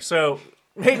smell. Okay, so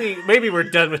maybe we're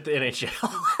done with the NHL.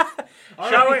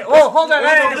 Shall we? Oh, hold on.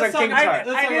 Let's talk King about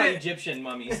Tut. Egyptian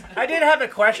mummies. I did have a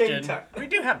question. King Tut. We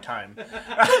do have time.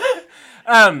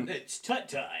 It's Tut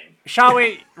time. Shall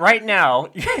we? Right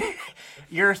now,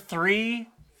 your 3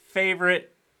 favorite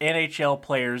NHL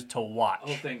players to watch.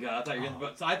 Oh, thank God!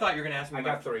 I thought you were gonna ask me. I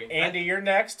got 3. Andy, you're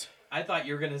next. I thought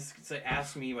you were gonna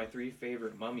ask me my 3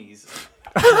 favorite mummies.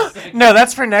 No,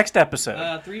 that's for next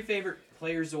episode. 3 favorite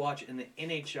players to watch in the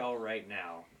NHL right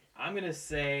now. I'm gonna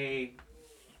say,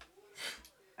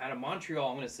 out of Montreal,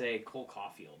 I'm gonna say Cole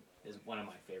Caulfield is one of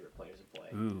my favorite players to play.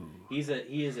 Ooh. He's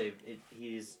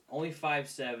only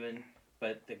 5'7",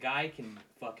 but the guy can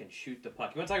fucking shoot the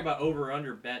puck. You want to talk about over or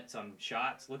under bets on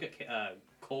shots? Look at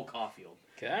Cole Caulfield.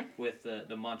 Okay. With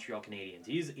the Montreal Canadiens.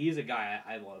 He's a guy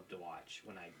I love to watch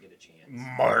when I get a chance.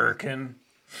 Markin.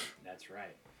 That's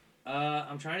right.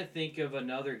 I'm trying to think of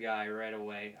another guy right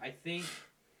away. I think,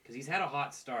 because he's had a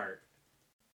hot start,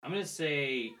 I'm going to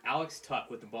say Alex Tuck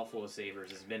with the Buffalo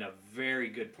Sabres has been a very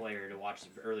good player to watch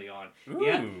early on.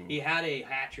 He had a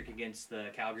hat trick against the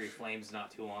Calgary Flames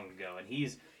not too long ago, and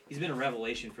he's been a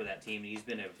revelation for that team. And he's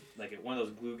been one of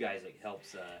those glue guys that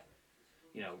helps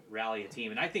rally a team.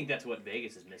 And I think that's what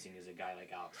Vegas is missing is a guy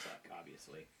like Alex Tuck,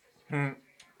 obviously.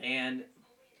 And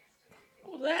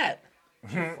what was that?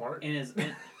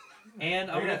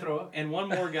 And one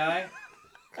more guy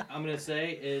I'm gonna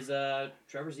say is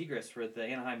Trevor Zegras with the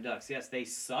Anaheim Ducks. Yes, they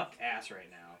suck ass right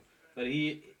now, but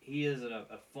he is a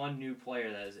fun new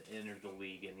player that has entered the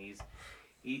league, and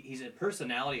he's a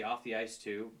personality off the ice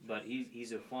too. But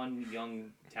he's a fun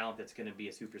young talent that's gonna be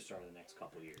a superstar in the next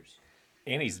couple of years.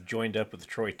 And he's joined up with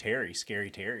Troy Terry, Scary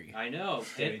Terry. I know.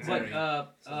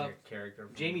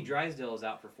 Jamie Drysdale is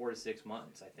out for 4 to 6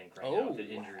 months, I think, right now with an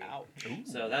injury. Wow.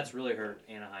 So that's really hurt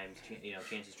Anaheim's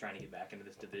chances trying to get back into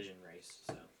this division race.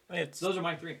 So those are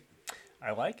my 3.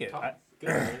 I like it.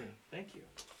 Thank you.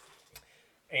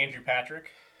 Andrew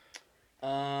Patrick.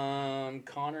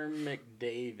 Connor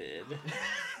McDavid.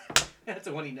 That's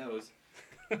the one he knows.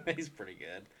 He's pretty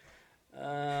good.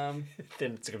 Then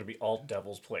it's going to be all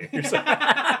Devils players.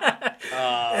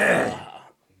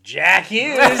 Jack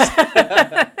Hughes.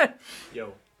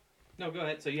 Yo. No, go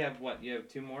ahead. So you have what? You have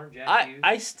 2 more, Jack?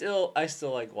 I still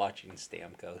like watching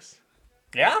Stamkos.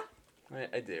 Yeah?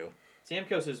 I do.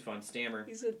 Stamkos is fun. Stammer.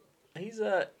 He's a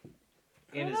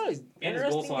and I don't know, his he's and his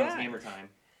interesting goal song is guy. Hammer Time.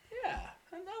 Yeah,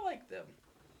 and I like them.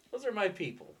 Those are my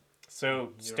people. So,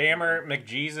 Stammer,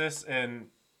 McJesus, and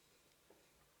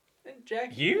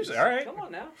Jack Hughes? All right. Come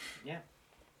on now. Yeah.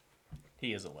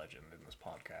 He is a legend in this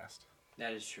podcast.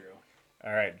 That is true.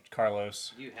 All right,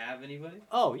 Carlos. Do you have anybody?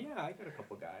 Oh yeah, I got a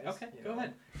couple guys. Okay, you go know.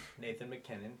 ahead. Nathan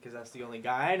McKinnon, because that's the only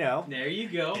guy I know. There you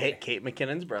go. Kate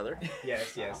McKinnon's brother.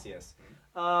 Yes.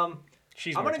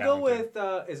 She's I'm more gonna go talented.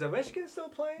 with. Is Ovechkin still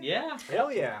playing? Yeah.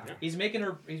 Hell yeah. He's making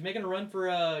a run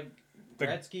for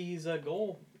Gretzky's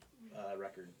goal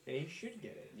record. And he should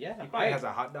get it. Yeah. He probably has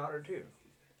a hot daughter too.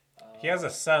 He has a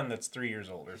son that's 3 years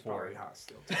old or 4. Probably hot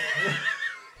still.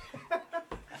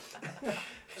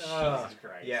 Jesus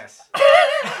Christ. Yes.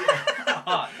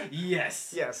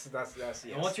 Yes. Yes, that's yes.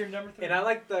 And what's your number 3? And I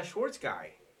like the Schwartz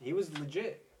guy. He was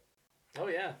legit. Oh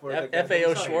yeah. For the guy that we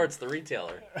FAO saw Schwartz, the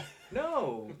retailer.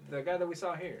 No, the guy that we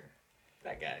saw here.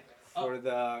 That guy. For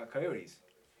the Coyotes.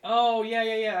 Oh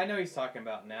yeah. I know he's talking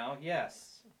about now. Yes.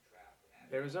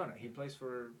 Arizona. He plays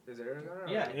for. Is it Arizona? Or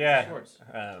Yeah. Yeah. Schwartz.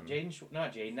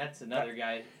 Not Jaden. That's another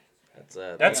guy.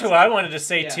 That's who I wanted to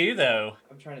say too, though.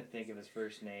 I'm trying to think of his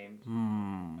first name.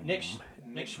 Nick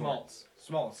Schmaltz.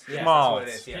 Schmaltz. Yeah, That's what it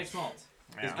is. Nick Yes. Schmaltz.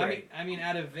 He's I great. mean,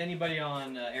 out of anybody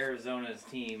on Arizona's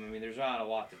team, I mean, there's not a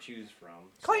lot to choose from.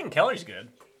 Clayton Keller's good.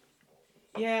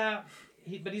 Yeah,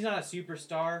 but he's not a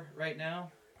superstar right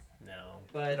now. No.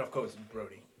 But And of course,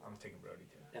 Brody. I'm taking Brody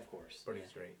too. Of course.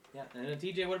 Brody's great. Yeah. And then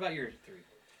TJ, what about your 3?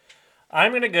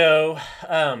 I'm going to go,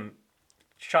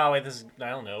 Shawway, this is, I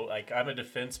don't know, like, I'm a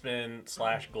defenseman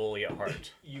 / goalie at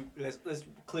heart. Let's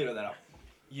clear that up.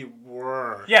 You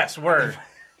were. Yes, were.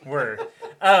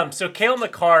 So Cale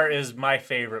Makar is my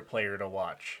favorite player to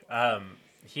watch.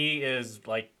 He is,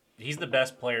 like, he's the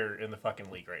best player in the fucking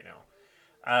league right now.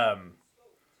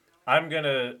 I'm going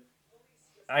to,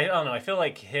 I don't know, I feel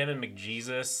like him and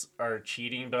McJesus are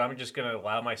cheating, but I'm just going to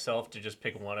allow myself to just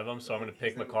pick one of them, so I'm going to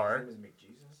pick Makar.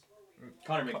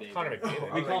 Connor McDavid. Connor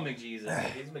McDavid. We call him McJesus.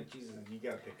 He's McJesus. You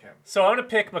gotta pick him. So I'm gonna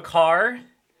pick Makar.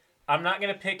 I'm not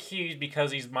gonna pick Hughes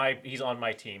because he's on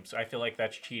my team, so I feel like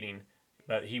that's cheating,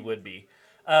 but he would be.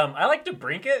 I like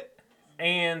DeBrincat,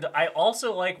 and I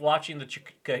also like watching the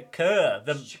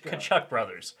Kachuk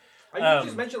brothers. You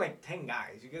just mentioned like 10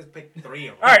 guys. You guys picked 3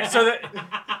 of them. All right, so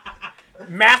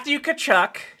Matthew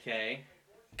Kachuk, Okay.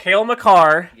 Cale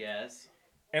Makar, Yes.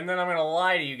 and then I'm gonna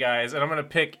lie to you guys, and I'm gonna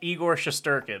pick Igor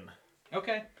Shesterkin.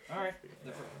 Okay. All right.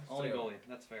 Only goalie.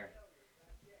 That's fair.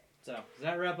 So, does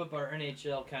that wrap up our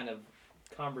NHL kind of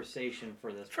conversation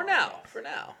for this For podcast?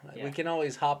 now. Yeah. We can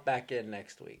always hop back in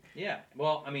next week. Yeah.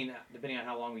 Well, I mean, depending on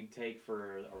how long we take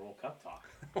for our World Cup talk.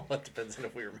 Well, it depends on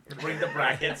if we remember. Bring the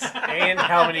brackets. And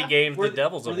how many games the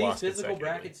Devils have Were these lost physical consecutively.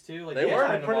 brackets too? Like They were.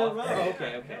 I I printed them out. Oh,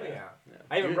 okay. Hell yeah. Yeah.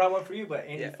 I even You- brought one for you, but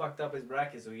Andy Yeah. fucked up his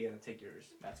bracket, so he had to take yours.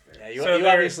 That's fair. Yeah, you, So you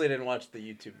there- obviously didn't watch the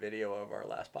YouTube video of our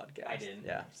last podcast. I didn't.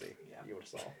 Yeah, see, Yeah. you would have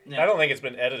saw. I don't think it's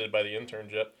been edited by the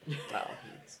interns yet. No,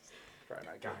 it's probably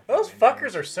not good. Those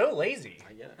fuckers are so lazy.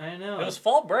 I get it. I know. It was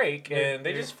fall break, and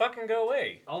they They're- just fucking go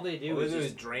away. all they do All is they do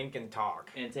just is drink and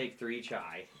talk. and take 3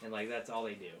 chai, and like that's all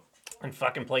they do. And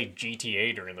fucking play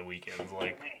GTA during the weekends,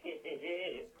 like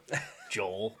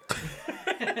Joel.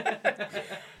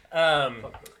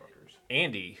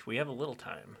 Andy, we have a little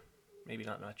time. Maybe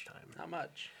not much time. Not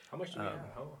much. How much do we have?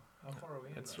 How far are we?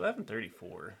 It's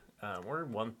 11:34. We're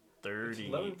 1:30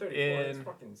 11:34. It's in.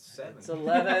 fucking 7. It's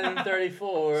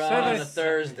 11:34 on a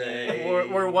Thursday.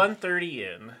 We're 1:30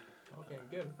 in. Okay,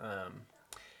 good.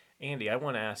 Andy, I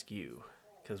want to ask you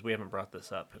because we haven't brought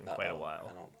this up in quite a while.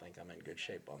 I don't think I'm in good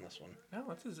shape on this one. No,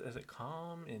 it's is a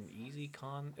calm and easy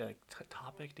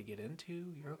topic to get into.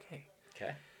 You're okay.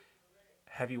 Okay.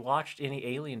 Have you watched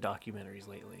any alien documentaries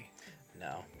lately?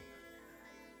 No.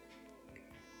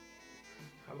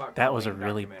 How about That was a calling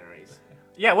really- documentaries?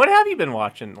 Yeah, what have you been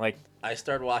watching? Like, I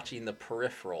started watching The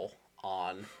Peripheral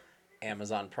on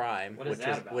Amazon Prime, What is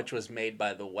that about? which was made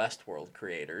by the Westworld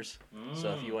creators.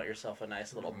 So if you want yourself a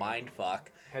nice little mind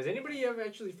fuck, Has anybody ever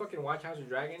actually fucking watched House of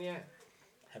Dragon yet?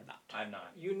 have not. I'm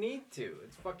not. You need to.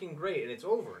 It's fucking great, and it's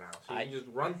over now. So I- you can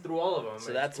just run through all of them. So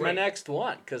and that's it's my great. next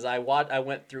one because I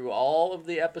went through all of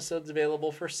the episodes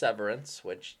available for Severance,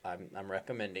 which I'm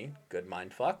recommending. Good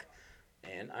mind fuck,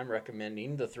 and I'm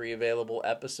recommending the 3 available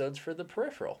episodes for The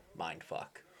Peripheral mind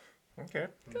fuck. okay.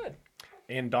 Good.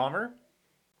 And Dahmer?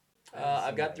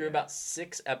 I've got through about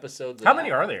 6 episodes. Of How many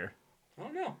that. are there? I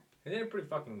don't know. And they're pretty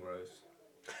fucking gross.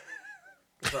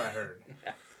 That's what I heard.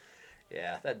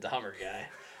 Yeah, that Dahmer guy.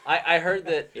 I heard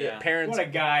that parents. What a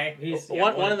guy.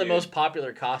 One of the most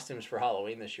popular costumes for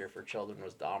Halloween this year for children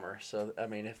was Dahmer. So I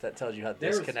mean, if that tells you how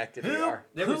disconnected we are.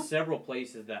 There were several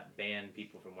places that banned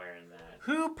people from wearing that.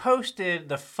 Who posted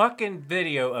the fucking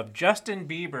video of Justin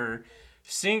Bieber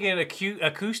singing a cute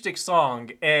acoustic song,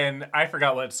 and I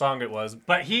forgot what song it was,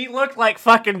 but he looked like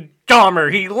fucking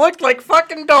Dahmer. He looked like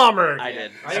fucking Dahmer. I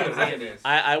did.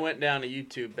 I went down a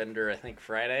YouTube bender, I think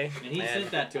Friday. And he sent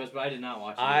that to us, but I did not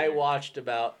watch it. I watched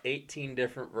about 18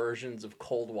 different versions of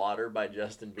Cold Water by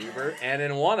Justin Bieber, and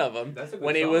in one of them,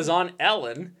 when he was on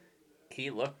Ellen, he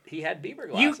had Bieber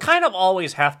glasses. You kind of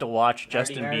always have to watch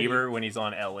Justin Bieber when he's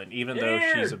on Ellen, even though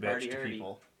she's a bitch to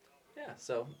people. Yeah,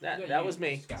 so that was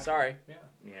me. Sorry. Yeah.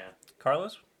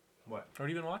 Carlos? What? What have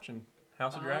you been watching?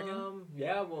 House of Dragon?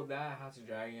 Yeah, well, that House of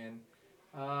Dragon.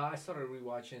 I started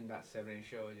rewatching that 7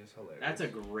 show. It's just hilarious. That's a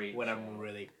great When show. I'm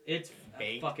really It's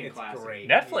baked, fucking it's classic. great.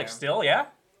 Netflix still, yeah?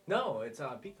 No, it's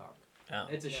Peacock. Oh.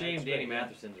 It's a shame Danny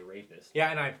Matheson's a rapist. Yeah,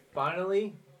 and I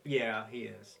finally, he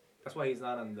is. That's why he's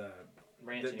not on the.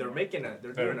 Ranch They're anymore. making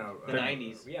they're doing the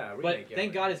 90s. Yeah, but remake,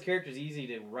 thank God his character's easy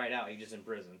to write out. He's just in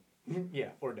prison. Yeah,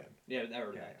 or dead. Yeah,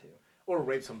 that too. Or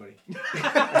rape somebody.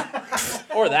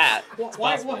 Or that.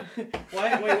 Why?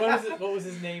 Wait, what was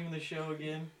his name in the show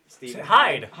again? Steve.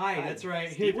 Hyde. Hyde, that's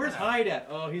right. Steve Where's Hyde at?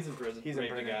 Oh, he's in prison. He's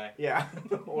Raped a a guy. Yeah,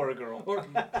 or a girl. Or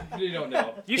you don't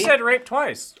know. You said rape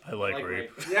twice. I like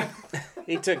rape. Yeah.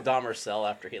 He took Dahmer's cell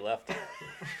after he left.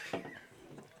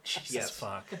 Jesus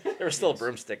fuck. There was still a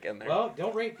broomstick in there. Well,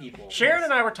 don't rape people. Sharon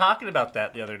and I were talking about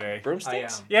that the other day.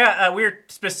 Broomsticks? Yeah, we were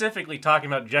specifically talking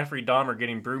about Jeffrey Dahmer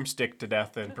getting broomstick to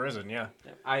death in prison, yeah.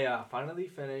 I finally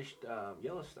finished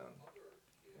Yellowstone.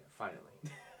 Yeah, finally.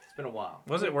 It's been a while.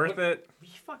 Was it worth it?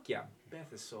 Fuck yeah.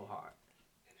 Beth is so hot.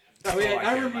 Oh, yeah,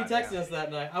 I remember you texting us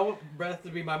that night. I want Beth to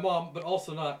be my mom, but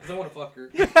also not, because I want to fuck her.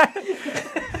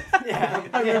 Yeah,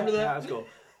 I remember that. Yeah, that's cool.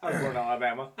 I was born in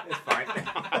Alabama. It's fine.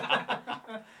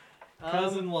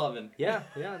 Cousin loving. Yeah,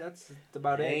 that's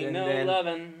about it. Ain't And no then,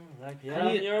 loving like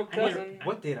your cousin.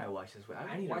 What did I watch this week?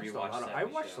 I need to rewatch that I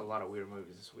watched show. a lot of weird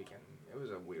movies this weekend. It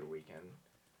was a weird weekend.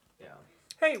 Yeah.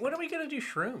 Hey, when are we going to do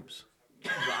shrooms?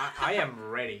 I am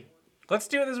ready. Let's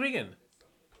do it this weekend.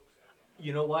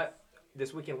 You know what?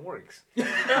 This weekend works.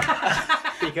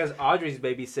 Because Audrey's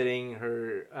babysitting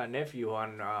her nephew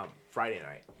on Friday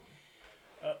night.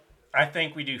 I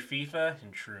think we do FIFA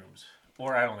and shrooms.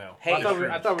 Or I don't know. Hey, I thought we were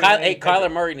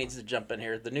Kyler Murray needs to jump in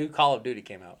here. The new Call of Duty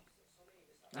came out.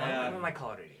 I don't like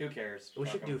Call of Duty. Who cares? We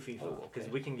should Fuck do 'em. FIFA because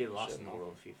we can get lost in the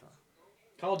world of FIFA.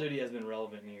 Call of Duty has been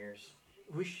relevant in years.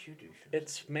 We should do.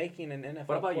 It's making an NFL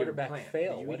What about your quarterback plan?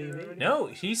 fail. Did you What do do you it mean? already? No,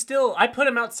 he's still... I put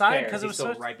him outside Fair. because it He's was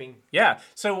still so... riping. Yeah,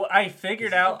 so I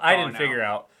figured out... I didn't gone figure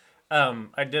out.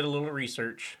 I did a little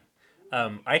research.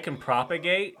 I can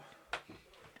propagate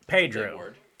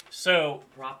Pedro. So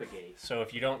Propagate. So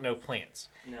if you don't know plants.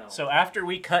 No. So after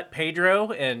we cut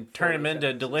Pedro and turn him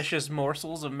into delicious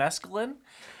morsels of mescaline,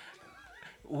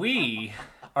 we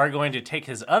are going to take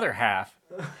his other half,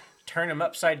 turn him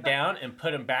upside down, and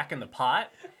put him back in the pot,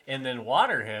 and then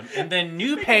water him, and then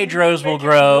new Pedros will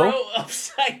grow.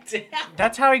 Upside down.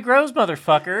 That's how he grows,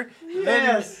 motherfucker.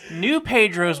 Yes. Then new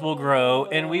Pedros will grow,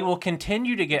 and we will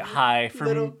continue to get high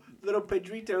from... Little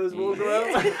Pedritos will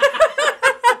grow.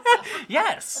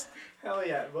 Yes. Hell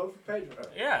yeah, vote for Pedro.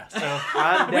 Yeah, so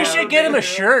we should get him a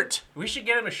shirt. We should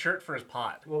get him a shirt for his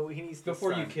pot. Well, he needs the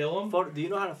Before sun. you kill him? Do you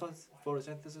know how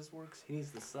photosynthesis works? He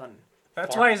needs the sun.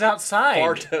 That's why he's outside.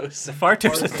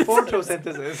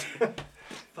 Photosynthesis.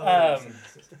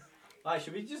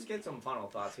 Should we just get some final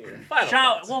thoughts here?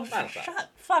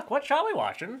 Fuck, what shall we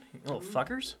watching? You little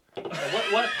fuckers.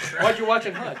 What'd you watch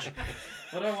in Hutch?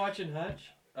 What I watch in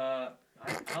Hutch? I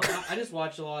just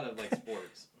watch a lot of like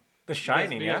sports. The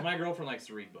Shining, because my girlfriend likes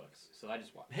to read books, so I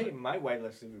just watch. Hey, my wife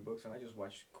likes to read books, and I just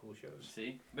watch cool shows.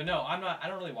 See, but no, I'm not. I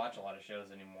don't really watch a lot of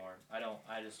shows anymore. I don't.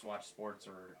 I just watch sports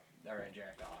or I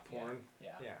jack off. Porn.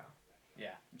 Yeah.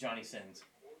 Johnny Sins.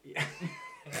 Yeah.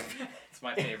 It's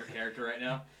my favorite character right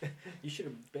now. You should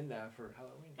have been there for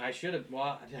Halloween. I should have. Well,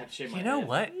 I had to shave my You know head.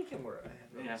 what? You can wear it.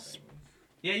 Yeah.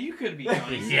 Yeah, you could be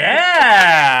Johnny Sins.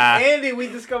 Yeah. Andy, we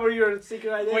discovered your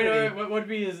secret identity. Wait. What would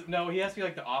be his? No, he has to be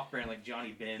like the off-brand, like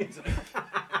Johnny Benz.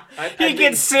 He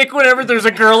gets sick whenever there's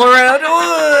a girl around.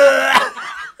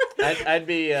 I'd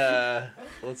be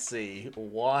let's see,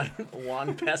 Juan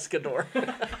Pescador.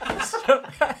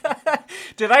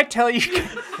 Did I tell you?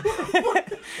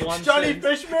 Johnny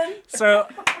Fishman. So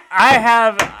I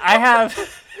have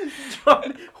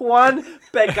Juan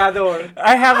Pecador.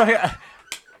 I have a.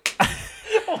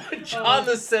 John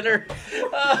the Sinner.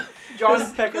 John the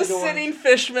Pecador. sinning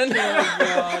fishman. Oh,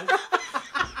 God.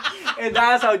 And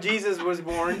that's how Jesus was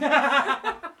born.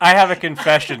 I have a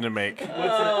confession to make. What's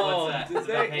that? Is it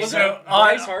about Hayden? So,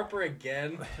 Bryce Harper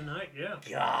again? Tonight, yeah.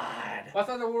 God. I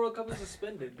thought the World Cup was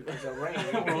suspended because of rain.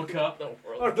 World Cup.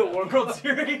 Or the World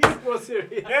Series. World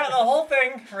Series. Yeah, the whole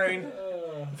thing, rain.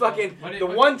 Fucking the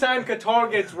one time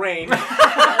Qatar gets rain. Over.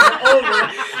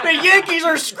 The Yankees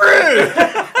are screwed.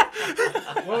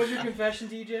 What was your confession,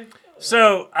 TJ?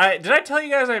 So, did I tell you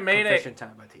guys I made Confession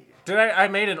time by TJ. I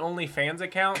made an OnlyFans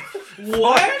account?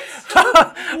 What?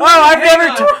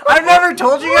 I've never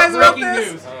told you guys about Breaking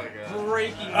this. news.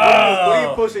 Breaking news. What are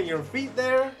you pushing your feet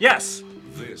there? Yes.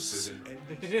 This is an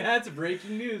That's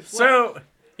breaking news. So,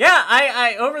 yeah,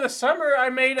 I over the summer I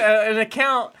made an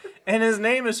account, and his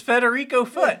name is Federico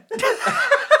Foot.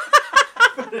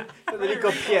 Federico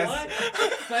Pies.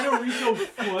 Federico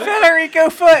Foot. Federico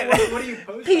Foot. What are you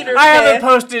posting? Peter I haven't Pan.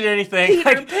 posted anything.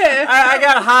 Peter Pan. I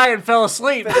got high and fell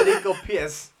asleep. Federico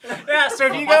Pies. Yeah, so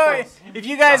if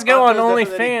you guys go on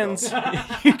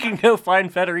OnlyFans, you can go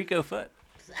find Federico Foot.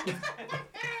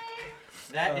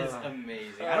 That is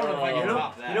amazing. I don't know if I can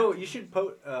top that. You know, you should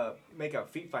make a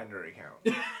feet finder account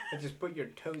and just put your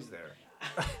toes there.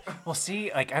 Well,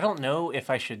 see, like I don't know if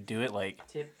I should do it like,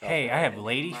 hey, I have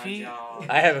lady feet.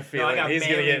 I have a feeling got he's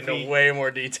gonna manly get into feet. way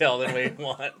more detail than we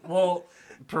want. Well,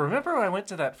 remember when I went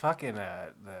to that fucking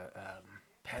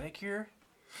pedicure?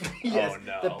 Yes, Oh,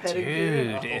 no. the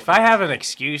pedicure. Dude, if I have an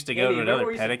excuse to go Andy, to remember another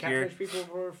we used to pedicure. catfish people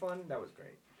for fun? That was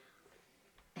great.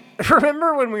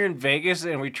 Remember when we were in Vegas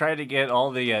and we tried to get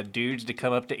all the dudes to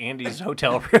come up to Andy's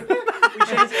hotel room? We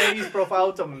changed Andy's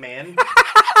profile to man.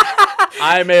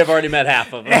 I may have already met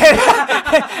half of them.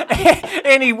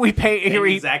 And we paid.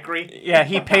 Andy Zachary. Yeah,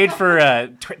 he paid for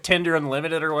Tinder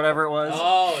Unlimited or whatever it was.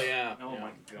 Oh yeah. Oh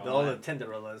my god. All the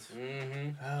Tinderillas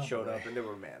Mm-hmm. showed up and they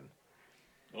were man.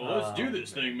 Oh, let's do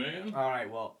this thing, man. All right,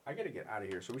 well, I gotta get out of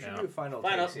here, so we should do final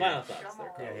Final takes here. thoughts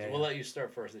there, Carlos. Yeah. We'll let you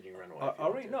start first, then you can run away.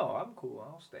 All right, no, I'm cool.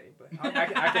 I'll stay, but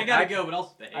I gotta go, but I'll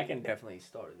stay. I can definitely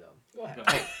start though. Go ahead.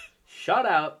 Hey, shout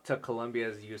out to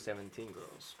Colombia's U17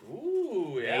 girls.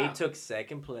 Ooh, yeah. They took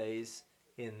second place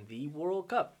in the World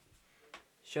Cup.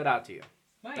 Shout out to you.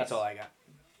 Nice. That's all I got.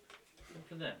 Good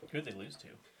for them. Who'd they lose to?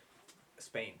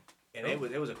 Spain, and it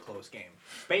was a close game.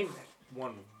 Spain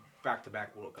won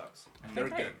back-to-back World Cups. They're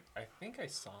good. I think I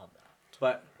saw that.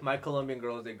 But my Colombian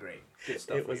girls did great. Good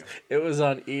stuff. It was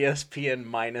on ESPN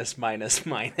minus.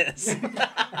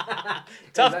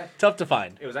 Tough to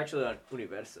find. It was actually on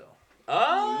Universo.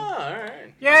 Oh, all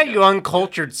right. Yeah, you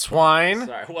uncultured swine.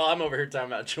 Sorry. Well, I'm over here talking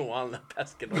about Juan the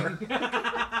Pescador.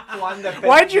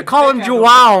 Why'd you call him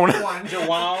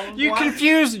Juan? You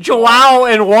confused Joao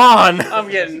and Juan. I'm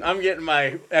getting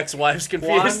my ex-wives Juan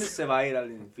confused. se va a ir al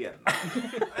infierno.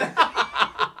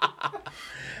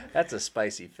 That's a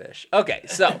spicy fish. Okay,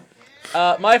 so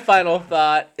my final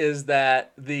thought is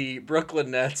that the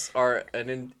Brooklyn Nets are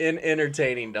an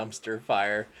entertaining dumpster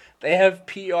fire. They have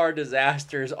PR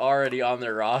disasters already on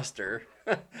their roster.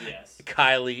 Yes.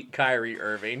 Kyrie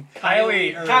Irving.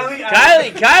 Kylie.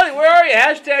 Kylie, where are you?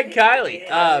 Hashtag Kylie.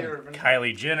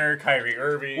 Kylie Jenner, Kyrie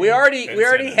Irving. We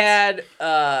already had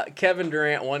Kevin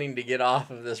Durant wanting to get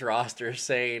off of this roster,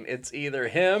 saying it's either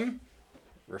him,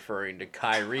 referring to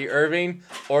Kyrie Irving,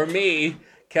 or me,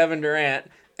 Kevin Durant,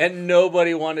 and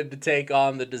nobody wanted to take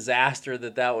on the disaster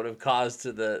that would have caused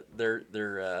to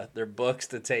their books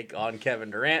to take on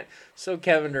Kevin Durant. So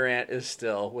Kevin Durant is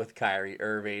still with Kyrie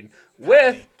Irving,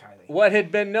 with what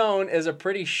had been known as a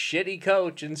pretty shitty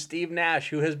coach in Steve Nash,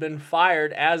 who has been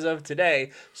fired as of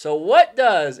today. So what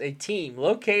does a team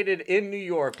located in New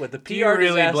York with a PR Do you really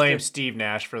disaster... blame Steve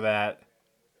Nash for that?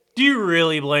 Do you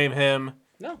really blame him?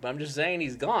 No, but I'm just saying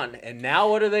he's gone. And now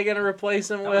what are they going to replace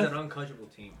him That with? was an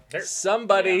uncoachable team.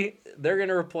 They're going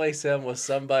to replace him with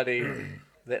somebody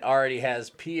that already has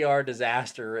PR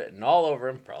disaster written all over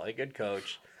him. Probably a good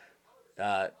coach.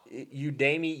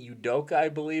 Udemy Udoka, I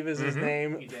believe is his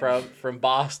name, from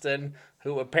Boston,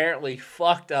 who apparently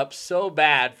fucked up so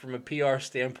bad from a PR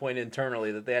standpoint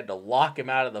internally that they had to lock him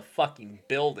out of the fucking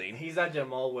building. He's that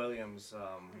Jamal Williams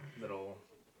little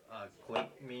clip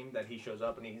meme that he shows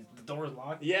up and the door is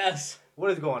locked. Yes.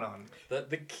 What is going on?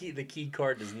 The key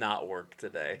card does not work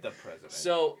today. The president.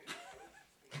 So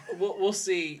we'll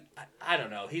see. I don't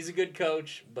know. He's a good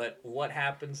coach, but what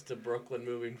happens to Brooklyn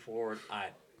moving forward? I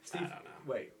don't know.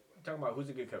 Wait, talking about who's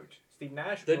a good coach? Steve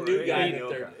Nash? The or new guy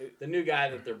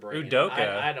Udoka? that they're bringing.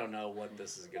 Udoka. I don't know what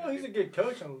this is going to Well, be. he's a good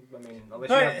coach. I mean, unless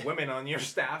you have women on your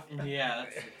staff. Yeah,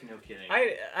 that's no kidding.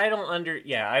 I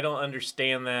don't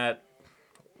understand that.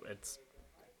 It's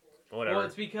whatever. Well,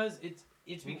 it's because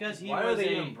It's because he Why was are they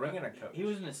even bringing a coach? He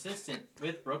was an assistant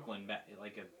with Brooklyn back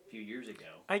like a few years ago.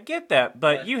 I get that,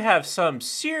 but you have some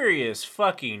serious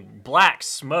fucking black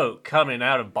smoke coming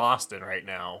out of Boston right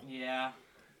now. Yeah.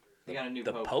 They got a new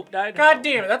The pope. Pope died? God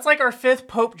damn it, that's like our 5th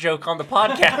Pope joke on the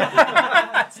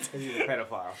podcast. He's a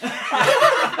pedophile.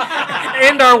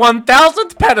 And our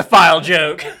 1000th pedophile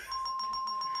joke.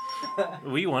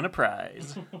 We won a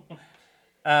prize.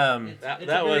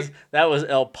 That was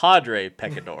El Padre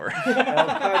Pecador. El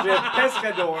Padre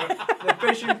Pescador, the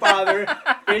fishing father,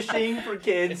 fishing for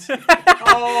kids.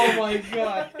 Oh my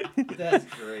god. That's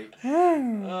great.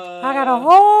 I got a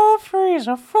whole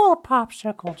freezer full of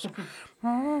popsicles.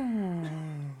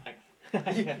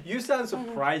 You sound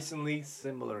surprisingly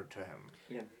similar to him.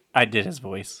 I did his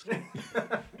voice.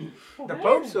 The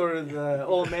Pope's or the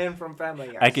old man from Family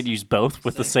Guy? I could use both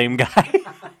with the same guy.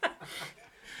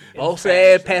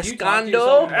 Jose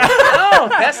pescando. No,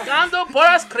 pescando por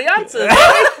las crianzas.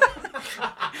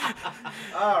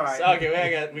 All right. So,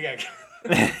 okay, we got.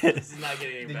 This is not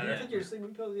getting any Did better. you take your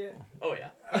sleeping pills yet? Oh yeah.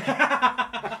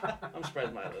 I'm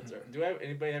surprised my eyelids are. Do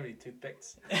anybody have any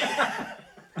toothpicks?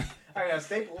 I got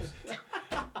staples.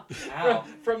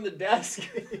 From the desk.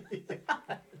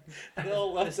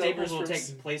 The staples will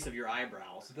take place of your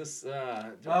eyebrows. This.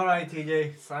 All right,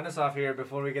 TJ, sign us off here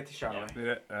before we get to Charlotte.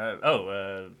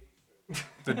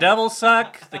 The Devils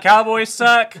suck. The Cowboys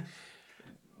suck.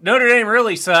 Notre Dame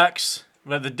really sucks,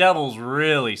 but the Devils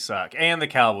really suck, and the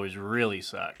Cowboys really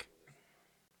suck.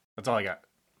 That's all I got.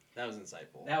 That was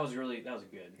insightful. That was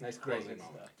good. Nice Great closing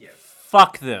stuff. moment. Yeah.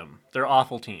 Fuck them. They're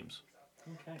awful teams.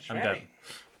 Okay. I'm done.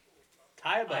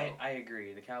 I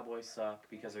agree. The Cowboys suck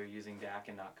because they're using Dak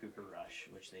and not Cooper Rush,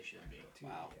 which they should be.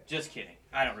 Wow. Just kidding.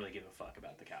 I don't really give a fuck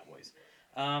about the Cowboys.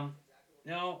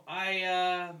 No,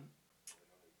 I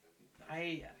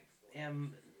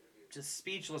am just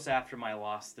speechless after my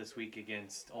loss this week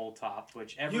against Old Top,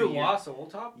 which every You year... lost to Old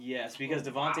Top? Yes, because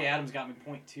Devontae Adams got me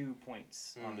 0.2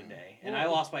 points on the day, and I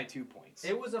lost by 2 points.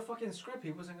 It was a fucking script.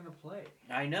 He wasn't gonna play.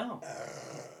 I know.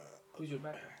 Who's your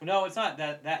backup? No, it's not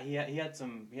that. He had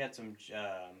some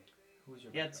Who's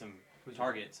your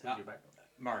targets. Who's your backup?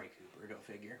 Mari Cooper, go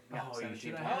figure. Oh, you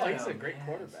should have Oh, had he's a him. great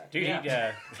quarterback. Dude,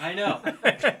 Yeah. I know.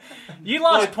 You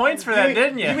lost points for that,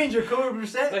 didn't you? You mean Jacoby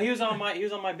Brissett? But he was on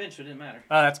my bench, so it didn't matter.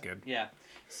 Oh, that's good. Yeah.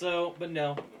 So, but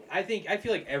no, I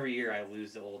feel like every year I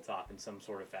lose to Old Top in some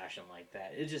sort of fashion like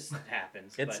that. It just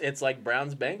happens. It's like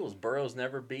Browns Bengals. Burrow's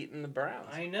never beaten the Browns.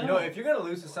 I know. You know, if you're gonna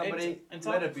lose to somebody,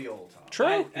 let it be Old Top.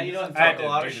 True. You know, talk a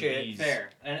lot of shit.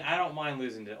 Fair, and I don't mind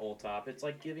losing to Old Top. It's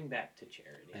like giving back to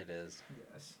charity. It is.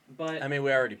 Yes. But I mean,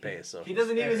 we already pay, so He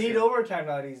doesn't even need overtime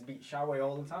now that he's beat Shawway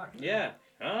all the time. yeah,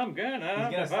 I'm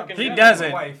gonna fucking. He His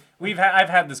doesn't. wife. I've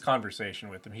had this conversation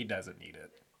with him. He doesn't need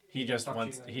it. He just fuck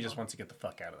wants you, to get the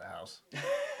fuck out of the house.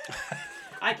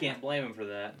 I can't blame him for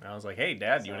that. And I was like, hey,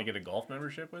 Dad, do you want to get a golf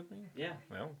membership with me? Yeah.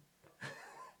 Well.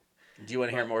 Do you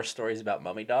want to hear more stories about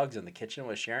mummy dogs in the kitchen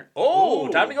with Sharon? Oh,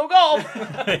 time to go golf.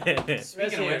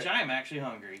 Speaking of which, I am actually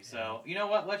hungry. So you know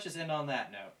what? Let's just end on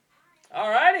that note.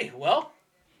 Alrighty, well,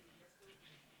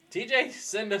 TJ,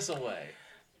 send us away.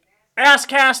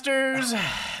 Asscasters,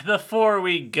 before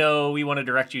we go, we want to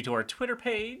direct you to our Twitter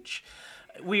page.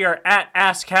 We are at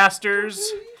Asscasters.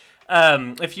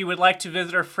 If you would like to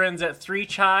visit our friends at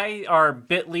 3Chai, our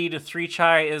bit.ly to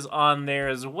 3Chai is on there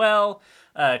as well.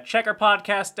 Check our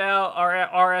podcast out. Our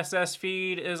RSS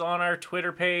feed is on our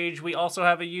Twitter page. We also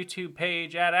have a YouTube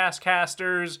page at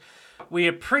Asscasters. We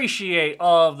appreciate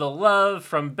all of the love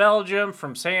from Belgium,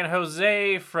 from San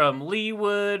Jose, from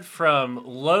Leewood, from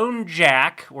Lone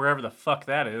Jack, wherever the fuck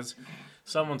that is.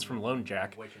 Someone's from Lone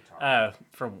Jack.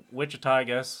 From Wichita, I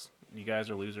guess. You guys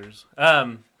are losers.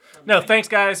 No, thanks,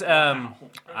 guys. I'm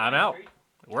out.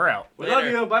 We're out. We love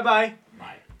you. Bye-bye.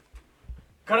 Bye.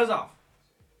 Cut us off.